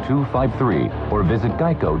 1-800-442-9253, or visit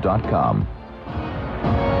geico.com.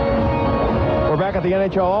 We're back at the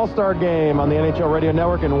NHL All-Star Game on the NHL Radio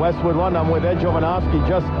Network in Westwood, London. I'm with Ed Jovanovski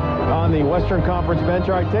just on the Western Conference bench.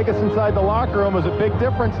 All right, take us inside the locker room. There's a big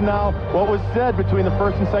difference now. What was said between the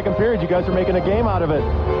first and second period? You guys are making a game out of it.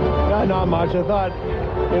 Not much. I thought,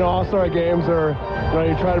 All-Star games are,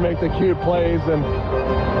 you try to make the cute plays, and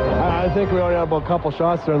I think we only had about a couple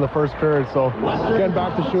shots there in the first period, so getting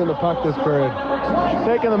back to shooting the puck this period.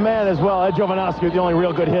 Taking the man as well. Ed Jovanovski was the only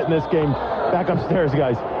real good hit in this game. Back upstairs,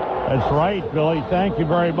 guys. That's right, Billy. Thank you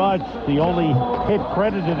very much. The only hit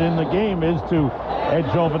credited in the game is to Ed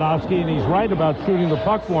Jovanovski, and he's right about shooting the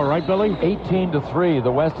puck more, right, Billy? 18-3.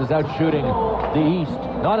 The West is out shooting the East.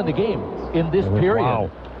 Not in the game, in this period. Wow.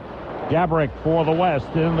 Gaborik for the West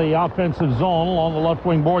in the offensive zone along the left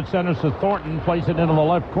wing board. Centers to Thornton, plays it into the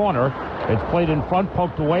left corner. It's played in front,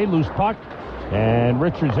 poked away, loose puck. And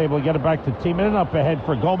Richards able to get it back to Tiemann. Up ahead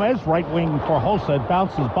for Gomez. Right wing for Hossa. It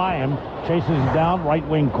bounces by him. Chases it down. Right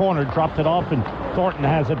wing corner. Dropped it off, and Thornton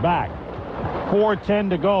has it back. 4:10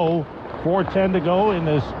 to go. 4:10 to go in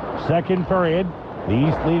this second period. The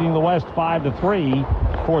East leading the West 5-3.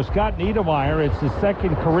 For Scott Niedermayer, it's his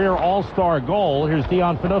second career All-Star goal. Here's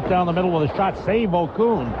Dion Phaneuf down the middle with a shot. Save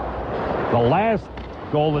Okun. The last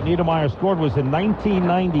goal that Niedermayer scored was in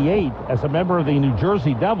 1998 as a member of the New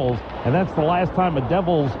Jersey Devils, and that's the last time a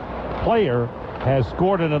Devils player has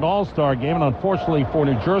scored in an All-Star game. And unfortunately for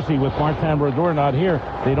New Jersey, with Martin Brodeur not here,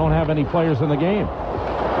 they don't have any players in the game.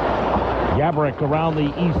 Gaborik around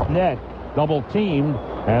the East net, double teamed,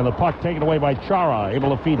 and the puck taken away by Chara, able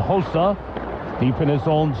to feed Hossa deep in his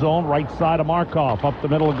own zone, right side of Markov, up the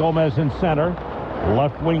middle of Gomez in center,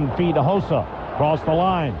 left wing feed to Hossa, across the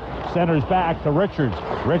line. Centers back to Richards.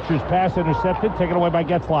 Richards pass intercepted, taken away by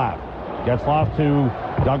Getzlaf. Getzlaf to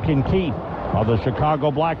Duncan Keith of the Chicago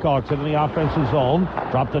Blackhawks into the offensive zone.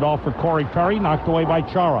 Dropped it off for Corey Perry, knocked away by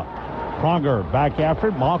Chara. Pronger back after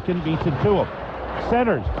it. Malkin beats it to him.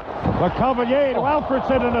 Centers. LeCavalier to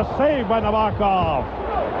Alfredson, and a save by Nabokov.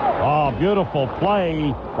 Oh, beautiful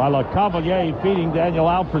play by LeCavalier, feeding Daniel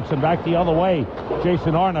Alfredson back the other way.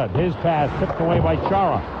 Jason Arnott, his pass tipped away by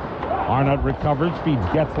Chara. Arnott recovers, feeds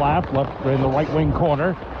Getzlaf, left in the right wing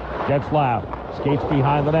corner. Getzlaf skates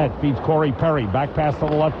behind the net, feeds Corey Perry, back pass to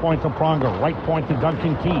the left point to Pronger, right point to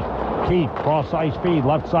Duncan Keith. Keith, cross ice feed,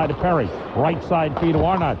 left side to Perry, right side feed to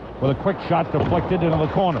Arnott, with a quick shot deflected into the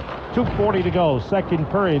corner. 2:40 to go, second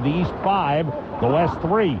period, the East 5, the West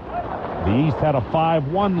 3. The East had a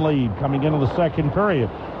 5-1 lead coming into the second period.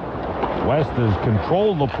 West has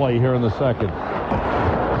controlled the play here in the second.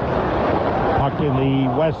 Puck in the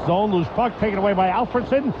West zone. Loose puck taken away by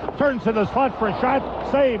Alfredson. Turns to the slot for a shot.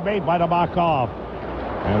 Save made by Nabokov.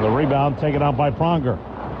 And the rebound taken out by Pronger.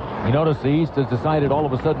 You notice the East has decided all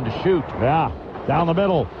of a sudden to shoot. Yeah, down the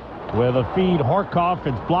middle with a feed. Horkoff,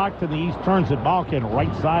 it's blocked, and the East turns it. Malkin,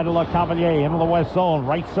 right side of LeCavalier into the West zone.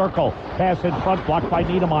 Right circle. Pass in front, blocked by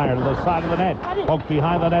Niedermayer to the side of the net. Poked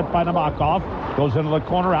behind the net by Nabokov. Goes into the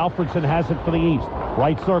corner. Alfredson has it for the East.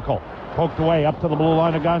 Right circle. Poked away up to the blue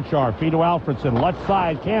line of Gonchar. Feed to Alfredson. Left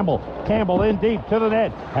side, Campbell. Campbell in deep to the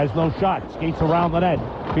net. Has no shot. Skates around the net.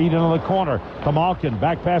 Feed into the corner to Malkin.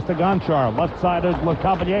 Back pass to Gonchar. Left side of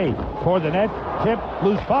LeCavalier. Toward the net. Tip.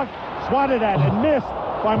 Loose puck. Swatted at and missed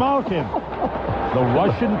by Malkin. The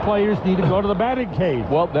Russian players need to go to the batting cage.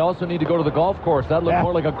 Well, they also need to go to the golf course. That looked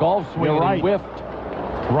more like a golf swing. You're right. He whiffed.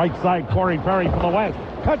 Right side, Corey Perry from the West.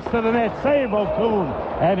 Cuts to the net. Save Okun.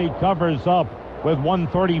 And he covers up with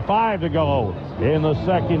 1:35 to go in the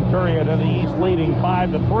second period, and the East leading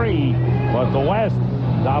 5-3. But the West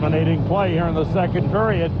dominating play here in the second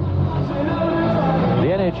period. The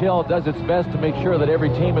NHL does its best to make sure that every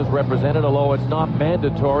team is represented, although it's not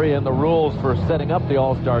mandatory in the rules for setting up the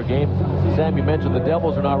All-Star game. Sam, you mentioned the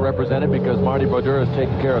Devils are not represented because Marty Brodeur is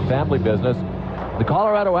taking care of family business. The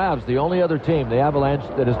Colorado Avs, the only other team, the Avalanche,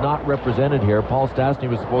 that is not represented here. Paul Stastny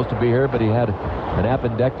was supposed to be here, but he had an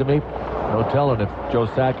appendectomy. No telling if Joe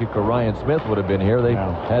Sakic or Ryan Smith would have been here. They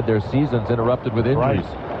had their seasons interrupted with injuries.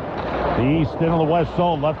 Right. The East into the West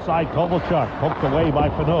zone. Left side, Kovalchuk. Poked away by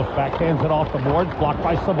Phaneuf. Backhands it off the boards. Blocked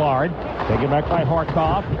by Savard. Taken back by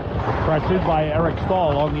Horkoff. Pressured by Eric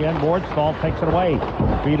Stahl on the end board. Stahl takes it away.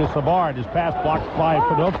 Feed to Savard. His pass blocked by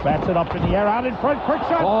Phaneuf. Bats it up in the air. Out in front. Quick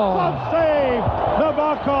shot. Glove save.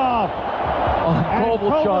 Nabokov. And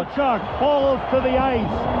Kovalchuk falls to the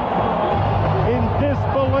ice in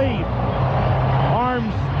disbelief.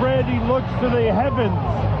 Arms spread. He looks to the heavens.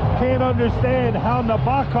 can't understand how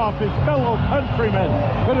Nabokov, his fellow countrymen,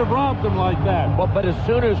 could have robbed him like that. But as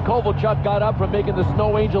soon as Kovalchuk got up from making the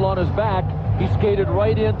snow angel on his back, he skated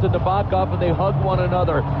right into Nabokov, and they hugged one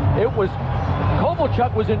another.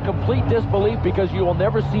 Kovalchuk was in complete disbelief because you will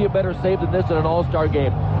never see a better save than this in an all-star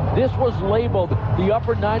game. This was labeled the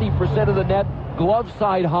upper 90% of the net, glove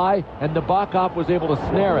side high, and Nabokov was able to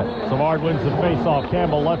snare it. Savard wins the face-off.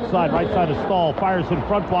 Campbell left side, right side of Stahl. Fires in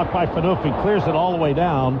front, blocked by Phaneuf. He clears it all the way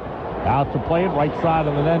down. Out to play it, right side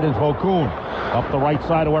of the net is Vaucoun. Up the right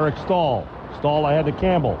side of Eric Stahl. Stahl ahead to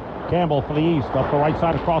Campbell. Campbell for the east, up the right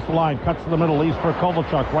side across the line, cuts to the middle, leaves for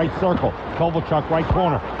Kovalchuk, right circle. Kovalchuk, right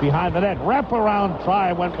corner, behind the net. Wrap around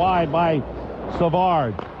try, went wide by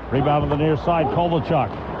Savard. Rebound on the near side, Kovalchuk.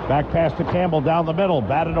 Back pass to Campbell down the middle,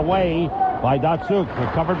 batted away by Datsuk.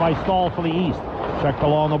 Recovered by Stahl for the east. Checked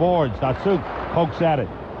along the boards. Datsuk pokes at it.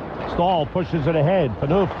 Stahl pushes it ahead.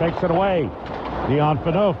 Phaneuf takes it away. Dion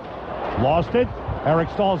Phaneuf lost it. Eric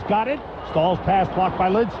Stahl's got it. Stahl's pass blocked by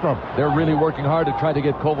Lidstrom. They're really working hard to try to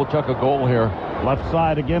get Kovalchuk a goal here. Left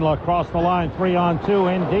side again, across the line, 3-on-2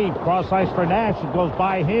 in deep. Cross ice for Nash. It goes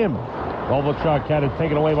by him. Kovalchuk had it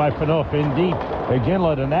taken away by Phaneuf in deep.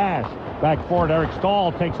 Iginla to Nash. Back forward, Eric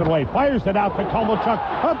Stahl takes it away. Fires it out to Kovalchuk.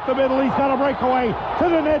 Up the middle, he's got a breakaway. To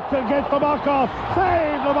the net to get Nabokov.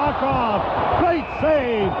 Save Nabokov. Great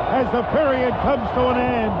save as the period comes to an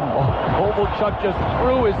end. Kovalchuk just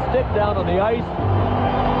threw his stick down on the ice.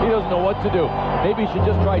 He doesn't know what to do. Maybe he should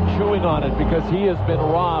just try chewing on it because he has been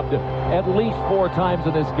robbed at least 4 times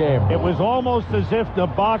in this game. It was almost as if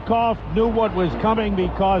Nabokov knew what was coming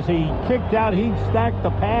because he kicked out. He stacked the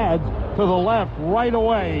pads to the left right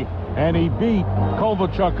away, and he beat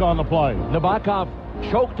Kovalchuk on the play. Nabokov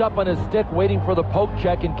choked up on his stick waiting for the poke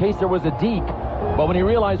check in case there was a deke. But when he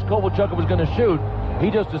realized Kovalchuk was going to shoot, he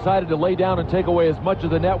just decided to lay down and take away as much of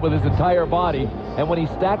the net with his entire body. And when he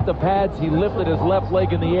stacked the pads, he lifted his left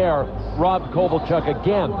leg in the air, robbed Kovalchuk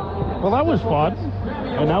again. Well, that was fun.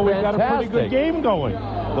 And now we've got a pretty good game going.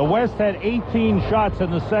 The West had 18 shots in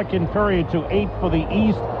the second period to 8 for the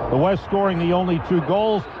East. The West scoring the only 2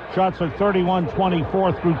 goals. Shots are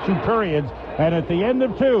 31-24 through 2 periods. And at the end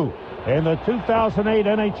of 2, in the 2008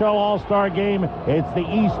 NHL All-Star Game, it's the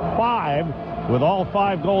East 5 with all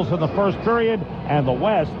 5 goals in the first period, and the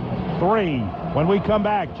West 3. When we come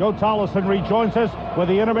back, Joe Tollison rejoins us with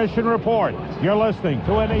the intermission report. You're listening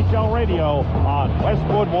to NHL Radio on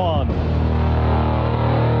Westwood One.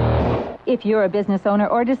 If you're a business owner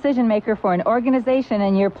or decision maker for an organization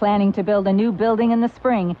and you're planning to build a new building in the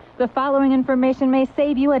spring, the following information may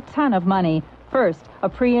save you a ton of money. First, a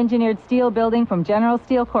pre-engineered steel building from General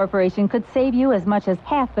Steel Corporation could save you as much as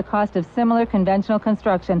half the cost of similar conventional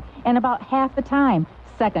construction and about half the time.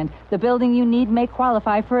 Second, the building you need may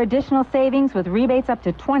qualify for additional savings with rebates up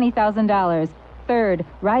to $20,000. Third,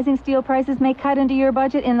 rising steel prices may cut into your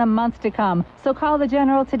budget in the months to come. So call the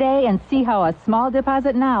General today and see how a small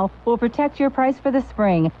deposit now will protect your price for the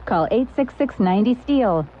spring. Call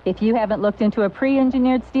 866-90-STEEL. If you haven't looked into a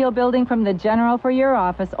pre-engineered steel building from the General for your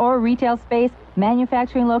office or retail space,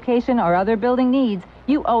 manufacturing location, or other building needs,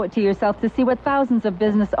 you owe it to yourself to see what thousands of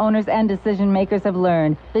business owners and decision makers have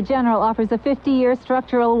learned. The General offers a 50-year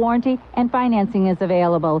structural warranty and financing is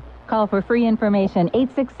available. Call for free information,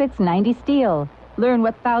 866-90-STEEL. Learn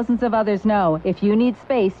what thousands of others know. If you need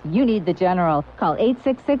space, you need the General. Call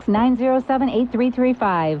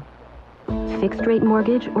 866-907-8335. Fixed rate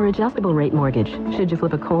mortgage or adjustable rate mortgage? Should you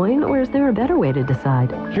flip a coin, or is there a better way to decide?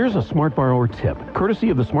 Here's a Smart Borrower tip, courtesy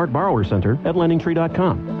of the Smart Borrower Center at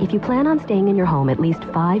LendingTree.com. If you plan on staying in your home at least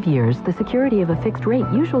 5 years, the security of a fixed rate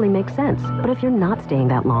usually makes sense. But if you're not staying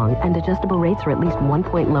that long and adjustable rates are at least 1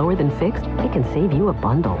 point lower than fixed, it can save you a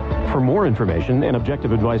bundle. For more information and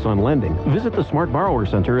objective advice on lending, visit the Smart Borrower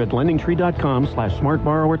Center at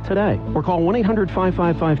LendingTree.com/SmartBorrower today, or call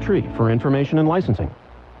 1-800-555-TREE for information and licensing.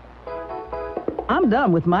 I'm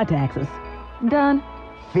done with my taxes. Done.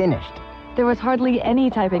 Finished. There was hardly any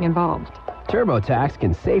typing involved. TurboTax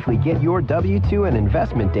can safely get your W-2 and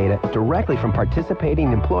investment data directly from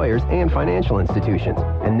participating employers and financial institutions.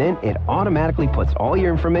 And then it automatically puts all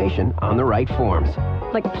your information on the right forms.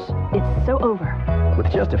 Like, it's so over.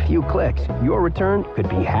 With just a few clicks, your return could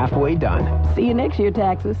be halfway done. See you next year,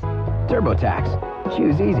 taxes. TurboTax.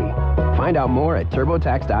 Choose easy. Find out more at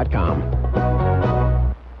TurboTax.com.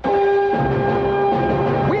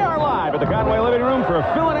 At the Conway Living Room for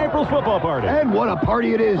Phil and April's football party. And what a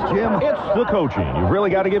party it is, Jim. It's the coaching. You've really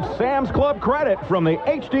got to give Sam's Club credit. From the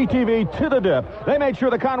HDTV to the dip, they made sure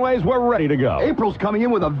the Conways were ready to go. April's coming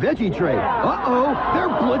in with a veggie tray. Uh-oh, they're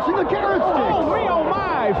blitzing the carrot sticks. Oh, me, oh,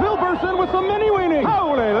 my. Hey, Phil Burson with some mini-weenie.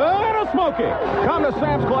 Holy little smoky. Come to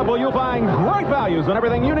Sam's Club where you'll find great values on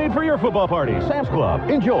everything you need for your football party. Sam's Club.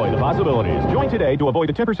 Enjoy the possibilities. Join today to avoid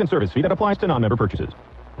the 10% service fee that applies to non-member purchases.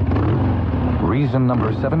 Reason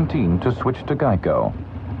number 17 to switch to Geico.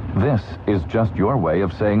 This is just your way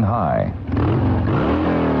of saying hi.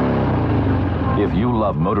 If you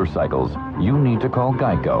love motorcycles, you need to call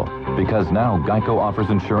Geico, because now Geico offers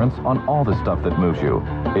insurance on all the stuff that moves you,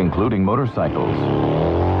 including motorcycles.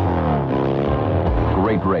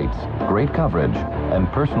 Great rates, great coverage,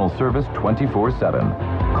 and personal service 24/7.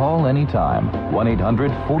 Call anytime,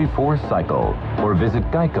 1-800-44-CYCLE, or visit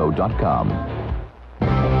geico.com.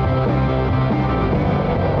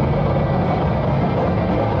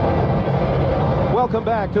 Welcome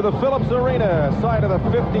back to the Phillips Arena, site of the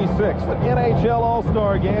 56th NHL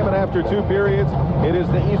All-Star Game, and after 2 periods, it is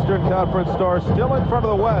the Eastern Conference Stars still in front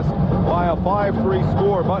of the West by a 5-3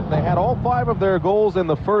 score, but they had all 5 of their goals in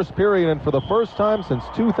the first period, and for the first time since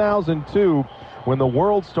 2002, when the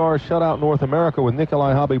World Stars shut out North America with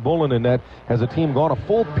Nikolai Habibulin in net, has a team gone a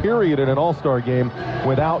full period in an All-Star game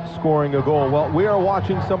without scoring a goal. Well, we are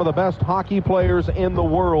watching some of the best hockey players in the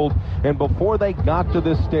world, and before they got to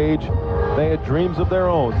this stage, they had dreams of their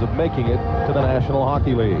own of making it to the National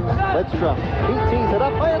Hockey League. Lidstrom, he tees it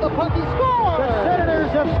up, play the puck, he scores! The Senators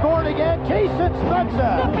have scored again. Jason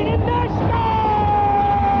Spezza.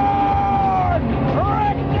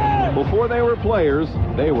 Before they were players,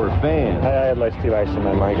 they were fans. I had like Steve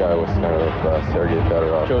Eisenman. My guy was kind of Sergei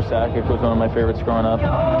Fedorov. Joe Sakic was one of my favorites growing up.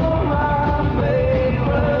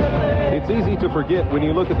 It's easy to forget when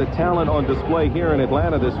you look at the talent on display here in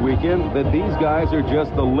Atlanta this weekend that these guys are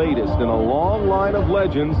just the latest in a long line of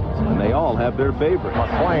legends, and they all have their favorites.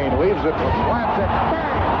 McLean leaves it for Slantic.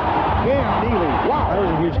 Cam Neely. Wow. I was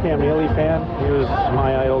a huge Cam Neely fan. He was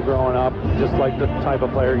my idol growing up, just like the type of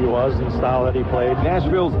player he was and the style that he played.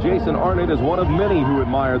 Nashville's Jason Arnott is one of many who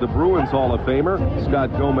admire the Bruins Hall of Famer.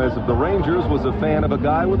 Scott Gomez of the Rangers was a fan of a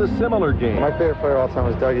guy with a similar game. My favorite player of all time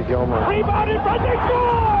was Dougie Gilmour. Rebounded by the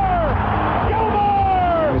score! Gilmour!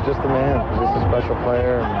 He was just a man. He was just a special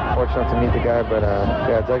player. I'm fortunate to meet the guy, but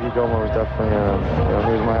yeah, Dougie Gilmour was definitely,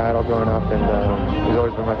 he was my idol growing up, and he's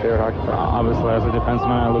always been my favorite hockey player. Obviously, as a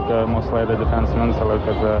defenseman, I look mostly at the defensemen. I look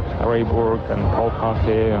at Ray Bourque and Paul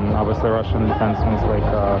Coffey, and obviously Russian defensemen like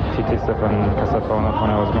Titisov and Kasatonov when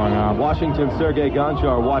I was growing up. Washington's Sergei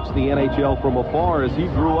Gonchar watched the NHL from afar as he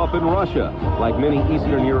grew up in Russia. Like many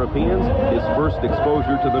Eastern Europeans, his first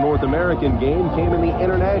exposure to the North American game came in the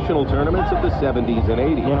international tournaments of the 70s and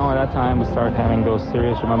 80s. You know, at that time we started having those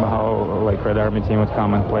series. Remember how like Red Army team would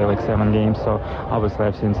come and play like 7 games? So obviously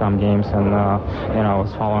I've seen some games, and you know, I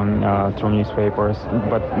was following through newspapers.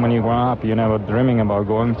 But when you grow up, you're never dreaming about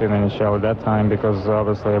going to the NHL at that time, because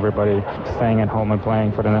obviously everybody staying at home and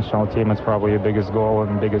playing for the national team is probably your biggest goal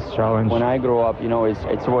and biggest challenge. When I grew up, you know, it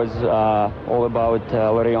was all about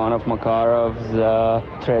Larionov, Makarovs,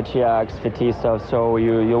 Tretiaks, Fetisov. So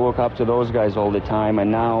you look up to those guys all the time,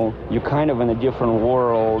 and now you're kind of in a different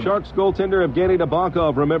world. Sharks goaltender Evgeny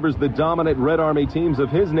Nabokov remembers the dominant Red Army teams of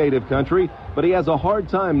his native country, but he has a hard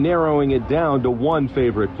time narrowing it down to one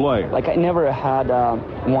favorite player. Like, I never had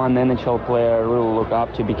one NHL player I really look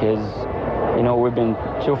up to, because, you know, we've been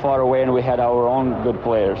too far away and we had our own good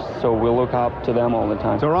players, so we look up to them all the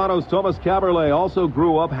time. Toronto's Thomas Caberlet also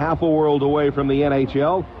grew up half a world away from the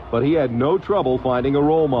NHL, but he had no trouble finding a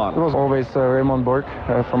role model. It was always Raymond Bourque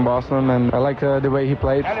from Boston, and I like the way he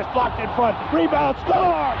played. And it's blocked in front. Rebound,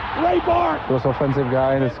 score! Ray Bourque! He was an offensive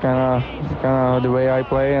guy, and it's kind of the way I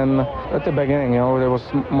play. And at the beginning, you know, there was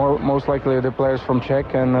most likely the players from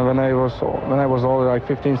Czech, and when I was older, like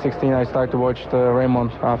 15, 16, I started to watch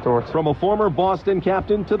Raymond afterwards. From a former Boston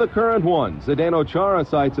captain to the current one, Zdeno Chara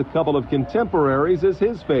cites a couple of contemporaries as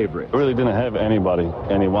his favorite. I really didn't have any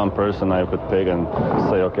one person I could pick and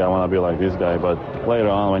say, okay, I want to be like this guy. But later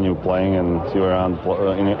on, when you're playing and you're around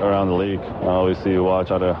the league, obviously you watch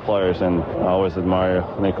other players, and I always admire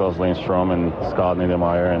Nicholas Lindstrom and Scott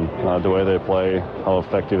Niedermayer, and the way they play, how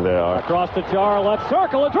effective they are. Across to Chara, left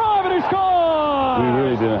circle, a drive, and he scores! We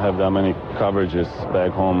really didn't have that many coverages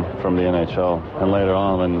back home from the NHL. And later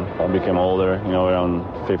on, when I became older, you know, around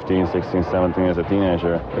 15, 16, 17 as a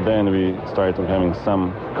teenager, then we started having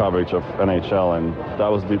some coverage of NHL, and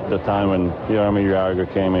that was the time when Jaromir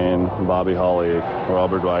Jagr came in, Bobby Holly,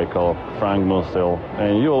 Robert Weichel, Frank Musil,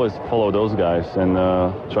 and you always follow those guys and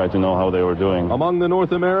try to know how they were doing. Among the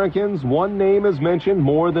North Americans, one name is mentioned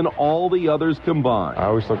more than all the others combined. I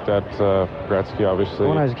always looked at Gretzky, obviously.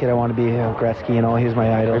 When I was a kid, I wanted to be Gretzky. You know, he was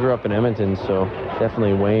my idol. I grew up in Edmonton, so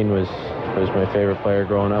definitely Wayne was my favorite player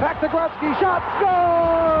growing up. Back to Gretzky, shot,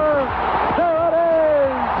 score! There it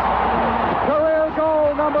is! Career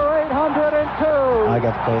goal number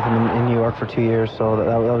got to play with him in New York for 2 years, so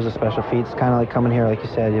that was a special feat. It's kind of like coming here, like you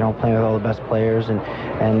said, playing with all the best players, and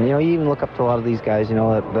you even look up to a lot of these guys, that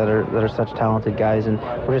are such talented guys, and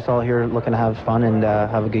we're just all here looking to have fun and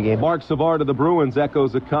have a good game. Mark Savard of the Bruins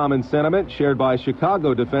echoes a common sentiment shared by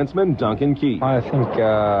Chicago defenseman Duncan Keith. I think,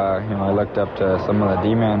 I looked up to some of the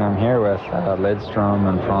D-men I'm here with, Lidstrom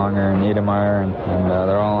and Pronger and Niedermeyer, and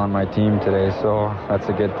they're all on my team today, so that's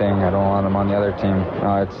a good thing. I don't want them on the other team.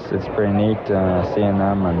 It's pretty neat seeing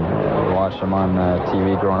them and watch them on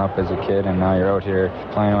TV growing up as a kid, and now you're out here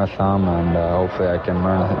playing with them, and hopefully I can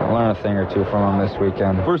learn a thing or two from them this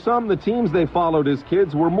weekend. For some, the teams they followed as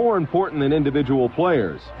kids were more important than individual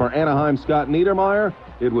players. For Anaheim Scott Niedermeyer,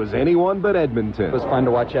 it was anyone but Edmonton. It was fun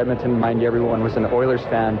to watch Edmonton. Mind you, everyone was an Oilers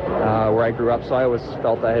fan where I grew up, so I always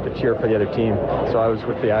felt I had to cheer for the other team. So I was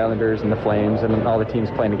with the Islanders and the Flames and all the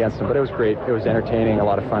teams playing against them. But it was great. It was entertaining, a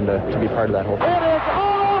lot of fun to be part of that whole thing. It is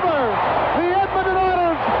all over! The Edmonton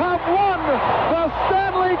Oilers have won the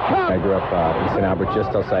Stanley Cup! I grew up in St. Albert,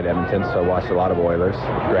 just outside Edmonton, so I watched a lot of Oilers.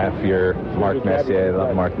 Grant Fuhr, Mark Messier. I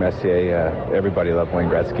love Mark Messier. Everybody loved Wayne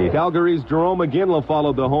Gretzky. Calgary's Jerome McGinley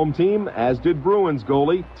followed the home team, as did Bruins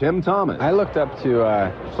goalie Tim Thomas. I looked up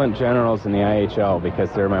to Flint Generals in the IHL because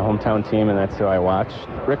they're my hometown team, and that's who I watched.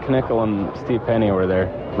 Rick Knickel and Steve Penny were there,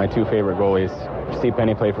 my two favorite goalies. Steve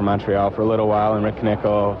Penny played for Montreal for a little while, and Rick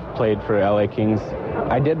Knickel played for LA Kings.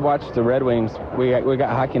 I did watch the Red Wings. We got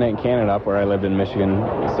Hockey Night in Canada up where I lived in Michigan,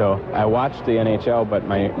 so I watched the NHL, but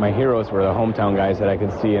my heroes were the hometown guys that I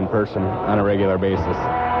could see in person on a regular basis.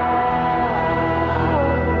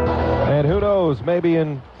 And who knows, maybe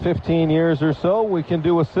in 15 years or so, we can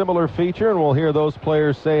do a similar feature, and we'll hear those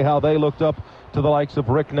players say how they looked up to the likes of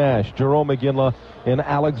Rick Nash, Jerome McGinley, and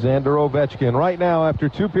Alexander Ovechkin. Right now, after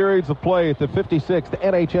 2 periods of play at the 56th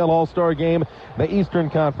NHL All-Star Game, the Eastern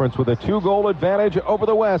Conference with a 2-goal advantage over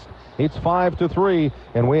the West. It's 5-3,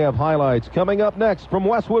 and we have highlights coming up next from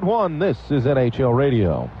Westwood One. This is NHL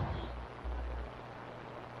Radio.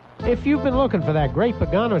 If you've been looking for that great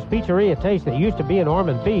Pagano's Pizzeria taste that used to be in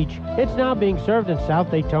Ormond Beach, it's now being served in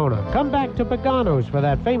South Daytona. Come back to Pagano's for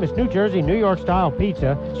that famous New Jersey, New York-style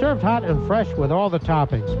pizza, served hot and fresh with all the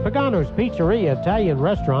toppings. Pagano's Pizzeria Italian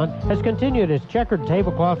restaurant has continued its checkered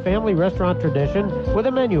tablecloth family restaurant tradition with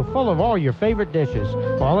a menu full of all your favorite dishes.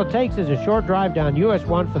 All it takes is a short drive down US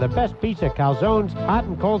 1 for the best pizza, calzones, hot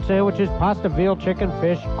and cold sandwiches, pasta, veal, chicken,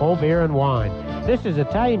 fish, cold beer, and wine. This is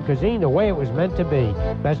Italian cuisine the way it was meant to be.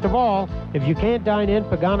 Best of all, if you can't dine in,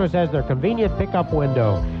 Pagano's has their convenient pickup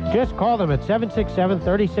window. Just call them at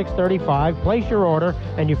 767-3635, place your order,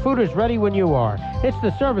 and your food is ready when you are. It's the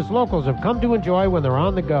service locals have come to enjoy when they're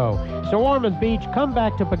on the go. So Ormond Beach, come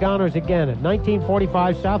back to Pagano's again at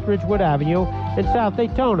 1945 South Ridgewood Avenue in South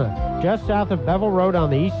Daytona, just south of Bevel Road on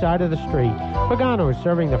the east side of the street. Pagano's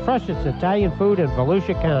serving the freshest Italian food in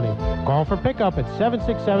Volusia County. Call for pickup at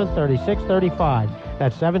 767-3635.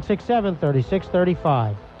 That's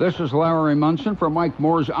 767-3635. This is Larry Munson from Mike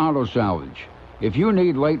Moore's Auto Salvage. If you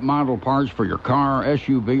need late model parts for your car,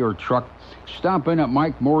 SUV, or truck, stop in at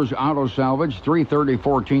Mike Moore's Auto Salvage, 330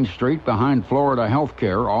 14th Street behind Florida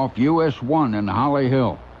Healthcare off US 1 in Holly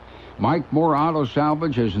Hill. Mike Moore Auto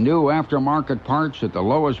Salvage has new aftermarket parts at the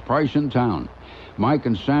lowest price in town. Mike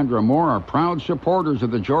and Sandra Moore are proud supporters of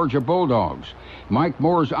the Georgia Bulldogs. Mike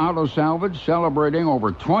Moore's Auto Salvage celebrating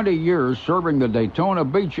over 20 years serving the Daytona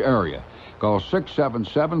Beach area. Call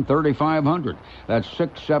 677-3500. That's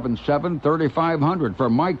 677-3500 for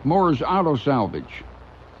Mike Moore's Auto Salvage.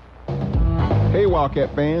 Hey,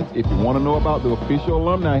 Wildcat fans, if you want to know about the official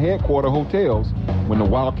alumni headquarter hotels when the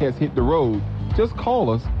Wildcats hit the road, just call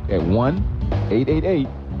us at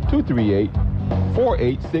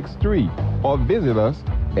 1-888-238-4863 or visit us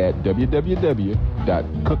at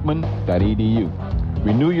www.cookman.edu.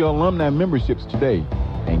 Renew your alumni memberships today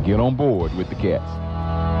and get on board with the Cats.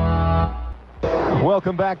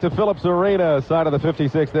 Welcome back to Phillips Arena, side of the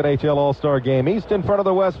 56th NHL All-Star Game. East in front of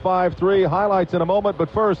the West 5-3. Highlights in a moment,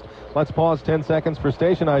 but first, let's pause 10 seconds for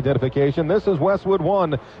station identification. This is Westwood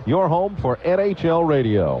One, your home for NHL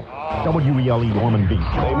Radio. WELE Ormond Beach.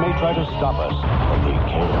 They may try to stop us, but they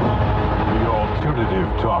can't. The alternative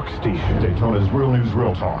talk station. Daytona's Real News,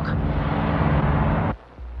 Real Talk.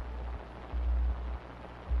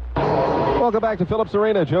 Welcome back to Phillips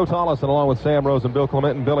Arena. Joe Tollison along with Sam Rose and Bill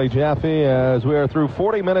Clement and Billy Jaffe as we are through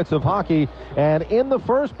 40 minutes of hockey. And in the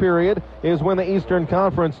first period is when the Eastern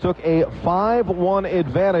Conference took a 5-1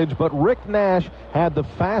 advantage, but Rick Nash had the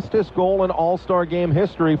fastest goal in All-Star Game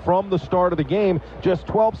history from the start of the game. Just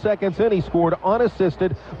 12 seconds in, he scored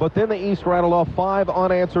unassisted, but then the East rattled off 5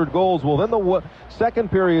 unanswered goals. Well, then the second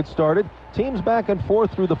period started. teams back and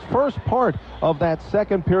forth through the first part of that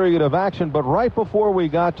second period of action, but right before we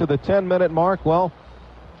got to the 10-minute mark, well,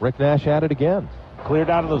 Rick Nash had it again. Cleared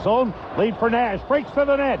out of the zone. Lead for Nash. Breaks to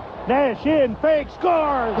the net. Nash in. Fake.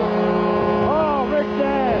 Scores. Oh, Rick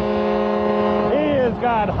Nash. He has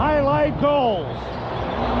got highlight goals.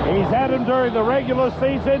 He's had them during the regular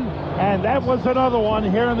season, and that was another one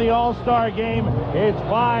here in the All-Star game. It's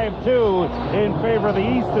 5-2 in favor of the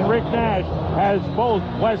East, and Rick Nash has both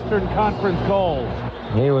Western Conference goals.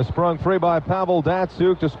 He was sprung free by Pavel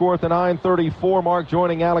Datsyuk to score at the 9:34 mark,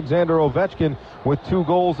 joining Alexander Ovechkin with 2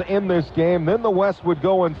 goals in this game. Then the West would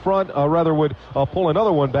go in front, would pull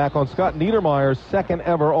another one back on Scott Niedermayer's second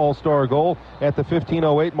ever All-Star goal at the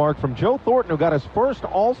 15:08 mark from Joe Thornton, who got his first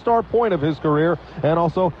All-Star point of his career, and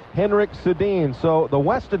also Henrik Sedin. So the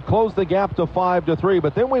West had closed the gap to 5-3,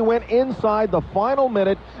 but then we went inside the final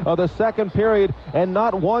minute of the second period, and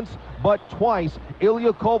not once but twice,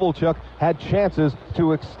 Ilya Kovalchuk had chances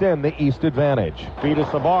to extend the East advantage. Vita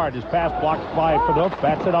Savard, his pass blocked by Phaneuf,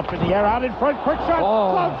 bats it up in the air, out in front, quick shot,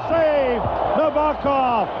 glove save,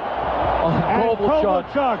 Nabokov, and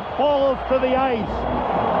Kovalchuk falls to the ice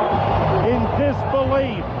in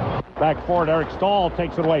disbelief. Back forward, Eric Stahl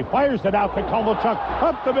takes it away, fires it out to Kovalchuk,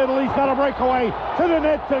 up the middle, he's got a breakaway, to the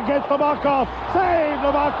net against Nabokov, save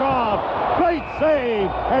Nabokov! Great save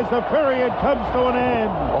as the period comes to an end.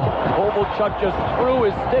 Kovalchuk just threw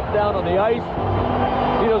his stick down on the ice.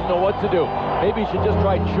 He doesn't know what to do. Maybe he should just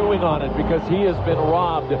try chewing on it, because he has been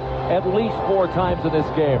robbed at least 4 times in this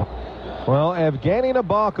game. Well, Evgeny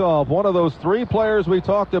Nabokov, one of those 3 players we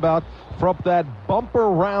talked about from that bumper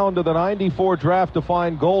round of the 94 draft to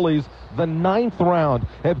find goalies, the 9th round.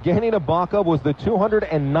 Evgeny Nabokov was the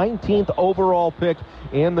 219th overall pick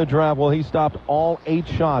in the draft. Well, he stopped all 8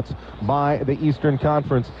 shots by the Eastern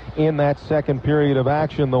Conference in that second period of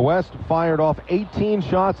action. The West fired off 18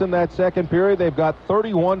 shots in that second period. They've got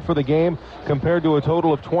 31 for the game compared to a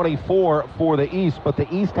total of 24 for the East, but the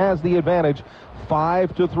East has the advantage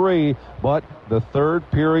 5-3, but the third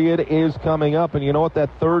period is coming up, and you know what? That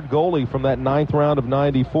third goalie from that 9th round of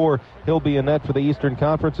 94, he'll be in net for the Eastern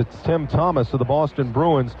Conference. It's Tim Thomas of the Boston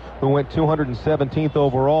Bruins, who went 217th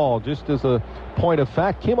overall. Just as a point of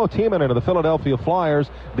fact, Kimmo Timonen of the Philadelphia Flyers,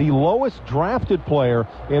 the lowest drafted player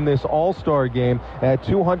in this All-Star game at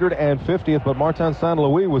 250th, but Martin St.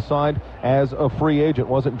 Louis was signed as a free agent,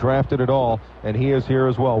 wasn't drafted at all, and he is here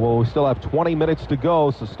as well. Well, we still have 20 minutes to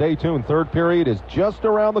go, so stay tuned. Third period is just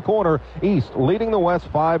around the corner. East leading the West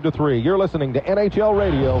 5-3. You're listening to NHL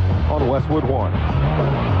Radio on Westwood One.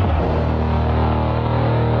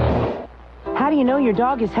 How do you know your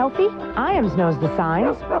dog is healthy? IAMS knows the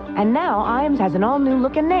signs. And now IAMS has an all-new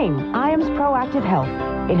look and name, IAMS Proactive Health.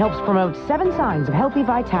 It helps promote 7 signs of healthy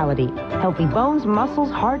vitality. Healthy bones,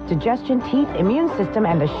 muscles, heart, digestion, teeth, immune system,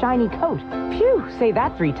 and a shiny coat. Phew, say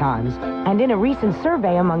that 3 times. And in a recent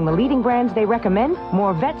survey among the leading brands they recommend,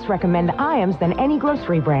 more vets recommend IAMS than any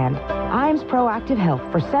grocery brand. IAMS Proactive Health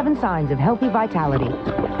for 7 signs of healthy vitality.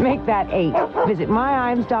 Make that 8. Visit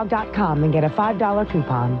myiamsdog.com and get a $5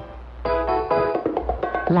 coupon.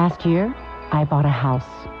 Last year, I bought a house.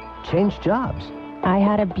 Changed jobs. I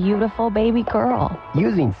had a beautiful baby girl.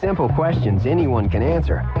 Using simple questions anyone can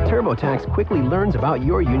answer, TurboTax quickly learns about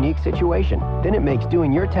your unique situation. Then it makes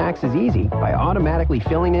doing your taxes easy by automatically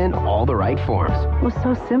filling in all the right forms. It was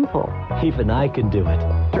so simple. Even I can do it.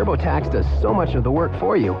 TurboTax does so much of the work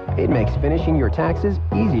for you, it makes finishing your taxes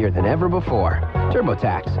easier than ever before.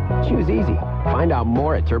 TurboTax. Choose easy. Find out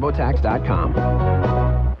more at TurboTax.com.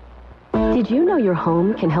 Did you know your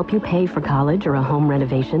home can help you pay for college or a home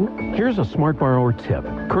renovation? Here's a smart borrower tip,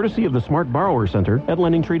 courtesy of the Smart Borrower Center at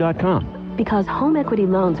LendingTree.com. Because home equity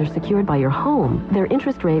loans are secured by your home, their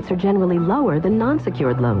interest rates are generally lower than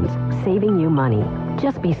non-secured loans, saving you money.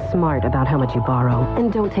 Just be smart about how much you borrow,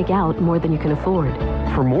 and don't take out more than you can afford.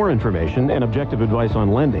 For more information and objective advice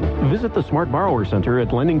on lending, visit the Smart Borrower Center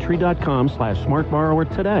at LendingTree.com/smartborrower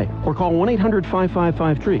today, or call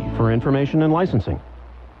 1-800-555-TREE for information and licensing.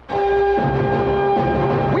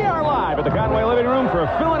 At the Conway Living Room for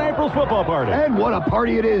Phil and April's football party. And what a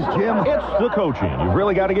party it is, Jim. It's the coaching. You've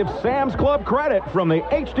really got to give Sam's Club credit. From the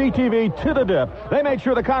HDTV to the dip, they made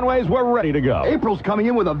sure the Conways were ready to go. April's coming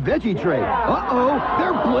in with a veggie tray. Uh-oh,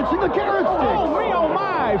 they're blitzing the carrot sticks. Oh, me, oh,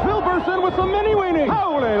 my. Phil bursts in with some mini weenies.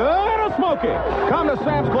 Holy little smoky. Come to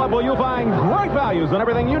Sam's Club where you'll find great values on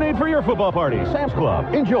everything you need for your football party. Sam's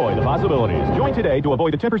Club. Enjoy the possibilities. Join today to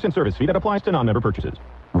avoid the 10% service fee that applies to non-member purchases.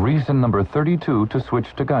 Reason number 32 to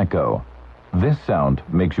switch to Geico. This sound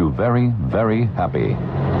makes you very, very happy.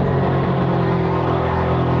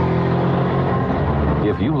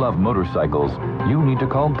 If you love motorcycles, you need to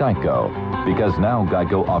call Geico. Because now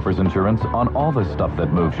Geico offers insurance on all the stuff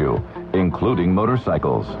that moves you, including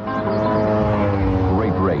motorcycles.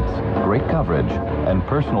 Great rates, great coverage, and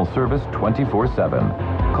personal service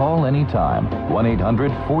 24/7. Call anytime,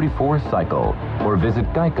 1-800-44-CYCLE, or visit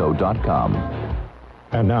geico.com.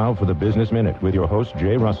 And now for the Business Minute with your host,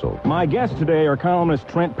 Jay Russell. My guests today are columnist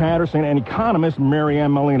Trent Patterson and economist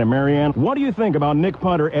Marianne Molina. Marianne, what do you think about Nick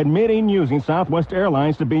Punter admitting using Southwest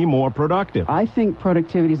Airlines to be more productive? I think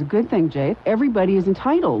productivity is a good thing, Jay. Everybody is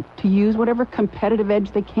entitled to use whatever competitive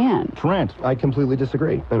edge they can. Trent. I completely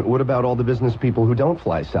disagree. What about all the business people who don't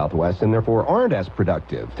fly Southwest and therefore aren't as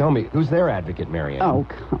productive? Tell me, who's their advocate, Marianne? Oh,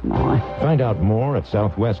 come on. Find out more at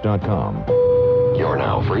southwest.com. You're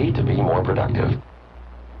now free to be more productive.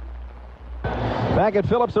 Back at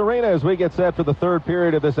Phillips Arena as we get set for the third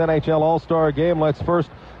period of this NHL All-Star game. Let's first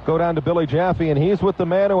go down to Billy Jaffe, and he's with the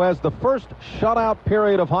man who has the first shutout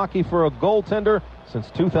period of hockey for a goaltender since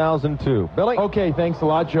 2002. Billy? Okay, thanks a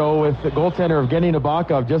lot, Joe. With the goaltender Evgeny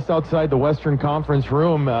Nabokov just outside the Western Conference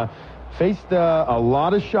room, faced a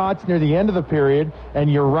lot of shots near the end of the period,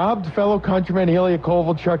 and you robbed fellow countryman Ilya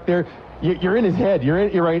Kovalchuk there. You're in his head. You're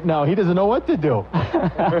in it right now. He doesn't know what to do.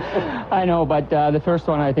 I know, but the first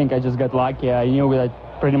one, I think I just got lucky. I knew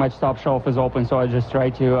that pretty much top shelf is open, so I just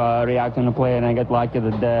tried to react on the play, and I got lucky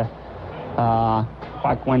that the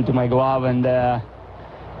puck went to my glove, and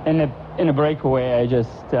in a breakaway, I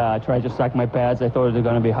just tried to suck my pads. I thought it was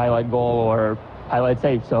going to be a highlight goal or highlight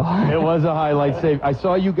save, so. It was a highlight save. I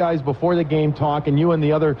saw you guys before the game talk, and you and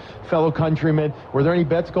the other fellow countrymen. Were there any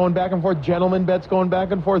bets going back and forth, gentlemen bets going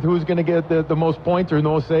back and forth? Who's going to get the most points or the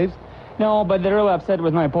most saves? No, but they're really upset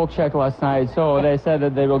with my poke check last night, so they said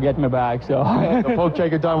that they will get me back. So the poke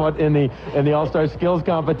check you're talking about in the All-Star Skills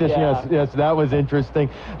Competition. Yeah. Yes, that was interesting.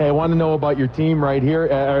 Hey, I want to know about your team right here,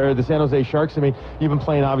 or the San Jose Sharks. I mean, you've been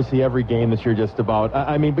playing obviously every game this year, just about.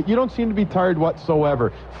 I mean, but you don't seem to be tired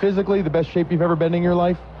whatsoever. Physically, the best shape you've ever been in your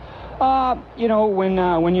life? You know,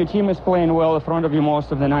 when your team is playing well in front of you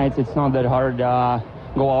most of the nights, it's not that hard.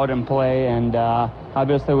 Go out and play, and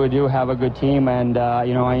obviously we do have a good team, and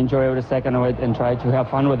you know, I enjoy every second of it and try to have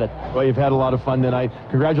fun with it. Well, you've had a lot of fun tonight.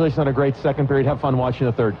 Congratulations on a great second period. Have fun watching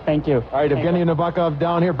the third. Thank you. All right, Evgeny Nabokov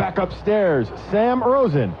down here, back upstairs. Sam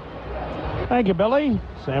Rosen. Thank you, Billy.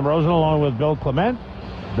 Sam Rosen along with Bill Clement,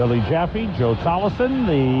 Billy Jaffe, Joe Tollison.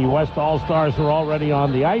 The West All-Stars are already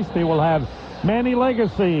on the ice. They will have Manny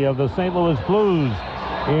Legacy of the St. Louis Blues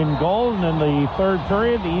in goal, and in the third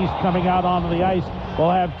period, the East coming out onto the ice. We'll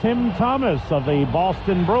have Tim Thomas of the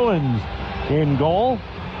Boston Bruins in goal.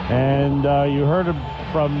 And you heard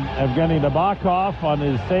from Evgeny Nabokov on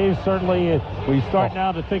his saves. Certainly, we start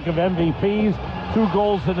now to think of MVPs. 2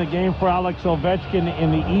 goals in the game for Alex Ovechkin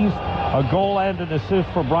in the East. A goal and an assist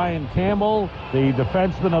for Brian Campbell, the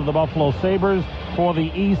defenseman of the Buffalo Sabres for the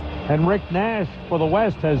East. And Rick Nash for the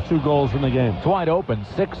West has 2 goals in the game. It's wide open.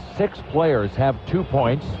 Six players have 2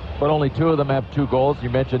 points, but only 2 of them have 2 goals. You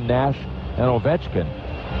mentioned Nash and Ovechkin.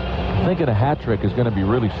 I think a hat trick is going to be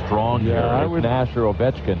really strong here. If Nash or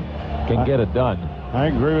Ovechkin can get it done. I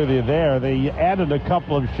agree with you there. They added a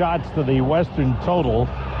couple of shots to the Western total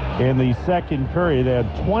in the second period. They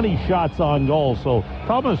had 20 shots on goal. So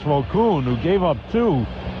Thomas Vokoun, who gave up 2,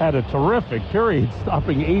 had a terrific period,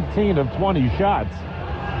 stopping 18 of 20 shots.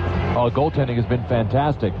 Oh, goaltending has been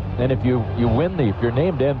fantastic. And if you win if you're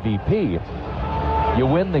named MVP, you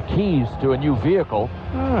win the keys to a new vehicle,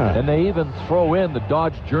 and they even throw in the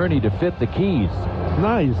Dodge Journey to fit the keys.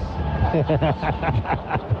 Nice.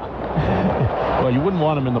 Well, you wouldn't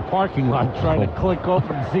want him in the parking lot trying to click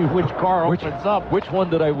open and see which car opens up. Which one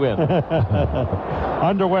did I win?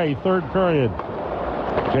 Underway, third period.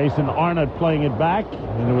 Jason Arnott playing it back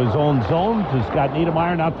into his own zone to Scott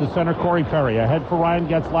Niedermayer, out to center Corey Perry. Ahead for Ryan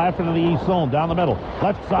Getzlaf into the east zone, down the middle.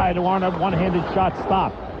 Left side to Arnott, one-handed shot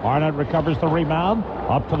stop. Arnott recovers the rebound,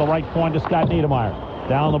 up to the right point to Scott Niedermayer.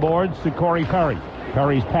 Down the boards to Corey Perry.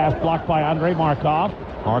 Perry's pass blocked by Andrei Markov.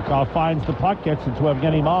 Markov finds the puck, gets it to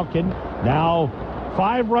Evgeny Malkin. Now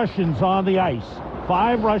 5 Russians on the ice.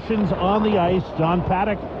 5 Russians on the ice. John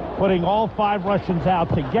Paddock putting all 5 Russians out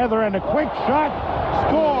together, and a quick shot.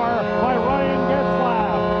 Score by Ryan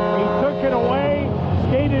Getzlaf. He took it away,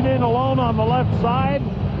 skated in alone on the left side,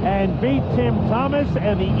 and beat Tim Thomas,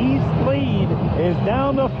 and the East lead is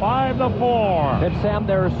down to 5-4. And Sam,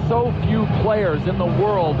 there are so few players in the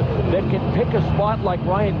world that can pick a spot like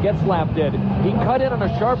Ryan Getzlaf did. He cut in on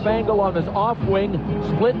a sharp angle on his off wing,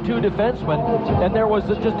 split 2 defensemen, and there was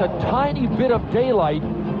just a tiny bit of daylight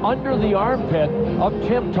under the armpit of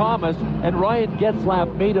Tim Thomas, and Ryan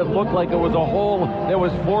Getzlaf made it look like it was a hole that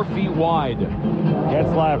was 4 feet wide.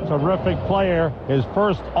 Getzlaf, terrific player. His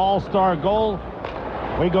first All-Star goal.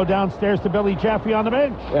 We go downstairs to Billy Jaffe on the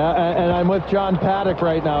bench. Yeah, and I'm with John Paddock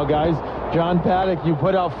right now, guys. John Paddock, you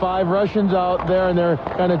put out 5 Russians out there, and they're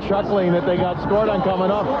kind of chuckling that they got scored on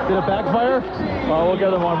coming up. Did it backfire? Well, we'll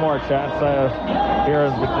give them one more chance here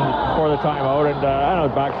before the timeout. And I don't know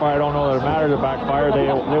if it backfired. I don't know that it matters if it backfired.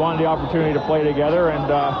 They wanted the opportunity to play together, and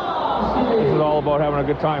this is all about having a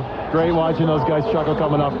good time. Great watching those guys chuckle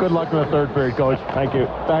coming up. Good luck in the third period, Coach. Thank you.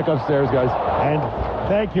 Back upstairs, guys. And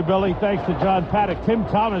thank you, Billy. Thanks to John Paddock. Tim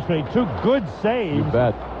Thomas made 2 good saves. You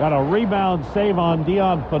bet. Got a rebound save on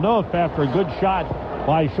Dion Phaneuf after a good shot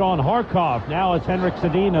by Sean Harkoff. Now it's Henrik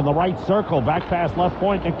Sedin in the right circle. Back pass left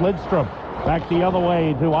point, Nick Lidstrom. Back the other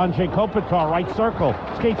way to Andrzej Kopitar, right circle.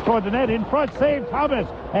 Skates toward the net, in front, save Thomas.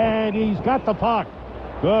 And he's got the puck.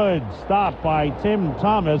 Good stop by Tim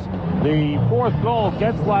Thomas. The 4th goal,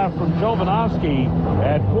 Getzlaff from Jovanovski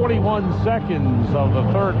at 41 seconds of the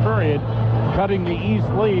third period, cutting the East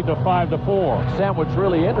lead to 5-4. Sam, what's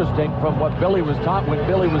really interesting from what Billy was when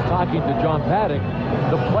Billy was talking to John Paddock,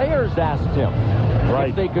 the players asked him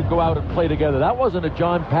if they could go out and play together. That wasn't a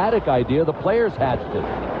John Paddock idea. The players hatched it.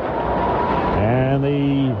 And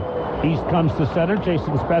the East comes to center.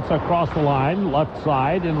 Jason Spezza across the line, left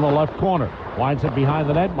side in the left corner. Winds it behind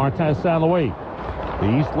the net, Martin St. Louis. The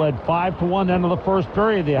East led 5-1 end of the first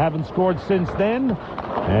period. They haven't scored since then.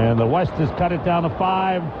 And the West has cut it down to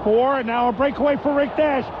 5-4. And now a breakaway for Rick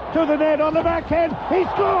Nash to the net on the backhand. He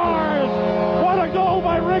scores! What a goal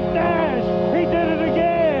by Rick Nash! He did it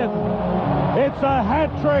again! It's a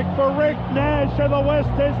hat trick for Rick Nash, and the West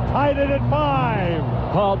has tied it at 5.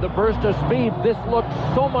 Paul, the burst of speed, this looked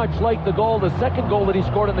so much like the second goal that he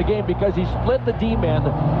scored in the game, because he split the D-men,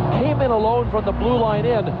 came in alone from the blue line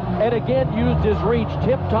in, and again used his reach.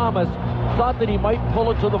 Tim Thomas thought that he might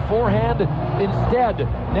pull it to the forehand. Instead,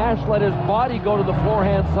 Nash let his body go to the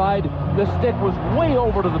forehand side. The stick was way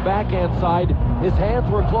over to the backhand side. His hands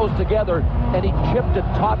were close together, and he chipped it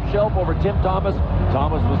top shelf over Tim Thomas.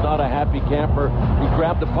 Thomas was not a happy camper. He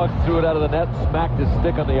grabbed the puck, threw it out of the net, smacked his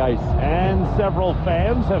stick on the ice. And several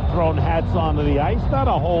fans have thrown hats onto the ice. Not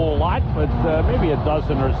a whole lot, but maybe a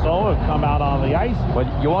dozen or so have come out on the ice. But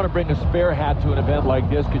you want to bring a spare hat to an event like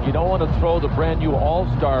this, because you don't want to throw the brand new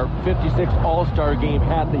All-Star, 56 All-Star game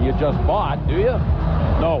hat that you just bought, do you?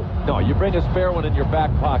 No. No, you bring a spare one in your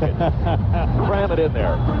back pocket. Cram it in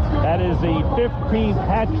there. That is the 15th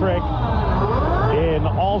hat trick in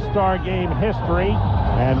All-Star game history.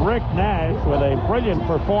 And Rick Nash with a brilliant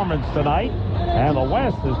performance tonight. And the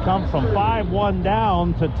West has come from 5-1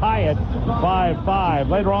 down to tie it 5-5.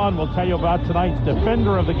 Later on, we'll tell you about tonight's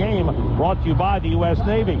Defender of the Game, brought to you by the U.S.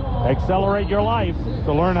 Navy. Accelerate your life.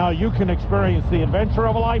 To learn how you can experience the adventure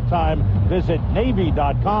of a lifetime, visit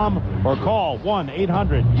Navy.com or call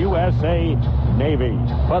 1-800-USA-NAVY.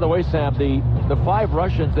 By the way, Sam, the 5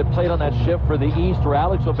 Russians that played on that shift for the East were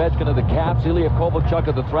Alex Ovechkin of the Caps, Ilya Kovalchuk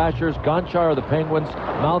of the Thrashers, Gonchar of the Penguins,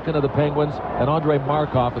 Malkin of the Penguins, and Andrei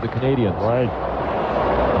Markov of the Canadiens. Right.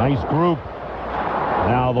 Nice group.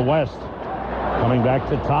 Now the West coming back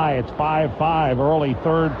to tie. It's 5-5 early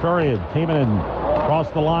third period. Timonen across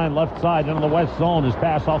the line, left side into the West zone. His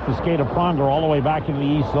pass off the skate of Pronger all the way back into the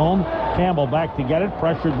East zone. Campbell back to get it,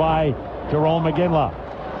 pressured by Jerome McGinley.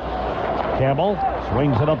 Campbell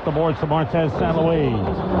swings it up the boards to Martin St. Louis.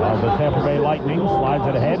 The Tampa Bay Lightning slides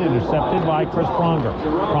it ahead, intercepted by Chris Pronger.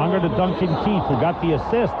 Pronger to Duncan Keith, who got the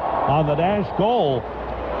assist on the Nash goal.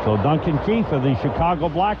 So Duncan Keith of the Chicago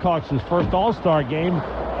Blackhawks, his first All-Star game,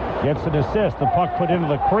 gets an assist. The puck put into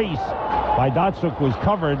the crease by Datsuk was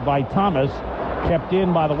covered by Thomas. Kept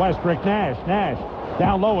in by the West, Rick Nash. Nash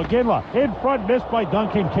down low, Iginla in front, missed by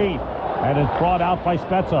Duncan Keith. And it's brought out by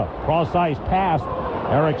Spezza. Cross ice, past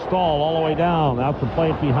Eric Stahl all the way down. Out to play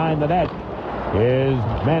it behind the net is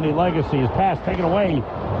Manny Legacy. His pass taken away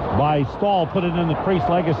by Stahl. Put it in the crease.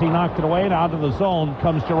 Legacy knocked it away, and out of the zone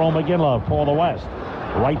comes Jerome Iginla for the West.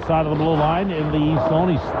 Right side of the blue line in the East zone.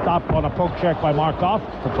 He's stopped on a poke check by Markov.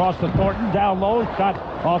 Across to Thornton. Down low. Shot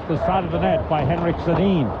off the side of the net by Henrik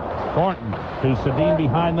Sedin. Thornton to Sedin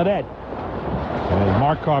behind the net. And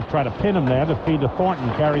Markov tried to pin him there to feed to Thornton.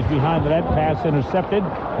 Carries behind the net. Pass intercepted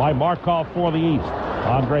by Markov for the East.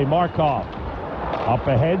 Andrei Markov. Up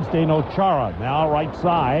ahead, Zdeno Chara. Now right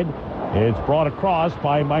side. It's brought across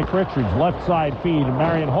by Mike Richards. Left side feed to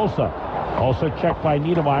Marian Hossa. Also checked by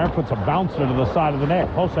Niedermeyer, puts a bouncer to the side of the net.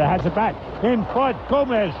 Hossa has it back. In front,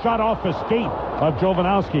 Gomez shot off a skate of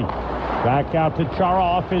Jovanovski. Back out to Chara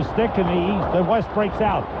off his stick, and the West breaks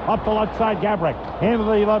out. Up the left side, Gabrick. Into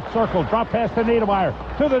the left circle. Drop pass to Niedermeyer.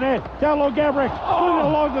 To the net. Down low, Gabrick. Swinging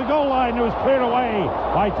along the goal line. It was cleared away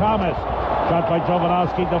by Thomas. Shot by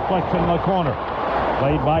Jovanovski, deflection in the corner.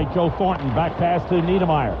 Played by Joe Thornton. Back pass to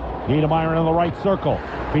Niedermeyer. Niedermeyer in the right circle.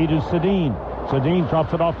 Feed to Sedin. Sedin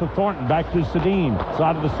drops it off to Thornton. Back to Sedin.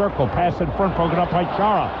 Side of the circle. Pass in front. Broken up by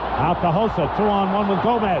Chara. Out to Hossa. 2-on-1 with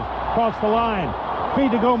Gomez. Cross the line.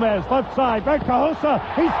 Feed to Gomez. Left side. Back to Hossa.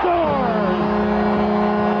 He scores!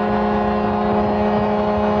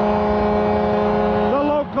 The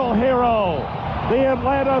local hero. The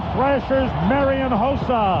Atlanta Thrashers, Marian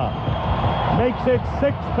Hossa, makes it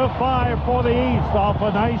 6-5 for the East off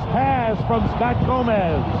a nice pass from Scott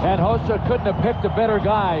Gomez. And Hossa couldn't have picked a better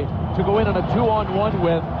guy to go in on a 2-on-1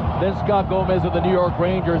 with than Scott Gomez of the New York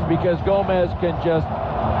Rangers, because Gomez can just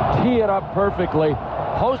tee it up perfectly.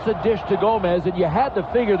 Hossa dished to Gomez, and you had to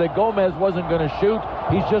figure that Gomez wasn't going to shoot.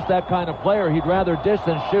 He's just that kind of player. He'd rather dish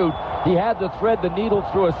than shoot. He had to thread the needle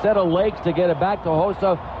through a set of legs to get it back to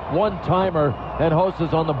Hossa. One-timer, and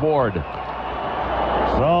Hossa's on the board.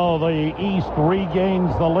 So the East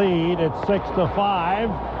regains the lead at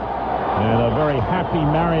 6-5. And a very happy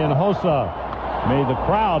Marian Hossa made the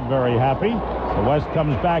crowd very happy. The West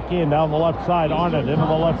comes back in down the left side. Arnott into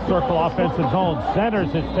the left circle offensive zone.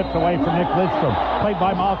 Centers. It's tipped away from Nick Lidstrom. Played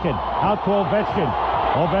by Malkin. Out to Ovechkin.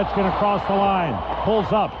 Ovechkin across the line.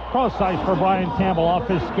 Pulls up. Cross ice for Brian Campbell off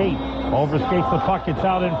his skate. Overskates the puck. It's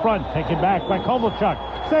out in front. Taken back by Kovalchuk.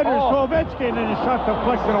 Centers to Ovechkin, and a shot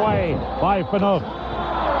deflected away by Phaneuf.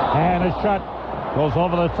 And a shot goes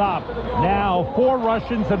over the top. Now 4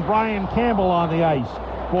 Russians and Brian Campbell on the ice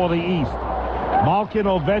for the East. Malkin,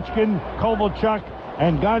 Ovechkin, Kovalchuk,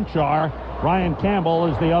 and Gonchar. Brian Campbell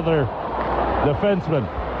is the other defenseman.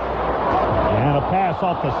 And a pass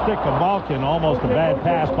off the stick of Malkin. Almost a bad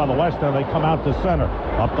pass by the Western. They come out to center.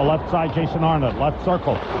 Up the left side, Jason Arnott. Left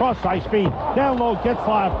circle. Cross ice feed. Down low,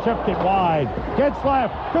 Getzlaf chipped it wide.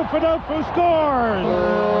 Getzlaf to Phaneuf, who scores!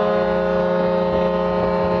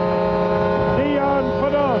 Dion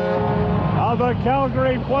Phaneuf of the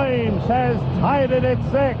Calgary Flames has tied it at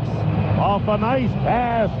 6. Off a nice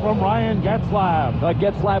pass from Ryan Getzlaf.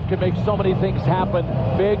 Getzlaf can make so many things happen.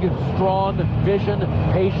 Big, strong, vision,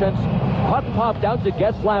 patience. Puck popped out to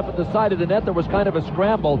Getzlaf at the side of the net. There was kind of a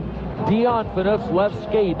scramble. Dion Phaneuf's left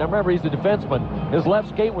skate, now remember he's a defenseman, his left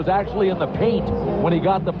skate was actually in the paint when he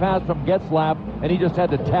got the pass from Getzlaf, and he just had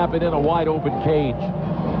to tap it in a wide open cage.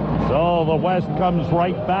 So the West comes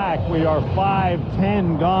right back. We are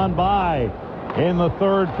 5:10 gone by in the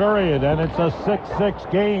third period, and it's a 6-6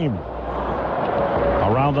 game.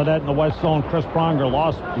 Around the net in the West zone, Chris Pronger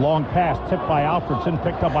lost long pass, tipped by Alfredson,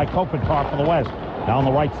 picked up by Kopitar for the West. Down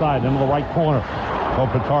the right side, into the right corner.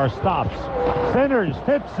 Kopitar stops. Centers,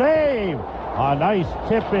 tip save. A nice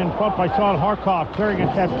tip in front by Sean Harkoff. Clearing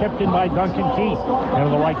it, that's tipped in by Duncan Keith. Into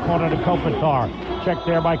the right corner to Kopitar. Checked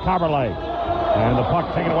there by Carberlay. And the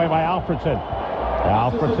puck taken away by Alfredson.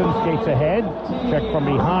 Alfredson skates ahead. Checked from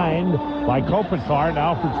behind by Kopitar. And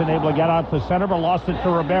Alfredson able to get out to center, but lost it to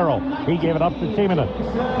Ribeiro. He gave it up to Timonen.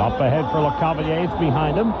 Up ahead for LeCavalier. It's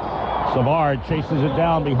behind him. Savard chases it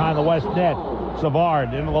down behind the West net.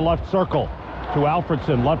 Savard into the left circle to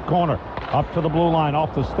Alfredson, left corner. Up to the blue line,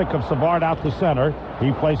 off the stick of Savard out to center.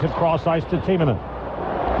 He plays it cross ice to Timonen.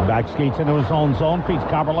 Back skates into his own zone, feeds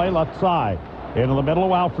Carberlay left side. Into the middle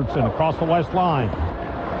of Alfredson, across the West line.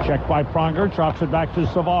 Checked by Pronger, drops it back to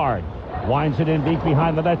Savard. Winds it in deep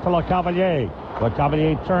behind the net to LeCavalier.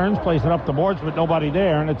 LeCavalier turns, plays it up the boards, but nobody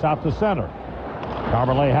there, and it's out to center.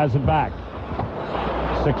 Carberlay has it back.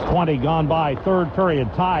 6:20 gone by, third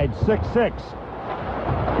period, tied 6-6.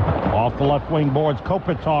 Off the left wing boards,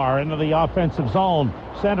 Kopitar into the offensive zone.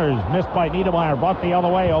 Centers, missed by Niedermeyer, brought the other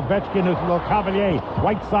way. Ovechkin to LeCavalier,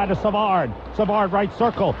 right side of Savard. Savard right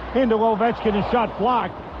circle, into Ovechkin, and shot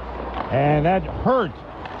blocked. And that hurt.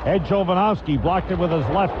 Ed Jovanovski blocked it with his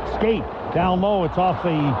left skate. Down low, it's off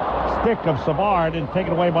the stick of Savard and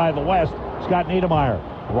taken away by the West. Scott Niedermeyer.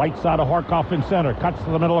 Right side of Harkoff in center. Cuts to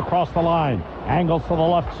the middle across the line. Angles to the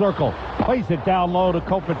left circle. Plays it down low to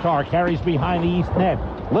Kopitar. Carries behind the East net.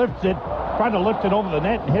 Lifts it. Trying to lift it over the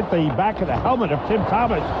net and hit the back of the helmet of Tim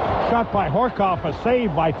Thomas. Shot by Harkoff. A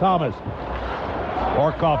save by Thomas.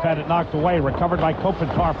 Harkoff had it knocked away. Recovered by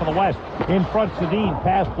Kopitar for the West. In front, Sedin.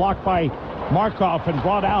 Pass blocked by Markov and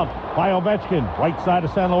brought out by Ovechkin. Right side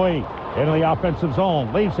of St. Louis. Into the offensive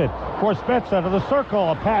zone. Leaves it for Spezza to the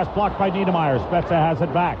circle. A pass blocked by Niedermeyer. Spezza has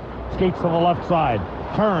it back. Skates to the left side.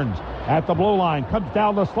 Turns at the blue line. Comes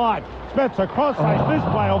down the slot. Spezza cross ice.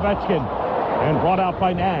 Missed by Ovechkin. And brought out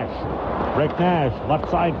by Nash. Rick Nash.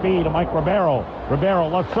 Left side feed to Mike Ribeiro. Ribeiro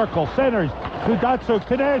left circle. Centers to Datsuk.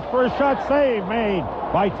 To Nash for a shot. Save made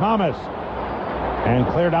by Thomas. And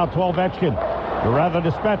cleared out to Ovechkin. Rather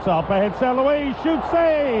to Spezza. Up ahead. St. Louis. Shoot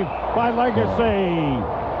save by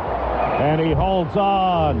Legacy. And he holds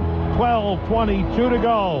on. 12:22 to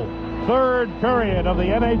go. third period of the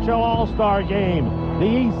NHL All-Star Game. The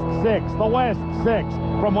East 6, the West 6.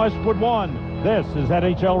 From Westwood 1, this is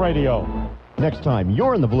NHL Radio. Next time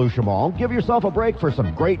you're in the Volusia Mall, give yourself a break for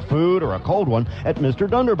some great food or a cold one at Mr.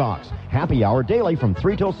 Dunderbox. Happy hour daily from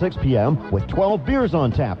 3 till 6 p.m. with 12 beers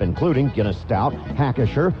on tap, including Guinness Stout,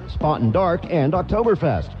 Hackisher, Spot and Dark, and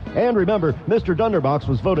Oktoberfest. And remember, Mr. Dunderbox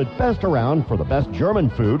was voted best around for the best German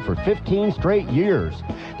food for 15 straight years.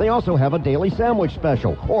 They also have a daily sandwich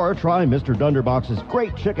special, or try Mr. Dunderbox's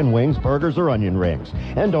great chicken wings, burgers, or onion rings.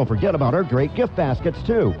 And don't forget about our great gift baskets,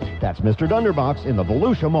 too. That's Mr. Dunderbox in the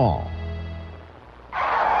Volusia Mall.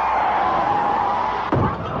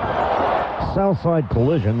 Southside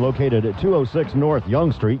Collision, located at 206 North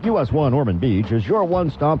Young Street, US 1 Ormond Beach, is your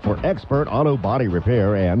one-stop for expert auto body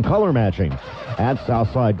repair and color matching. At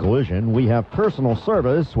Southside Collision, we have personal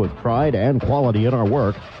service with pride and quality in our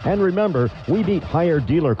work. And remember, we beat higher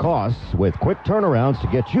dealer costs with quick turnarounds to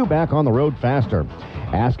get you back on the road faster.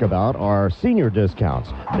 Ask about our senior discounts.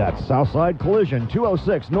 That's Southside Collision,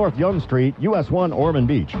 206 North Young Street, US 1 Ormond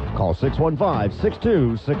Beach. Call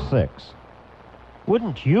 615-6266.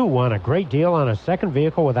 Wouldn't you want a great deal on a second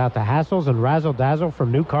vehicle without the hassles and razzle-dazzle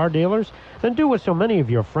from new car dealers? Then do what so many of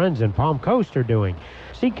your friends in Palm Coast are doing.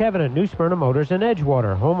 See Kevin at New Smyrna Motors in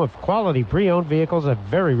Edgewater, home of quality pre-owned vehicles at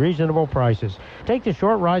very reasonable prices. Take the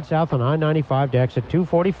short ride south on I-95 to exit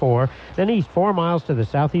 244, then east 4 miles to the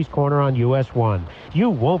southeast corner on US 1.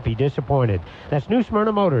 You won't be disappointed. That's New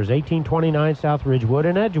Smyrna Motors, 1829 South Ridgewood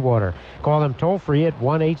in Edgewater. Call them toll-free at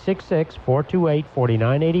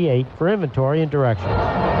 1-866-428-4988 for inventory and directions.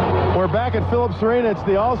 We're back at Phillips Arena. It's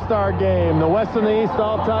the All-Star Game. The West and the East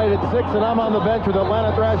all tied at 6, and I'm on the bench with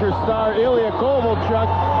Atlanta Thrashers star Ilya Kovalchuk,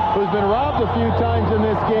 who's been robbed a few times in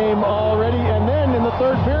this game already. And then in the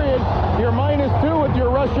third period, you're -2 with your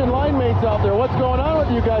Russian line mates out there. What's going on with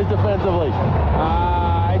you guys defensively?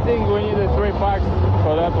 I think we needed 3 pucks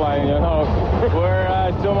for that line, you know.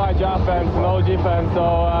 We're too much offense, no defense,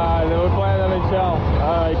 so we're playing NHL.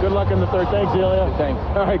 All right, good luck in the third. Thanks, Ilya. Thanks.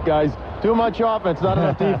 All right, guys. Too much offense, not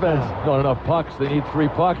enough defense. Not enough pucks. They need 3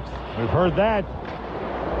 pucks. We've heard that.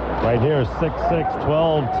 Right here, 6-6,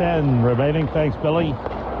 12-10 remaining. Thanks, Billy.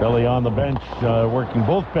 Billy on the bench, working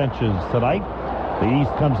both benches tonight. The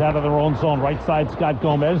East comes out of their own zone. Right side, Scott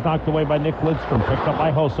Gomez, knocked away by Nick Lidstrom. Picked up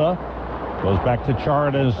by Hossa. Goes back to Chara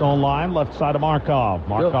in his own line. Left side of Markov.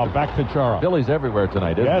 Markov back to Chara. Billy's everywhere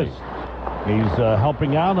tonight, isn't he? He's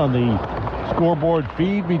helping out on the scoreboard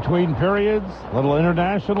feed between periods. Little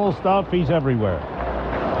international stuff. He's everywhere.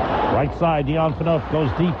 Right side, Dion Phaneuf goes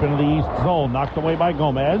deep into the East zone. Knocked away by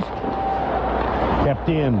Gomez. Kept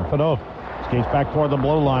in. Phaneuf skates back toward the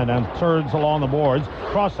blue line and turns along the boards.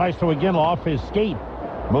 Cross ice to Iginla off his skate.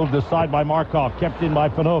 Moved aside by Markov. Kept in by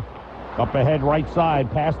Phaneuf. Up ahead, right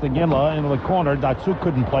side, past Iginla into the corner. Datsuk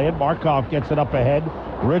couldn't play it. Markov gets it up ahead.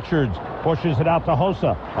 Richards pushes it out to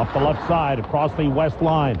Hossa. Up the left side, across the west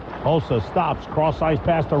line. Hossa stops, cross ice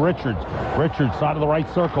pass to Richards. Richards, side of the right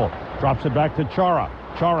circle. Drops it back to Chara.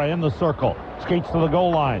 Chara in the circle. Skates to the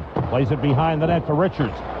goal line. Plays it behind the net to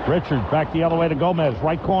Richards. Richards back the other way to Gomez.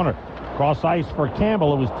 Right corner. Cross ice for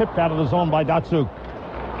Campbell, who was tipped out of the zone by Datsuk.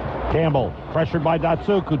 Campbell, pressured by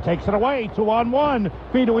Datsuk, who takes it away. 2-on-1.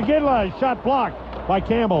 Feed to Iginla. Shot blocked by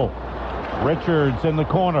Campbell. Richards in the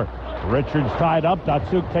corner. Richards tied up.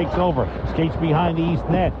 Datsuk takes over. Skates behind the East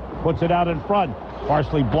net. Puts it out in front.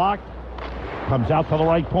 Partially blocked. Comes out to the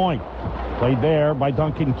right point. Played there by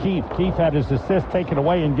Duncan Keith. Keith had his assist taken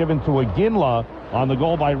away and given to Iginla on the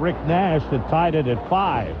goal by Rick Nash that tied it at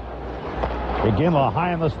 5. Iginla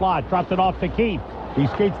high in the slot. Dropped it off to Keith. He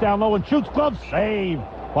skates down low and shoots. Glove save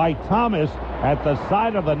by Thomas. At the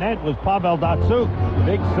side of the net was Pavel Datsuk.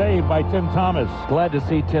 Big save by Tim Thomas. Glad to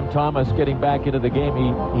see Tim Thomas getting back into the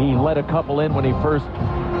game. He let a couple in when he first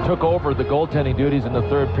took over the goaltending duties in the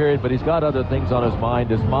third period, but he's got other things on his mind.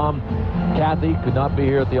 His mom, Kathy, could not be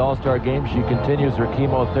here at the All-Star Game. She continues her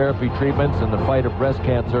chemotherapy treatments and the fight of breast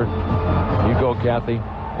cancer. You go, Kathy.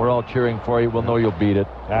 We're all cheering for you. We'll know you'll beat it.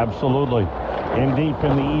 Absolutely. In deep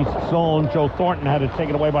in the East zone, Joe Thornton had it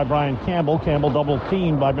taken away by Brian Campbell. Campbell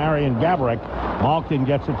double-teamed by Marion Gaborik. Malkin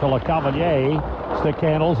gets it to LeCavalier. Stick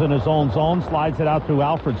handles in his own zone. Slides it out to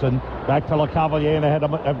Alfredson. Back to LeCavalier and ahead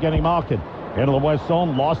of Evgeny Malkin. Into the West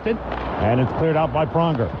zone, lost it. And it's cleared out by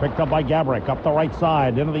Pronger. Picked up by Gaborik. Up the right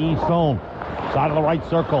side, into the East zone. Side of the right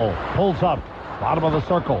circle. Pulls up. Bottom of the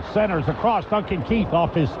circle. Centers across. Duncan Keith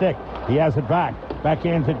off his stick. He has it back.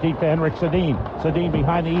 Backhands it deep to Henrik Sedin. Sedin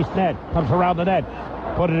behind the East net. Comes around the net.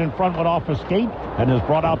 Put it in front, went off a skate, and is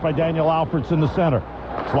brought out by Daniel Alfredson in the center.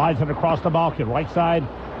 Slides it across the Malkin. Right side,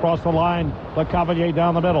 across the line. LeCavalier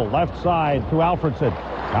down the middle. Left side to Alfredson.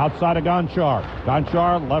 Outside of Gonchar.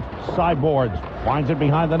 Gonchar, left sideboards. Winds it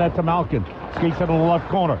behind the net to Malkin. Skates into the left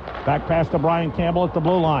corner. Back pass to Brian Campbell at the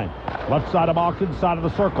blue line. Left side of Malkin, side of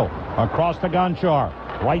the circle. Across to Gonchar.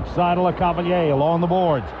 Right side of LeCavalier along the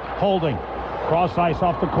boards. Holding. Cross ice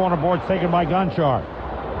off the corner boards taken by Gonchar.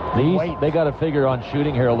 They got to figure on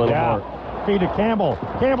shooting here a little more. Feed to Campbell.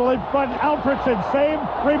 Campbell in front. Alfredson save.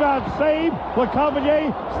 Rebound save.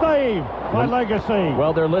 LeCavalier save by Legacy.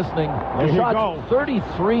 Well, they're listening. The shots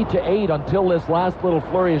 33-8 until this last little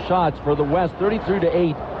flurry of shots for the West.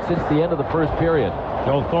 33-8 since the end of the first period.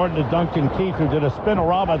 Joe Thornton to Duncan Keith, who did a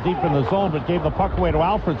spinorama deep in the zone but gave the puck away to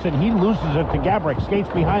Alfredson. He loses it to Gabrick. Skates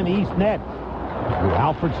behind the east net.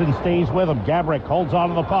 Alfredson stays with him. Gabrick holds on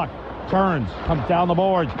to the puck. Turns, comes down the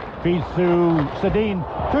boards, feeds to Sedin,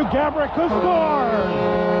 to Gabrick, who scores!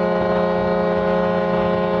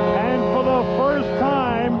 And for the first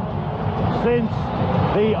time since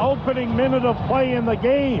the opening minute of play in the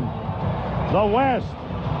game, the West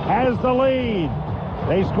has the lead.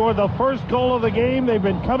 They scored the first goal of the game. They've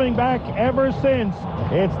been coming back ever since.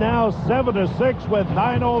 It's now 7-6 with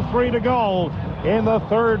 9:03 to go in the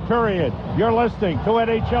third period. You're listening to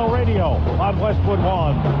NHL Radio on Westwood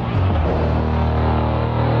One.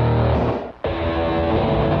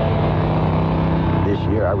 This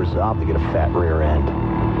year, I resolved to get a fat rear end.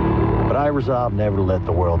 But I resolved never to let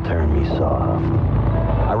the world turn me soft.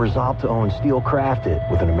 I resolved to own steel crafted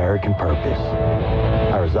with an American purpose.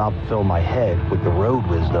 I resolved to fill my head with the road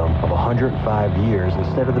wisdom of 105 years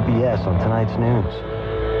instead of the BS on tonight's news.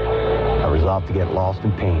 I resolved to get lost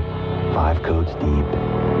in paint 5 coats deep.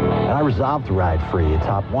 And I resolved to ride free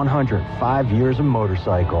atop 105 years of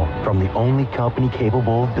motorcycle from the only company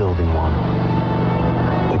capable of building one.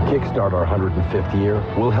 To kickstart our 105th year,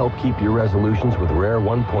 we'll help keep your resolutions with rare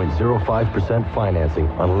 1.05% financing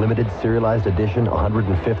on limited serialized edition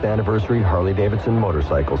 105th anniversary Harley-Davidson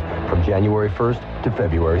motorcycles from January 1st to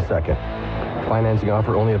February 2nd. Financing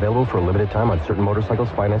offer only available for a limited time on certain motorcycles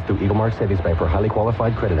financed through Eagle Mark Savings Bank for highly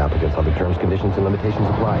qualified credit applicants. Other terms, conditions, and limitations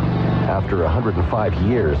apply. After 105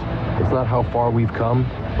 years, it's not how far we've come,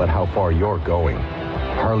 but how far you're going.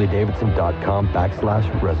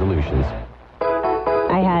 HarleyDavidson.com/resolutions.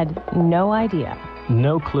 I had no idea.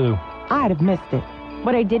 No clue. I'd have missed it.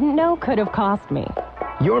 What I didn't know could have cost me.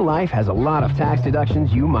 Your life has a lot of tax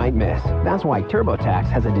deductions you might miss. That's why TurboTax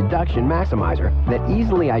has a deduction maximizer that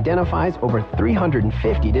easily identifies over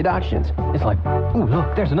 350 deductions. It's like, ooh,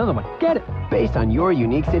 look, there's another one. Get it. Based on your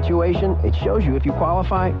unique situation, it shows you if you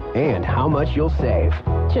qualify and how much you'll save.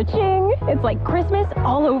 Cha-ching! It's like Christmas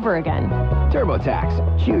all over again.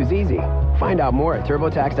 TurboTax. Choose easy. Find out more at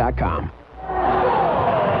TurboTax.com.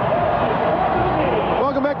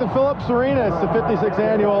 Welcome back to Phillips Arena. It's the 56th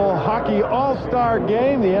annual Hockey All-Star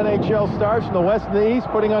Game. The NHL stars from the West and the East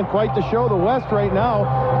putting on quite the show. The West right now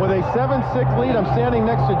with a 7-6 lead. I'm standing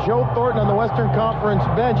next to Joe Thornton on the Western Conference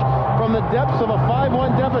bench from the depths of a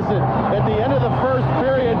 5-1 deficit. At the end of the first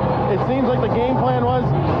period, it seems like the game plan was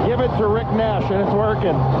give it to Rick Nash, and it's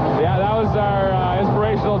working. Yeah, that was our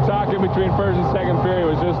inspirational talk in between first and second period.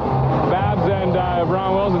 It was just Babs and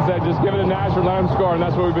Ron Wilson said, just give it to Nash and let him score, and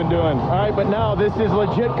that's what we've been doing. All right, but now this is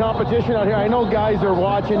legit competition out here. I know guys are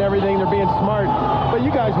watching everything. They're being smart. But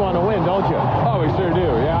you guys want to win, don't you? Oh, we sure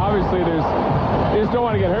do. Yeah, obviously you just don't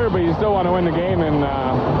want to get hurt, but you still want to win the game. And,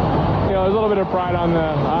 there's a little bit of pride on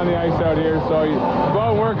the ice out here. So you go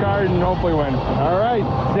out and work hard and hopefully win. All right.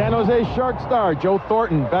 San Jose Shark star Joe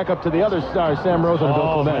Thornton. Back up to the other stars, Sam Rosen and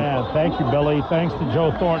Bill Clement. Man. Thank you, Billy. Thanks to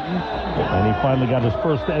Joe Thornton. And he finally got his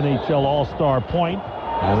first NHL All-Star point.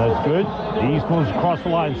 And that's good. The East moves across the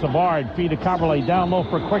line. Savard, feed to Coverley, down low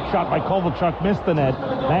for a quick shot by Kovalchuk. Missed the net.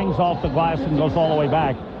 Bangs off the glass and goes all the way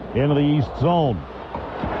back into the East zone.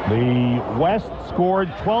 The West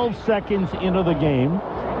scored 12 seconds into the game.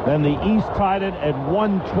 Then the East tied it at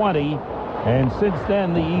 1:20. And since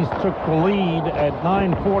then, the East took the lead at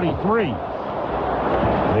 9:43.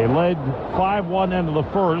 They led 5-1 into the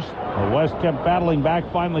first. The West kept battling back,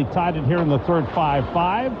 finally tied it here in the third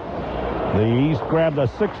 5-5. The East grabbed a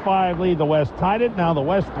 6-5 lead. The West tied it. Now the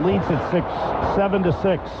West leads at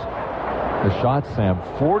 7-6. The shots, Sam,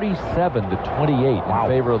 47-28 in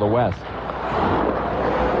favor of the West.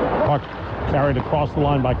 Puck carried across the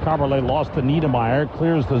line by Carberlay, lost to Niedermeyer,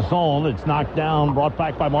 clears the zone. It's knocked down, brought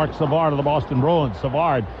back by Mark Savard of the Boston Bruins.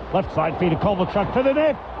 Savard, left side feed to Kovalchuk to the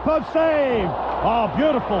net. Glove save! Oh,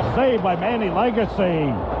 beautiful save by Manny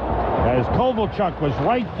Legacy. As Kovalchuk was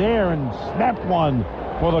right there and snapped one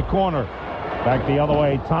for the corner. Back the other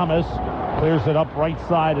way, Thomas clears it up right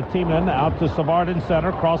side of Tiemann, out to Savard in center,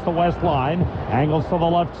 across the west line, angles to the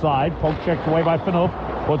left side, poke checked away by Phaneuf,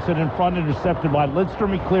 puts it in front, intercepted by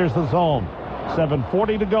Lidstrom, he clears the zone.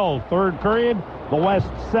 7:40 to go. Third period. The West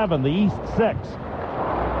 7, the East 6.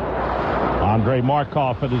 Andre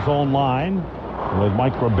Markov at his own line with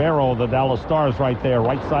Mike Ribeiro, the Dallas Stars, right there.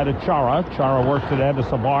 Right side of Chara. Chara works it into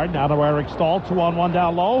Savard. Now to Eric Stahl. 2-on-1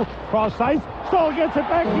 down low. Cross ice. Stahl gets it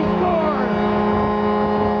back. He scores!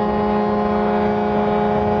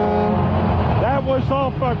 That was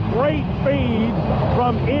off a great feed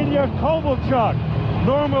from Ilya Kovalchuk.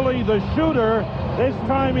 Normally the shooter. This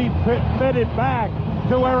time he fed it back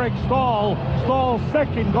to Eric Stahl. Stahl's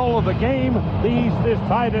second goal of the game. The East is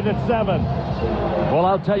tied at 7. Well,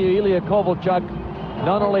 I'll tell you, Ilya Kovalchuk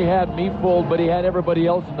not only had me fooled, but he had everybody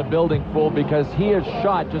else in the building fooled, because he has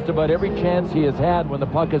shot just about every chance he has had when the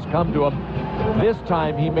puck has come to him. This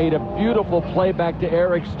time he made a beautiful play back to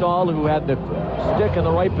Eric Stahl, who had the stick in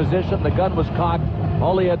the right position. The gun was cocked.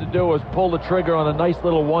 All he had to do was pull the trigger on a nice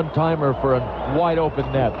little one-timer for a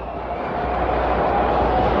wide-open net.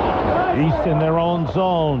 East in their own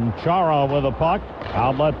zone. Chara with a puck.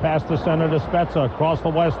 Outlet pass to center to Spezza. Across the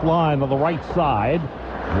West line to the right side.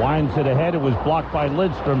 Winds it ahead. It was blocked by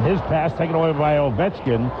Lidstrom. His pass taken away by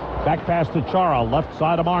Ovechkin. Back pass to Chara. Left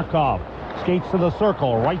side of Markov. Skates to the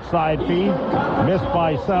circle. Right side feed. Missed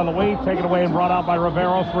by St. Louis. Taken away and brought out by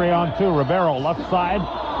Ribeiro. 3-on-2. Ribeiro left side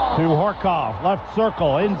to Horkov. Left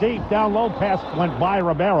circle. In deep. Down low. Pass went by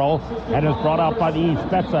Ribeiro and is brought out by the East.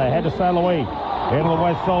 Spezza ahead to St. Louis. Into the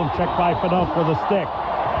West zone. Checked by Phaneuf with a stick.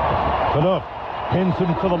 Phaneuf pins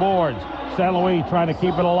him to the boards. St. Louis trying to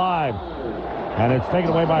keep it alive. And it's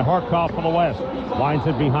taken away by Horkov for the West. Winds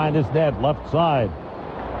it behind his net. Left side.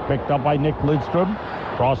 Picked up by Nick Lidstrom.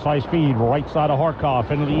 Cross ice feed. Right side of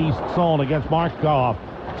Horkov into the East zone against Markov.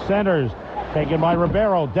 Centers. Taken by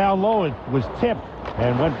Ribeiro. Down low. It was tipped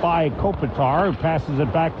and went by Kopitar, who passes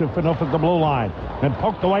it back to Phaneuf at the blue line. And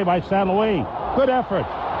poked away by St. Louis. Good effort.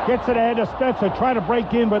 Gets it ahead to Spezza. Trying to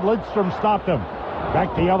break in, but Lidstrom stopped him.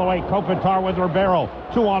 Back the other way. Kopitar with Ribeiro.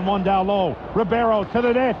 2-on-1 down low. Ribeiro to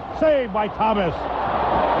the net. Saved by Thomas.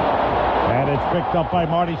 And it's picked up by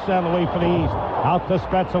Marty St. Louis for the East. Out to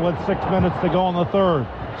Spezza with 6 minutes to go in the third.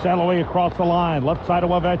 St. Louis across the line. Left side of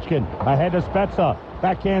Ovechkin. Ahead to Spezza.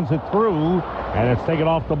 Backhands it through. And it's taken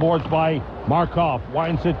off the boards by Markov.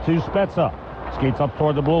 Winds it to Spezza. Skates up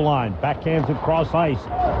toward the blue line. Backhands it cross ice.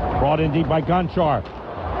 Brought in deep by Gonchar.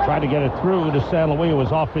 Tried to get it through to St. Louis. It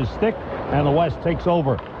was off his stick. And the West takes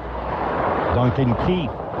over. Duncan Keith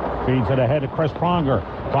feeds it ahead to Chris Pronger.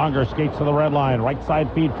 Pronger skates to the red line. Right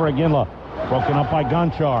side feed for Iginla. Broken up by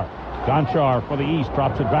Gonchar. Gonchar for the East.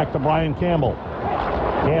 Drops it back to Brian Campbell.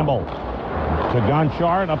 Campbell to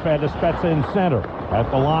Gonchar and up ahead to Spezza in center. At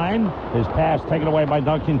the line, his pass taken away by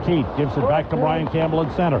Duncan Keith. Gives it back to Brian Campbell in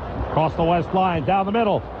center. Across the West line, down the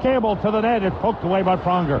middle. Campbell to the net. It's poked away by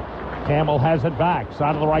Pronger. Campbell has it back.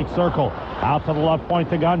 Side of the right circle. Out to the left point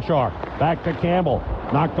to Gonchar. Back to Campbell.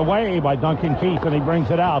 Knocked away by Duncan Keith, and he brings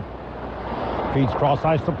it out. Feeds cross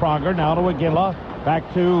ice to Pronger. Now to Iginla.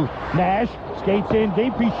 Back to Nash. Skates in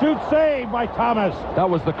deep. He shoots. Saved by Thomas. That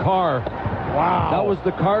was the car. Wow. That was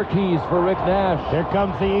the car keys for Rick Nash. Here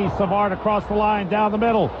comes the East. Savard across the line. Down the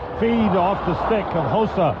middle. Feed off the stick of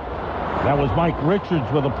Hossa. That was Mike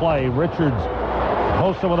Richards with a play. Richards.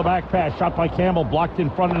 Hossa with a back pass. Shot by Campbell. Blocked in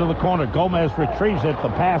front into the corner. Gomez retrieves it. The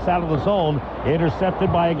pass out of the zone.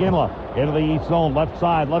 Intercepted by Iginla. Into the East zone. Left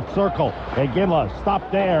side. Left circle. Iginla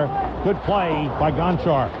stopped there. Good play by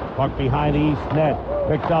Gonchar. Puck behind the East net.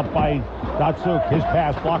 Picked up by Datsuk. His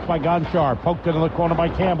pass blocked by Gonchar. Poked into the corner by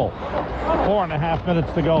Campbell. 4.5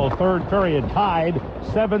 minutes to go. Third period. Tied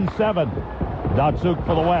 7-7. Datsuk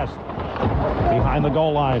for the West. Behind the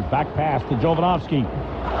goal line. Back pass to Jovanovski.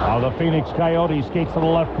 The Phoenix Coyotes skates to the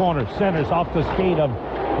left corner. Centers off the skate of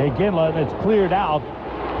Iginla, and it's cleared out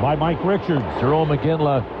by Mike Richards. Jerome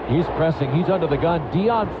Iginla, he's pressing. He's under the gun.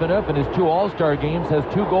 Dion Phaneuf in his 2 All-Star games has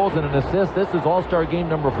 2 goals and an assist. This is All-Star game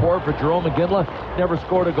number 4 for Jerome Iginla. Never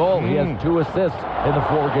scored a goal. He has 2 assists in the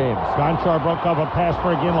 4 games. Gonchar broke up a pass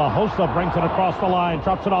for Iginla. Hossa brings it across the line.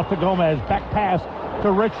 Drops it off to Gomez. Back pass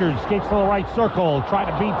to Richards. Skates to the right circle. Tried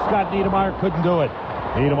to beat Scott Niedermayer. Couldn't do it.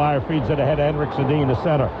 Niedermayer feeds it ahead to Henrik Sedin to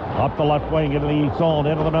center. Up the left wing into the East zone.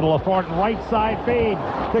 Into the middle of Thornton. Right side feed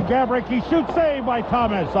to Gabrick. He shoots. Saved by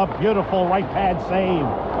Thomas. A beautiful right pad save.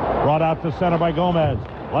 Brought out to center by Gomez.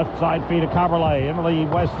 Left side feed to Caberlet. Into the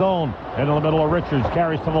West zone. Into the middle of Richards.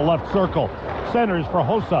 Carries to the left circle. Centers for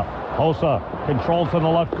Hossa. Hossa controls in the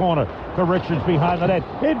left corner to Richards behind the net.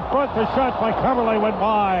 In front, the shot by Caberlet went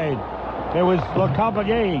wide. It was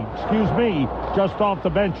Lecavalier, just off the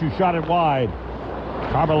bench who shot it wide.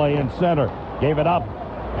 Carberlet in center, gave it up,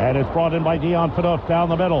 and it's brought in by Dion Phaneuf down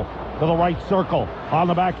the middle to the right circle. On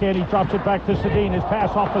the backhand, he drops it back to Sedin. His pass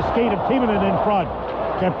off the skate of Timonen in front.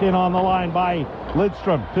 Kept in on the line by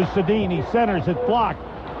Lidstrom to Sedin. He centers. It's blocked.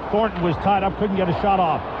 Thornton was tied up, couldn't get a shot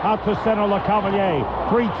off. Out to center, LeCavalier.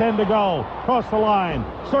 3:10 to go. Cross the line.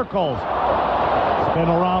 Circles.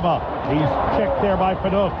 Spinorama. He's checked there by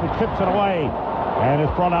Phaneuf, who tips it away. And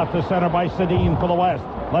it's brought out to center by Sedin for the West.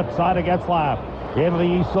 Left side of Getzlaf. Into the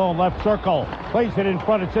east zone, left circle. Plays it in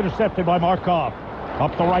front. It's intercepted by Markov.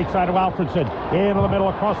 Up the right side of Alfredson. Into the middle,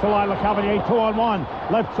 across the line. LeCavalier 2-on-1.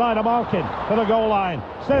 Left side of Malkin to the goal line.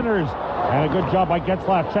 Centers. And a good job by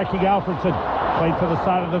Getzlaf checking Alfredson. Played to the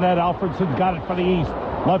side of the net. Alfredson got it for the east.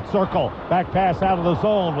 Left circle. Back pass out of the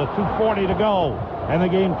zone with 2:40 to go. And the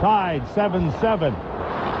game tied 7-7.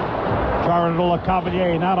 Chara to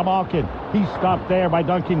LeCavalier. Now to Malkin. He's stopped there by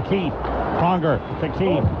Duncan Keith. Pronger to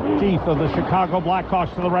Keith. Keith of the Chicago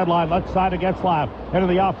Blackhawks to the red line. Left side of Getzlaf. Into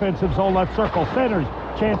the offensive zone. Left circle. Centers.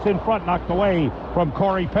 Chance in front. Knocked away from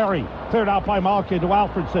Corey Perry. Cleared out by Malkin to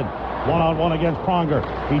Alfredson. One-on-one against Pronger.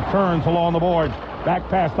 He turns along the boards. Back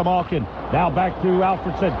pass to Malkin. Now back to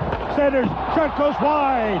Alfredson. Centers. Shot goes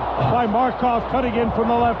wide by Markov, cutting in from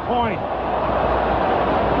the left point.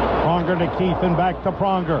 Pronger to Keith and back to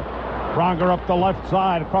Pronger. Pronger up the left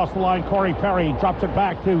side, across the line, Corey Perry drops it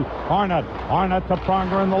back to Arnott. Arnott to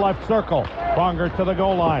Pronger in the left circle. Pronger to the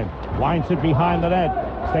goal line. Lines it behind the net.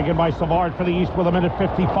 It's taken by Savard for the East with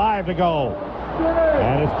 1:55 to go.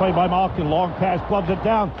 And it's played by Malkin. Long pass, gloves it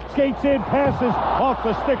down. Skates in, passes off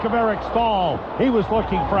the stick of Eric Stahl. He was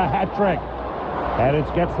looking for a hat trick. And it's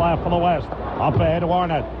Getzlaf for the West. Up ahead to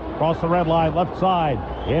Arnott. Across the red line, left side.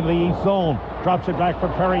 In the east zone. Drops it back for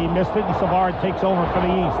Perry. He missed it, and Savard takes over for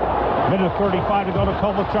the East. 1:35 to go to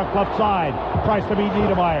Kovalchuk, left side. Tries to beat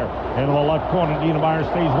Niedermeyer. Into the left corner, Niedermeyer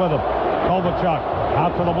stays with him. Kovalchuk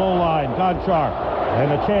out to the blue line. Gonchar.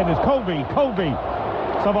 And the chant is Kobe.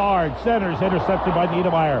 Savard centers, intercepted by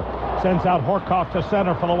Niedermeyer. Sends out Horkoff to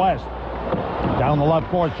center for the West. Down the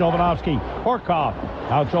left board, Jovanovski. Horkoff.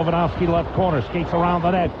 Out Jovanovski, left corner. Skates around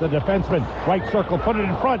the net. The defenseman. Right circle, put it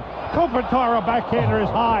in front. Kopitar, a backhander, is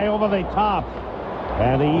high over the top.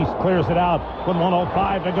 And the East clears it out with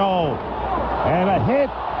 1:05 to go. And a hit.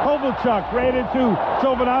 Kovalchuk ran into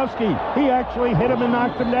Jovanovski. He actually hit him and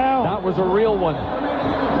knocked him down. That was a real one.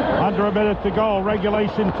 Under a minute to go.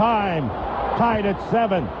 Regulation time. Tied at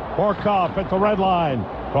 7. Horkoff at the red line.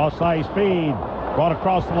 Cross-ice speed. Brought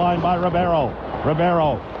across the line by Ribeiro.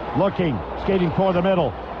 Ribeiro looking. Skating toward the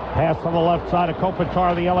middle. Pass to the left side of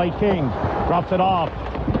Kopitar, the LA Kings. Drops it off.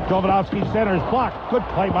 Jovanovski centers. Blocked. Good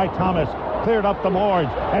play by Thomas. Cleared up the boards.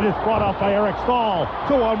 And it's brought up by Eric Stahl.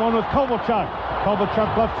 2-on-1 with Kovalchuk.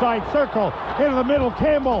 Kovalchuk left side circle. Into the middle.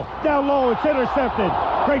 Campbell. Down low. It's intercepted.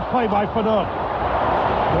 Great play by Phaneuf.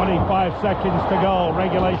 25 seconds to go.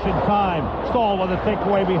 Regulation time. Stahl with a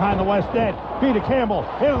takeaway behind the West net. Peter Campbell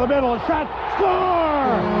into the middle. A shot.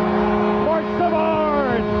 Score! Mark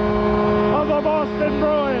Savard of the Boston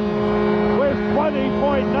Bruins with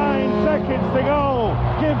 20.9 seconds to go.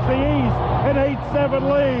 Gives the East an 8-7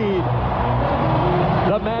 lead.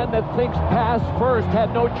 The man that thinks pass first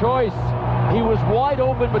had no choice. He was wide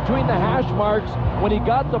open between the hash marks. When he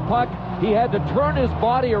got the puck, he had to turn his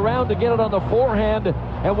body around to get it on the forehand,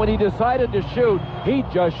 and when he decided to shoot, he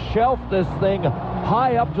just shelved this thing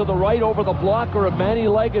high up to the right over the blocker of Manny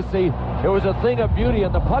Legacy. It was a thing of beauty,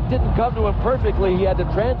 and the puck didn't come to him perfectly. He had to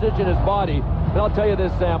transition his body. And I'll tell you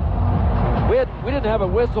this, Sam, we didn't have a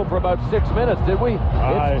whistle for about 6 minutes, did we?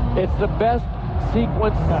 It's the best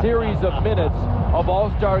sequence series of minutes of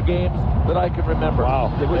All-Star games that I can remember.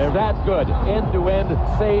 Wow. It was that good. End-to-end,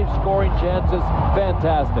 saves, scoring chances,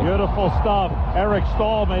 fantastic. Beautiful stuff. Eric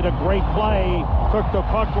Stahl made a great play, took the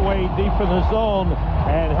puck away deep in the zone,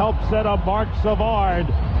 and helped set up Mark Savard.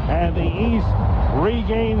 And the East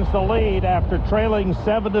regains the lead after trailing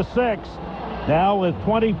 7-6. Now with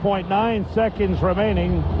 20.9 seconds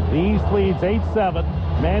remaining, the East leads 8-7.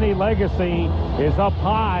 Manny Legacy is up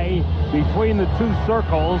high between the two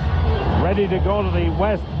circles, ready to go to the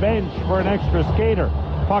West bench for an extra skater.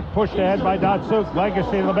 Puck pushed ahead by Datsuk.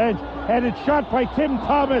 Legacy to the bench, and it's shot by Tim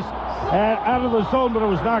Thomas out of the zone, but it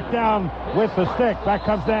was knocked down with the stick. Back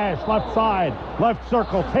comes Nash, left side, left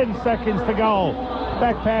circle, 10 seconds to go.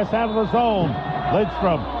 Back pass out of the zone.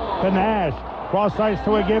 Lidstrom to Nash. Cross ice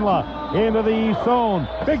to Iginla. Into the east zone.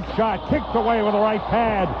 Big shot kicked away with the right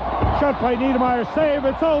pad. Shot by Niedermeyer. Save.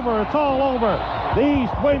 It's over. It's all over. The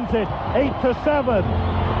East wins it 8-7.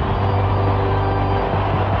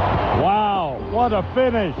 Wow. What a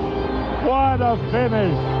finish. What a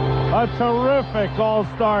finish. A terrific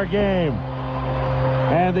All-Star game.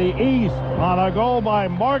 And the East on a goal by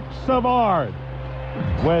Mark Savard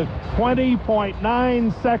with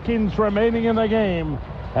 20.9 seconds remaining in the game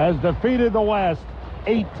has defeated the West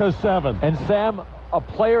 8-7. And Sam, a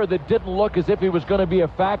player that didn't look as if he was going to be a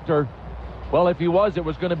factor. Well, if he was, it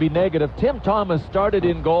was going to be negative. Tim Thomas started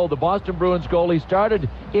in goal. The Boston Bruins goalie started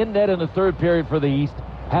in net in the third period for the East,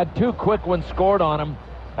 had 2 quick ones scored on him,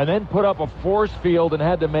 and then put up a force field and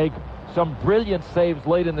had to make some brilliant saves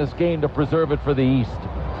late in this game to preserve it for the East.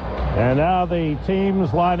 And now the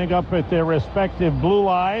teams lining up at their respective blue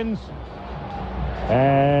lines.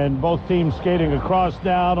 And both teams skating across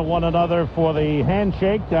now to one another for the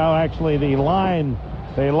handshake. Now actually they line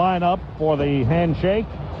up for the handshake.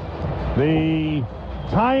 The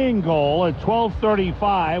tying goal at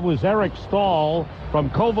 12:35 was Eric Stahl from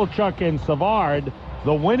Kovalchuk and Savard.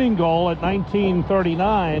 The winning goal at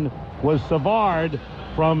 19:39 was Savard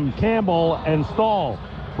from Campbell and Stahl.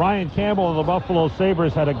 Brian Campbell of the Buffalo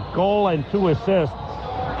Sabres had a goal and 2 assists.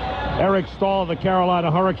 Eric Stahl of the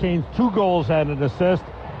Carolina Hurricanes, 2 goals and an assist.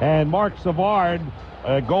 And Mark Savard,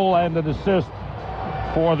 a goal and an assist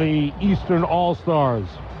for the Eastern All-Stars.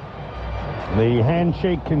 The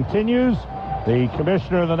handshake continues. The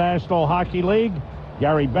commissioner of the National Hockey League,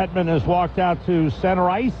 Gary Bettman, has walked out to center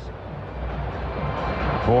ice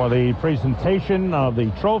for the presentation of the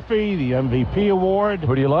trophy, the MVP award.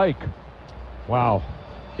 Who do you like? Wow.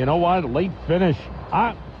 You know what? Late finish.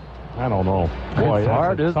 I don't know. Boy, it's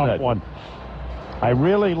hard, that's a isn't tough it? one. I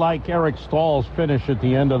really like Eric Stahl's finish at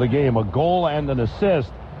the end of the game. A goal and an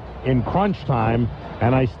assist in crunch time.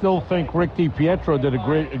 And I still think Rick DiPietro did a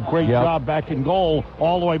great job back in goal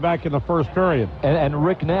all the way back in the first period. And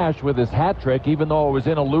Rick Nash with his hat trick, even though it was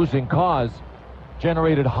in a losing cause,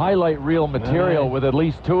 generated highlight reel material with at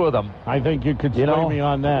least 2 of them. I think you could sway me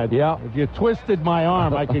on that. Yeah. If you twisted my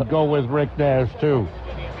arm, I could go with Rick Nash, too.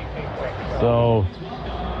 So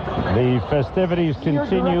the festivities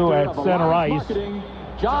continue at center ice.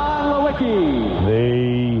 John Lewicki.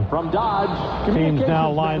 The from Dodge teams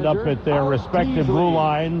now lined up at their respective blue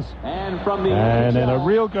lines. And in a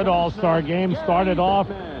real good all-star game, started off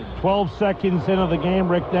 12 seconds into the game,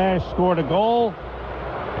 Rick Nash scored a goal.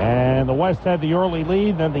 And the West had the early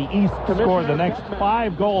lead. Then the East scored the next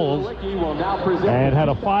 5 goals and had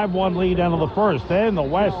a 5-1 lead out of the first. Then the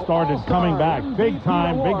West started coming back big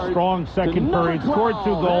time, big strong second period, scored 2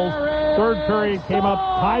 goals. Third period came up,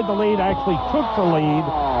 tied the lead, actually took the lead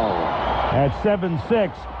at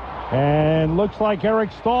 7-6. And looks like Eric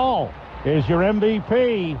Stahl is your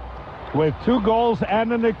MVP with 2 goals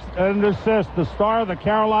and an assist. The star of the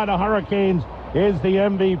Carolina Hurricanes is the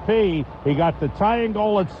MVP. He got the tying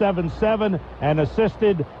goal at 7-7 and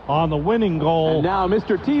assisted on the winning goal. And now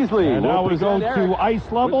Mr. Teasley. And now we go to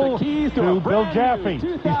ice level to Bill Jaffe.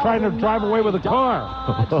 He's trying to drive away with a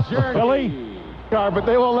car. Billy? But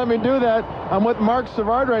they won't let me do that. I'm with Mark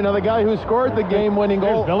Savard right now, the guy who scored the game-winning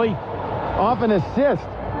goal. Billy. Off an assist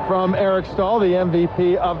from Eric Stahl, the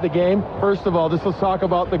MVP of the game. First of all, let's talk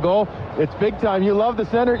about the goal. It's big time. You love the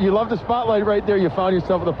center. You love the spotlight right there. You found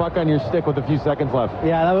yourself with a puck on your stick with a few seconds left.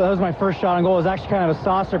 Yeah, that was my first shot on goal. It was actually kind of a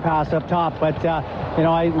saucer pass up top, but you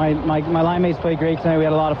know, my line mates played great tonight. We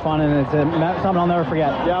had a lot of fun, and it's something I'll never forget.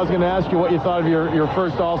 Yeah, I was going to ask you what you thought of your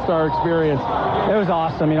first All-Star experience. It was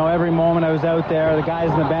awesome. You know, every moment I was out there, the guys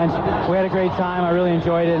on the bench, we had a great time. I really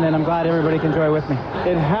enjoyed it, and I'm glad everybody can enjoy it with me.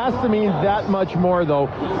 It has to mean that much more, though,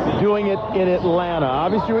 doing it in Atlanta.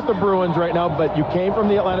 Obviously with the Bruins right now, but you came from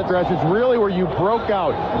the Atlanta Thrashers, really where you broke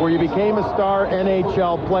out, where you became a star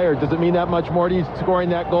NHL player. Does it mean that much more to you scoring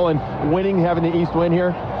that goal and winning, having the East win here?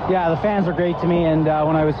 Yeah, the fans are great to me, and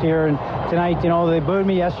when I was here, and tonight, you know, they booed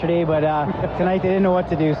me yesterday, but tonight they didn't know what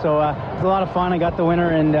to do, so it was a lot of fun. I got the winner,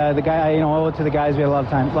 and the guy, you know, I owe it to the guys. We had a lot of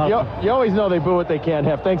time. You always know they boo what they can't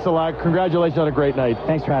have. Thanks a lot. Congratulations on a great night.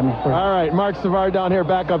 Thanks for having me. All right, Mark Savard down here,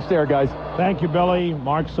 back upstairs, guys. Thank you, Billy.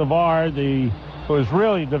 Mark Savard, who has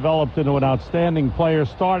really developed into an outstanding player,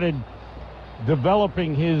 started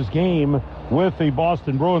developing his game with the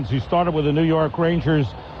Boston Bruins. He started with the New York Rangers,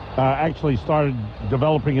 actually started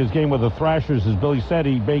developing his game with the Thrashers, as Billy said.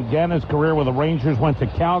 He began his career with the Rangers, went to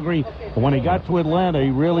Calgary, and when he got to Atlanta,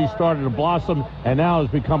 he really started to blossom, and now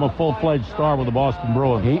has become a full-fledged star with the Boston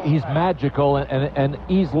Bruins. He's magical and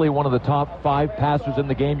easily one of the top 5 passers in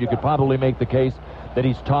the game. You could probably make the case that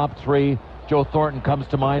he's top 3. Joe Thornton comes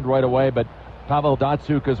to mind right away, but Pavel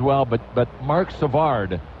Datsyuk as well. But Mark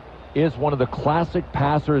Savard is one of the classic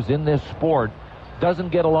passers in this sport. Doesn't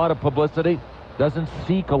get a lot of publicity, doesn't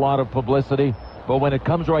seek a lot of publicity, but when it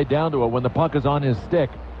comes right down to it, when the puck is on his stick,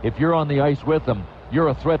 if you're on the ice with him, you're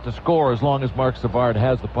a threat to score as long as Mark Savard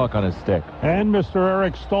has the puck on his stick. And Mr.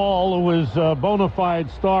 Eric Stahl, who is a bona fide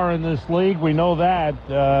star in this league, we know that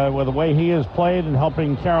with the way he has played and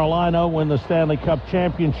helping Carolina win the Stanley Cup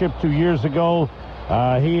championship 2 years ago.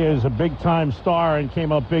 He is a big-time star and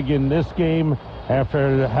came up big in this game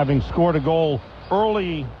after having scored a goal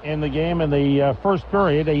early in the game in the first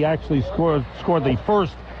period. He actually scored the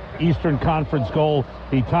first Eastern Conference goal.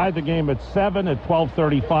 He tied the game at 7 at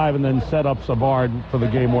 12:35 and then set up Savard for the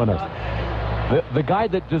game winner. The guy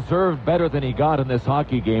that deserved better than he got in this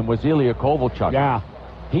hockey game was Ilya Kovalchuk. Yeah.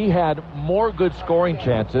 He had more good scoring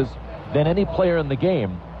chances than any player in the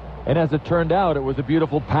game. And as it turned out, it was a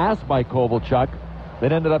beautiful pass by Kovalchuk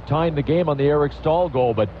that ended up tying the game on the Eric Stahl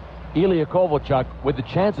goal. But Ilya Kovalchuk, with the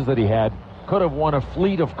chances that he had, could have won a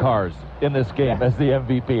fleet of cars in this game as the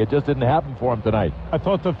MVP. It just didn't happen for him tonight. I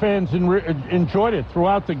thought the fans enjoyed it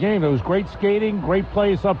throughout the game. It was great skating, great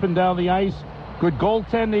plays up and down the ice, good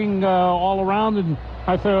goaltending all around, and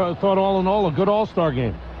I thought all in all a good all-star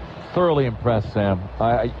game. Thoroughly impressed, Sam.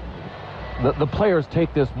 The players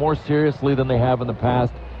take this more seriously than they have in the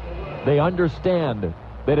past. They understand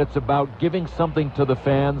that it's about giving something to the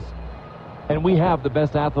fans, and we have the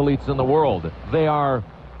best athletes in the world. They are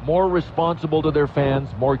more responsible to their fans,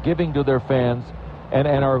 more giving to their fans, and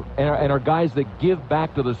are guys that give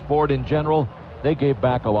back to the sport in general. They gave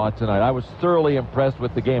back a lot tonight. I was thoroughly impressed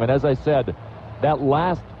with the game, and as I said, that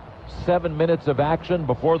last 7 minutes of action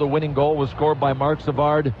before the winning goal was scored by Marc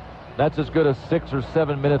Savard, that's as good a 6 or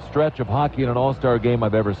 7 minute stretch of hockey in an all-star game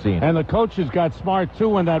I've ever seen. And the coaches got smart, too.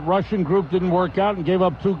 When that Russian group didn't work out and gave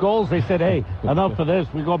up 2 goals, they said, hey, enough of this.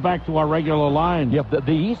 We go back to our regular line. Yep,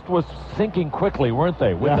 the East was sinking quickly, weren't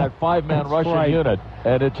they, with that 5-man Russian unit,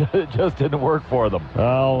 and it just didn't work for them.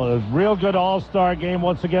 Well, a real good all-star game.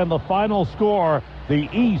 Once again, the final score, the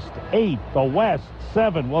East 8, the West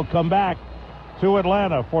 7. We'll come back to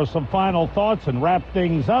Atlanta for some final thoughts and wrap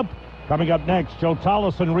things up. Coming up next, Joe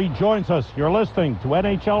Tollison rejoins us. You're listening to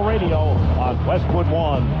NHL Radio on Westwood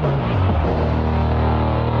One.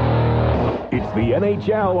 It's the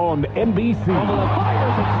NHL on NBC.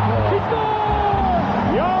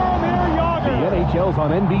 The NHL's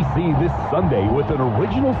on NBC this Sunday with an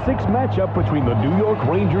Original 6 matchup between the New York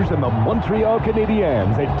Rangers and the Montreal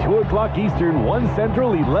Canadiens at 2 o'clock Eastern, 1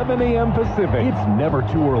 Central, 11 a.m. Pacific. It's never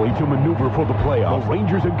too early to maneuver for the playoffs. The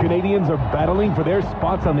Rangers and Canadiens are battling for their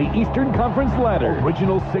spots on the Eastern Conference ladder.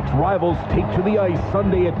 Original 6 rivals take to the ice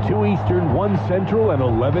Sunday at 2 Eastern, 1 Central, and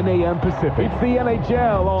 11 a.m. Pacific. It's the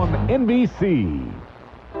NHL on NBC.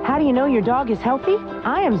 How do you know your dog is healthy?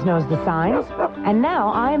 IAMS knows the signs. And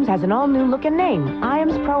now IAMS has an all-new looking name,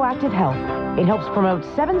 IAMS Proactive Health. It helps promote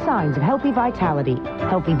 7 signs of healthy vitality.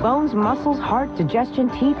 Healthy bones, muscles, heart, digestion,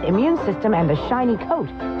 teeth, immune system, and a shiny coat.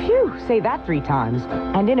 Phew, say that 3 times.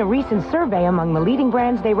 And in a recent survey among the leading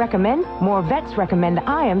brands they recommend, more vets recommend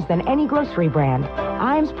IAMS than any grocery brand.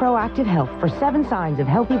 IAMS Proactive Health for 7 signs of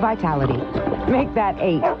healthy vitality. Make that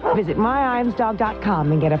 8. Visit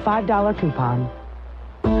myiamsdog.com and get a $5 coupon.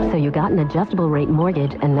 So you got an adjustable rate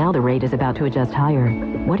mortgage, and now the rate is about to adjust higher.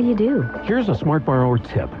 What do you do? Here's a Smart Borrower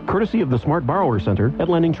tip, courtesy of the Smart Borrower Center at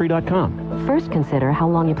LendingTree.com. First, consider how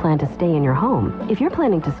long you plan to stay in your home. If you're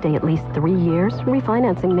planning to stay at least 3 years,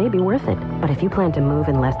 refinancing may be worth it. But if you plan to move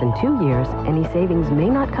in less than 2 years, any savings may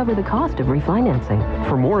not cover the cost of refinancing.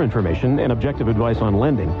 For more information and objective advice on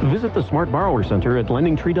lending, visit the Smart Borrower Center at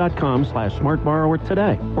LendingTree.com/SmartBorrower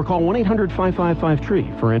today, or call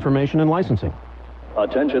 1-800-555-TREE for information and licensing.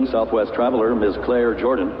 Attention Southwest traveler, Ms. Claire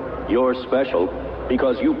Jordan. You're special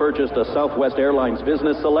because you purchased a Southwest Airlines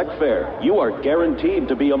Business Select fare. You are guaranteed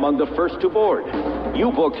to be among the first to board.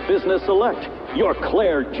 You booked Business Select. You're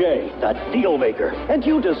Claire J., that deal maker. And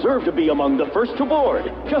you deserve to be among the first to board.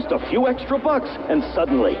 Just a few extra bucks, and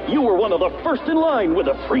suddenly you were one of the first in line with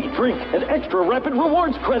a free drink and extra rapid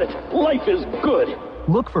rewards credit. Life is good.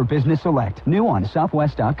 Look for Business Select, new on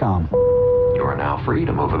Southwest.com. You are now free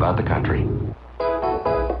to move about the country.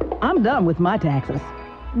 I'm done with my taxes.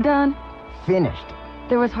 Done. Finished.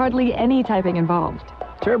 There was hardly any typing involved.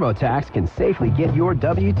 TurboTax can safely get your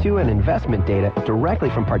W-2 and investment data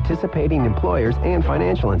directly from participating employers and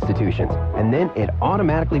financial institutions. And then it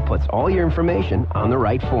automatically puts all your information on the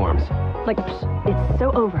right forms. Like, it's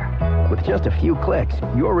so over. With just a few clicks,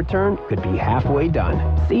 your return could be halfway done.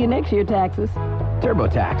 See you next year, taxes.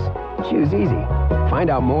 TurboTax. Choose easy.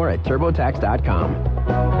 Find out more at TurboTax.com.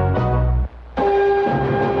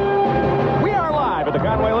 At the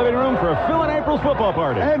Conway Living Room for Phil and April's football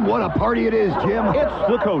party. And what a party it is, Jim. It's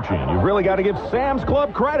the coaching. You've really got to give Sam's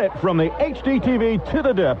Club credit. From the HDTV to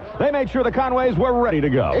the dip, they made sure the Conways were ready to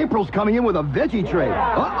go. April's coming in with a veggie tray.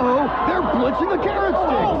 Uh-oh, they're blitzing the carrot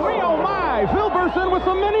sticks. Oh my. Phil bursts in with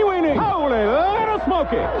some mini-weenie. Holy little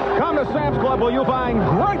smoky. Come to Sam's Club where you'll find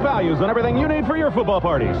great values on everything you need for your football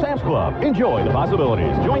party. Sam's Club. Enjoy the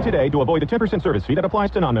possibilities. Join today to avoid the 10% service fee that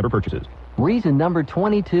applies to non-member purchases. Reason number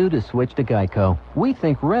 22 to switch to Geico. We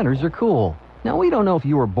think renters are cool. Now, we don't know if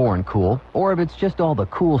you were born cool, or if it's just all the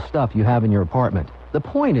cool stuff you have in your apartment. The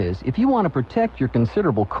point is, if you want to protect your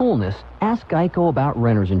considerable coolness, ask Geico about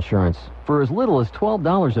renter's insurance. For as little as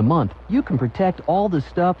 $12 a month, you can protect all the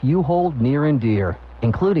stuff you hold near and dear,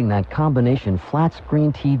 including that combination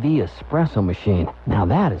flat-screen TV espresso machine. Now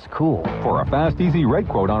that is cool. For a fast, easy rate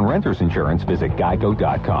quote on renter's insurance, visit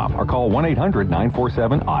geico.com or call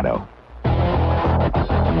 1-800-947-AUTO.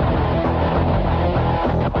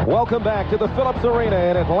 Welcome back to the Phillips Arena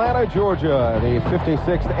in Atlanta, Georgia. The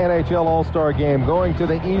 56th NHL All-Star Game going to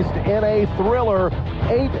the East in a thriller,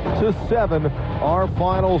 8-7, our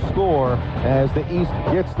final score as the East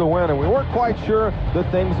gets the win. And we weren't quite sure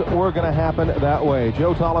that things were going to happen that way.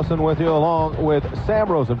 Joe Tollison with you along with Sam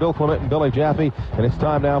Rosen, Bill Clement, and Billy Jaffe. And it's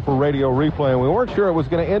time now for radio replay. And we weren't sure it was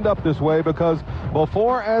going to end up this way because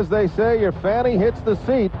before, as they say, your fanny hits the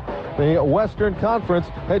seat, the Western Conference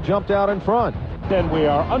had jumped out in front. Then we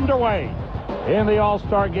are underway in the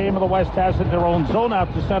All-Star Game. Of the West has it in their own zone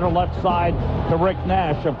out to center left side to Rick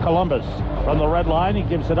Nash of Columbus. From the red line, he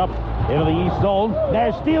gives it up into the East zone.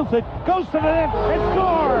 Nash steals it, goes to the net, and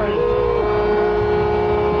scores!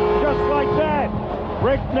 Just like that,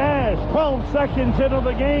 Rick Nash, 12 seconds into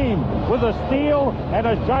the game, with a steal and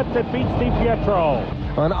a shot that beats DiPietro.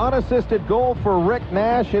 An unassisted goal for Rick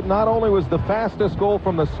Nash. It not only was the fastest goal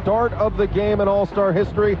from the start of the game in All-Star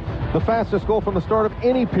history, the fastest goal from the start of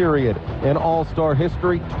any period in All-Star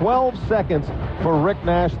history. 12 seconds for Rick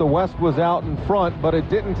Nash. The West was out in front, but it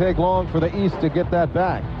didn't take long for the East to get that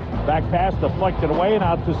back. Back pass deflected away and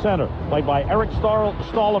out to center. Played by Eric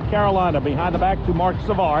Stahl of Carolina. Behind the back to Mark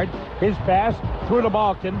Savard. His pass through to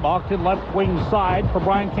Balkin. Balkin left wing side for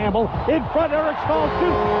Brian Campbell. In front, Eric Stahl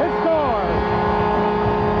shoots and scores.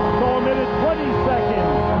 So a minute 20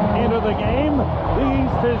 seconds into the game. The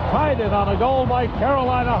East has tied it on a goal by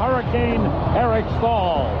Carolina Hurricane Eric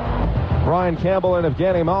Stahl. Brian Campbell and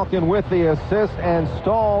Evgeny Malkin with the assist, and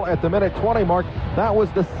Stahl at the minute 20 mark. That was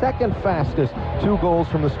the second fastest 2 goals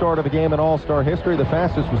from the start of the game in All-Star history. The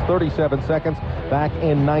fastest was 37 seconds back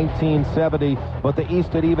in 1970, but the East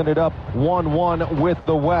had evened it up 1-1 with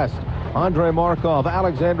the West. Andrei Markov,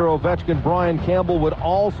 Alexander Ovechkin, Brian Campbell would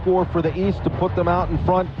all score for the East to put them out in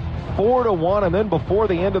front 4-1, and then before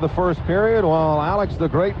the end of the first period, well, Alex the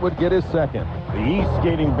Great would get his second. The East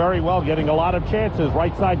skating very well, getting a lot of chances.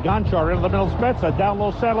 Right side Gonchar into the middle, Spezza, down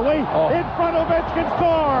low, Saint-Louis. In front, Ovechkin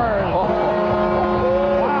scores!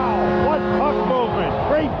 Wow, what puck movement.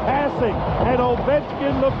 Great passing. And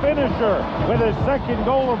Ovechkin the finisher with his second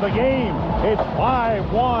goal of the game. It's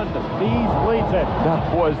 5-1. The East leads it.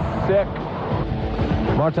 That was sick.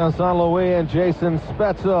 Martin St. Louis and Jason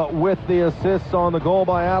Spezza with the assists on the goal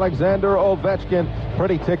by Alexander Ovechkin.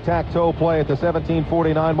 Pretty tic-tac-toe play at the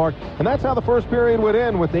 17:49 mark. And that's how the first period would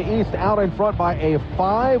end, with the East out in front by a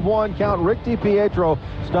 5-1 count. Rick DiPietro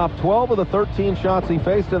stopped 12 of the 13 shots he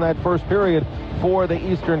faced in that first period for the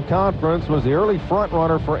Eastern Conference. Was the early front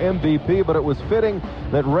runner for MVP, but it was fitting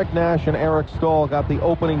that Rick Nash and Eric Stahl got the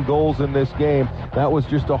opening goals in this game. That was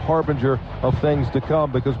just a harbinger of things to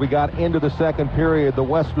come, because we got into the second period. The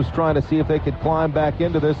West was trying to see if they could climb back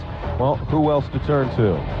into this. Well, who else to turn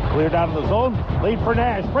to? Cleared out of the zone. Lead for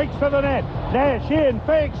Nash. Breaks to the net. Nash in.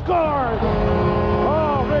 Fake. Scores.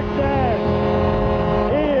 Oh, Rick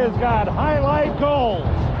Nash. He has got highlight goals.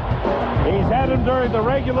 He's had them during the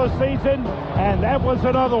regular season, and that was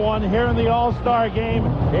another one here in the All-Star game.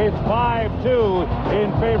 It's 5-2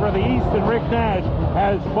 in favor of the East, and Rick Nash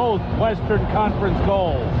has both Western Conference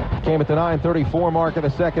goals. Came at the 9:34 mark of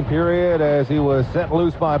the second period as he was sent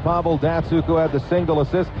loose by Pavel Datsyuk, who had the single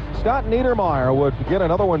assist. Scott Niedermayer would get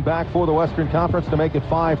another one back for the Western Conference to make it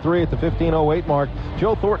 5-3 at the 15:08 mark.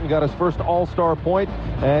 Joe Thornton got his first All-Star point,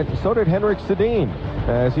 and so did Henrik Sedin,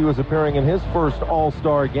 as he was appearing in his first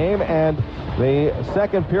All-Star game. And the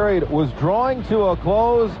second period was drawing to a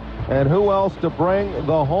close, and who else to bring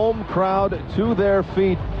the home crowd to their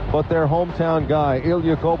feet but their hometown guy,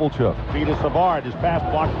 Ilya Kovalchuk. Vita Savard, his pass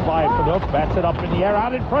blocked by Phaneuf, bats it up in the air,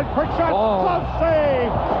 out in front, quick shot, glove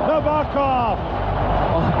save, Nabokov,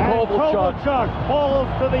 and Kovalchuk falls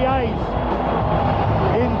to the ice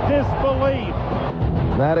in disbelief.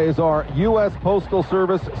 That is our U.S. Postal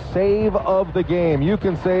Service save of the game. You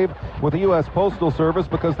can save with the U.S. Postal Service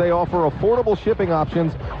because they offer affordable shipping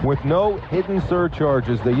options with no hidden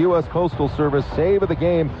surcharges. The U.S. Postal Service save of the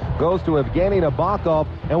game goes to Evgeny Nabokov,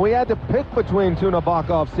 and we had to pick between 2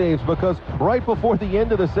 Nabokov saves because right before the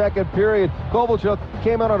end of the second period, Kovalchuk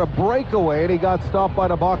came out on a breakaway, and he got stopped by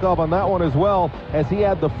Nabokov on that one as well, as he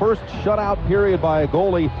had the first shutout period by a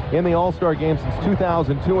goalie in the All-Star game since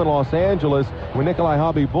 2002 in Los Angeles, when Nikolai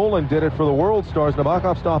Khabibulin did it for the World Stars.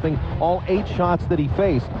 Nabokov stopping all 8 shots that he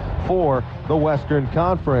faced. for the Western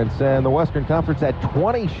Conference. And the Western Conference had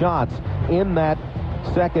 20 shots in that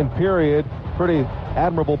second period. Pretty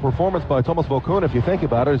admirable performance by Tomas Vokoun, if you think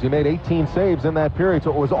about it, as he made 18 saves in that period.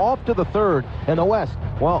 So it was off to the third, and the West,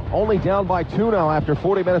 well, only down by 2 now after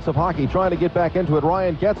 40 minutes of hockey, trying to get back into it.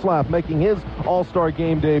 Ryan Getzlaf making his All-Star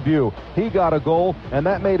game debut. He got a goal, and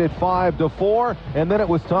that made it 5-4, and then it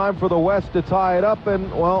was time for the West to tie it up, and,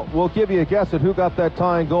 well, we'll give you a guess at who got that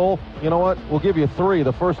tying goal. You know what? We'll give you 3.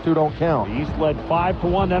 The first 2 don't count. The East led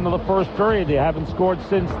 5-1 end of the first period. They haven't scored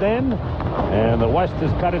since then, and the West has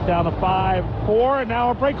cut it down to 5-4. And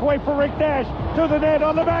now a breakaway for Rick Nash to the net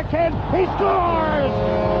on the backhand. He scores!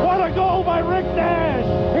 What a goal by Rick Nash!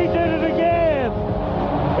 He did it again!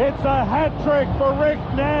 It's a hat trick for Rick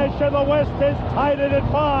Nash, and the West has tied it at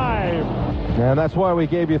 5. And that's why we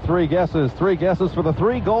gave you 3 guesses. 3 guesses for the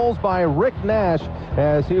 3 goals by Rick Nash,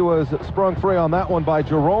 as he was sprung free on that one by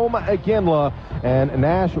Jerome Iginla. And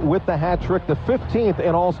Nash with the hat trick, the 15th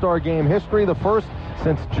in All-Star game history, the first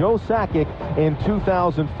since Joe Sakic in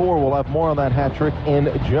 2004. We'll have more on that hat trick in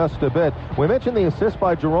just a bit. We mentioned the assist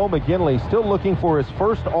by Jerome McGinley, still looking for his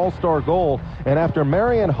first All-Star goal. And after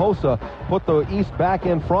Marian Hossa put the East back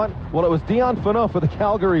in front, well, it was Dion Phaneuf for the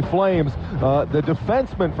Calgary Flames, the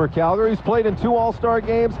defenseman for Calgary. He's played in 2 All-Star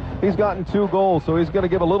games. He's gotten 2 goals, so he's going to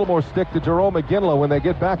give a little more stick to Jerome McGinley when they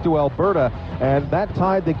get back to Alberta. And that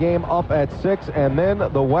tied the game up at 6. And then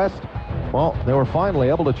the West, well, they were finally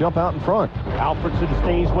able to jump out in front. Alfredson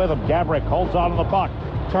stays with him. Gabrick holds on to the puck.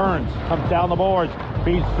 Turns, comes down the boards.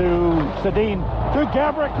 Feeds to Sedin. To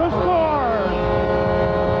Gabrick, who scores!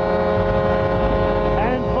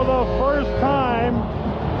 And for the first time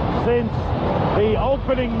since the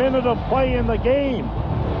opening minute of play in the game,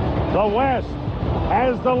 the West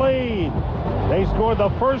has the lead. They scored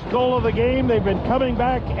the first goal of the game. They've been coming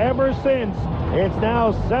back ever since. It's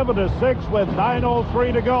now 7-6 with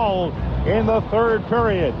 9:03 to go in the third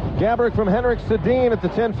period. Gabrick from Henrik Sedin at the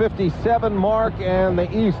 10:57 mark, and the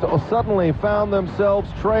East suddenly found themselves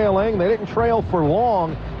trailing. They didn't trail for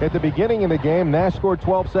long at the beginning of the game. Nash scored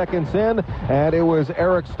 12 seconds in, and it was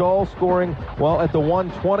Eric Stahl scoring, well, at the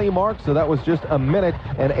 1:20 mark, so that was just a minute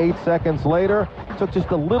and 8 seconds later. It took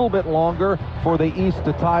just a little bit longer for the East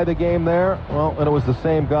to tie the game there. Well, and it was the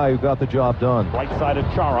same guy who got the job done. Right side of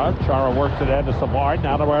Chara. Chara works it into Savard.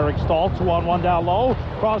 Now to Eric Stahl. 2-on-1 down low.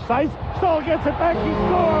 Cross ice. Stahl gets it back. He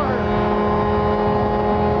scores!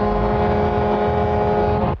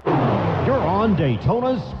 You're on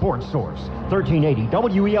Daytona's Sports Source. 1380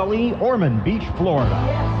 WELE, Ormond Beach, Florida.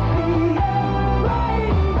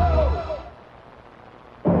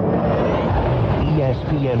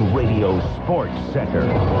 ESPN Radio Sports Center.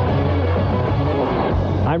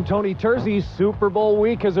 I'm Tony Terzi. Super Bowl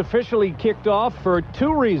week has officially kicked off for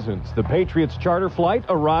 2 reasons. The Patriots charter flight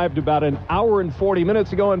arrived about an hour and 40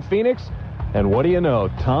 minutes ago in Phoenix. And what do you know?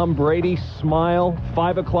 Tom Brady's smile,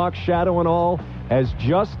 5 o'clock shadow and all, has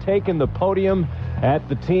just taken the podium at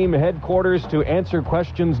the team headquarters to answer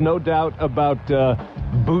questions, no doubt, about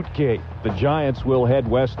Bootgate. The Giants will head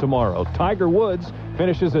west tomorrow. Tiger Woods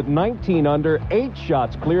finishes at 19 under, 8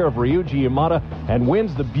 shots clear of Ryuji Yamada, and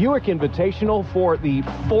wins the Buick Invitational for the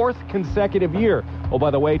 4th consecutive year. Oh,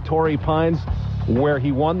 by the way, Torrey Pines, where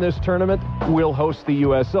he won this tournament, will host the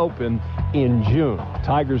U.S. Open in June.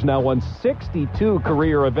 Tiger's now won 62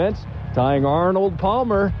 career events, tying Arnold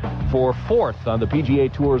Palmer for 4th on the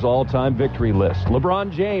PGA Tour's all-time victory list.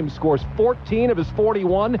 LeBron James scores 14 of his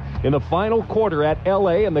 41 in the final quarter at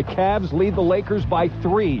L.A., and the Cavs lead the Lakers by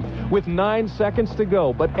 3 with 9 seconds to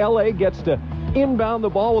go. But L.A. gets to inbound the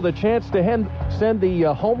ball with a chance to send the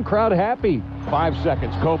home crowd happy. 5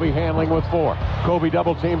 seconds. Kobe handling with 4. Kobe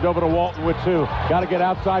double teamed over to Walton with 2. Got to get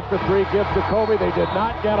outside for 3. Gives to Kobe. They did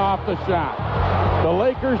not get off the shot. The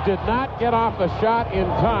Lakers did not get off the shot in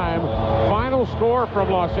time. Final score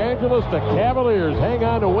from Los Angeles. The Cavaliers hang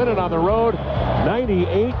on to win it on the road,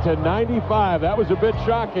 98-95. That was a bit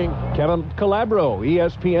shocking. Kevin Calabro,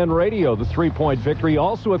 ESPN Radio, the 3-point victory.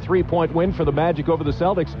 Also a 3-point win for the Magic over the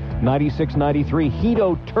Celtics, 96-93.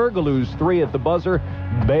 Hedo Turkoglu's 3 at the buzzer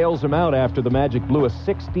bails him out after the Magic blew a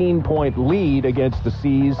 16-point lead against the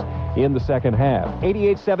Seas in the second half.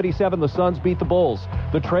 88-77, the Suns beat the Bulls.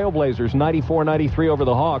 The Trailblazers 94-93 over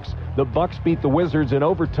the Hawks. The Bucks beat the Wizards in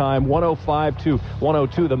overtime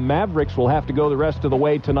 105-102. The Mavericks will have to go the rest of the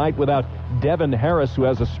way tonight without Devin Harris, who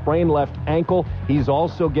has a sprained left ankle. He's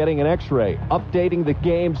also getting an X-ray. Updating the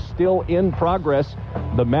game still in progress.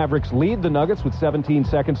 The Mavericks lead the Nuggets with 17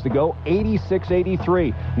 seconds to go,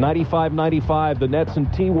 86-83, 95-95. The Nets and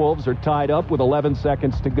T-Wolves are tied up with 11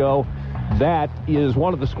 seconds to go. That is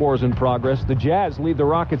one of the scores in progress. The Jazz lead the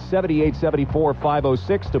Rockets 78-74,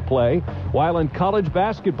 5:06 to play. While in college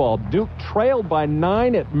basketball, Duke trailed by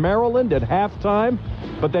 9 at Maryland at halftime,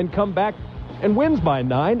 but then come back and wins by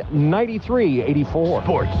 9, 93-84.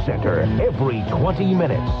 Sports Center, every 20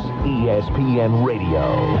 minutes. ESPN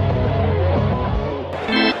Radio.